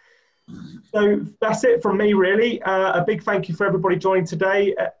attending. So that's it from me, really. A big thank you for everybody joining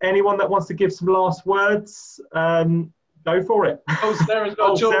today. Anyone that wants to give some last words, go for it. Oh, Sarah's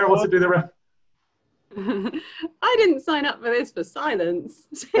got Sarah wants to do the rest. I didn't sign up for this for silence.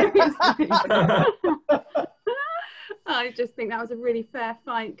 Seriously. I just think that was a really fair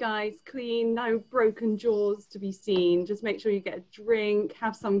fight, guys. Clean, no broken jaws to be seen. Just make sure you get a drink,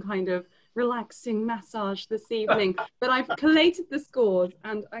 have some kind of relaxing massage this evening. But I've collated the scores,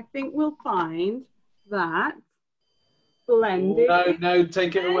 and I think we'll find that blended. No,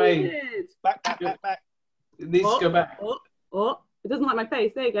 take it away. Back. It needs to go back. It doesn't like my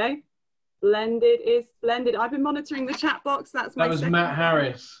face. There you go. Blended is splendid. I've been monitoring the chat box. That was Matt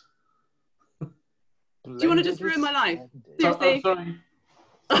Harris. Do you want to just ruin my life? Seriously? Sorry.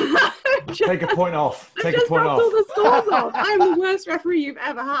 Take a point off. Take a point off. All the scores off. I'm the worst referee you've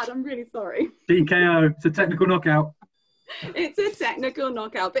ever had. I'm really sorry. TKO. It's a technical knockout. It's a technical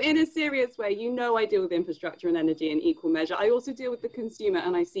knockout, but in a serious way. You know, I deal with infrastructure and energy in equal measure. I also deal with the consumer,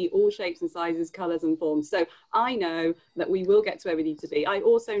 and I see all shapes and sizes, colours and forms. So I know that we will get to where we need to be. I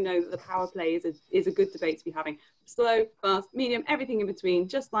also know that the power play is a good debate to be having. Slow, fast, medium, everything in between,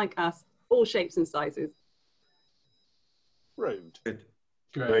 just like us. All shapes and sizes. Rude. Good.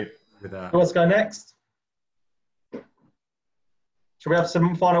 Great. Let's go next. Shall we have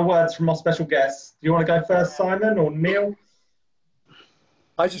some final words from our special guests? Do you want to go first, Simon or Neil?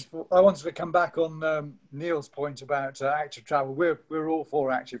 I wanted to come back on Neil's point about active travel. We're all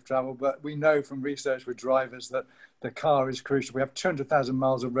for active travel, but we know from research with drivers that the car is crucial. We have 200,000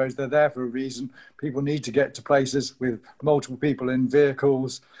 miles of roads. They're there for a reason. People need to get to places with multiple people in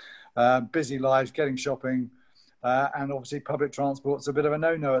vehicles. Busy lives, getting shopping, and obviously public transport's a bit of a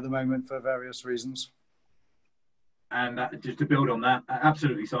no-no at the moment for various reasons. And just to build on that,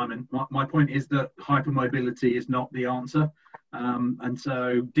 absolutely, Simon. My point is that hypermobility is not the answer. And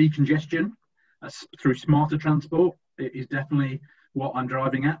so decongestion through smarter transport is definitely what I'm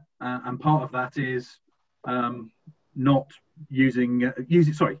driving at. And part of that is not using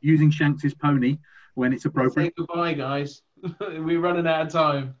Shanks's pony when it's appropriate. Say goodbye, guys. We're running out of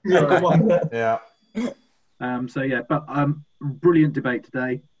time. Yeah. But brilliant debate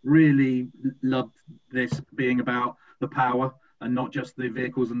today. Really loved this being about the power and not just the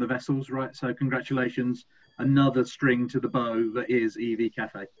vehicles and the vessels, right? So congratulations. Another string to the bow that is EV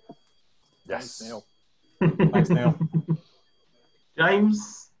Cafe. Yes. Thanks, Neil. Thanks, Neil.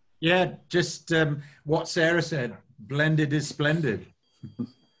 James? Yeah, just what Sarah said. Blended is splendid.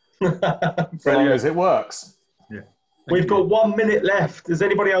 Brilliant. It works. Yeah. We've got 1 minute left. Does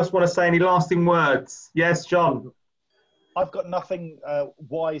anybody else want to say any lasting words? Yes, John. I've got nothing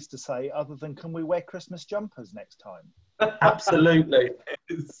wise to say other than, can we wear Christmas jumpers next time? Absolutely.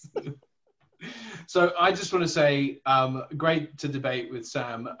 So I just want to say, great to debate with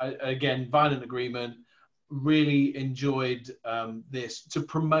Sam. Again, violent agreement. Really enjoyed this to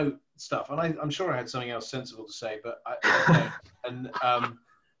promote stuff, and I'm sure I had something else sensible to say, but I don't. And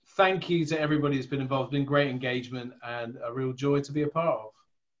thank you to everybody who's been involved. It's been great engagement and a real joy to be a part of.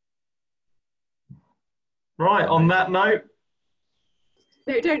 Right, on that note.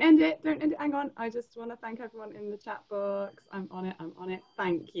 No, don't end it. Don't end it. Hang on. I just want to thank everyone in the chat box. I'm on it. I'm on it.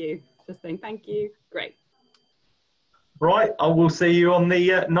 Thank you. Just saying thank you. Great. Right, I will see you on the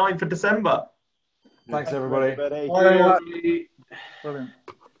 9th of December. Thanks, everybody. Bye. Brilliant.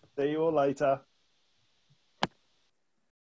 See you all later.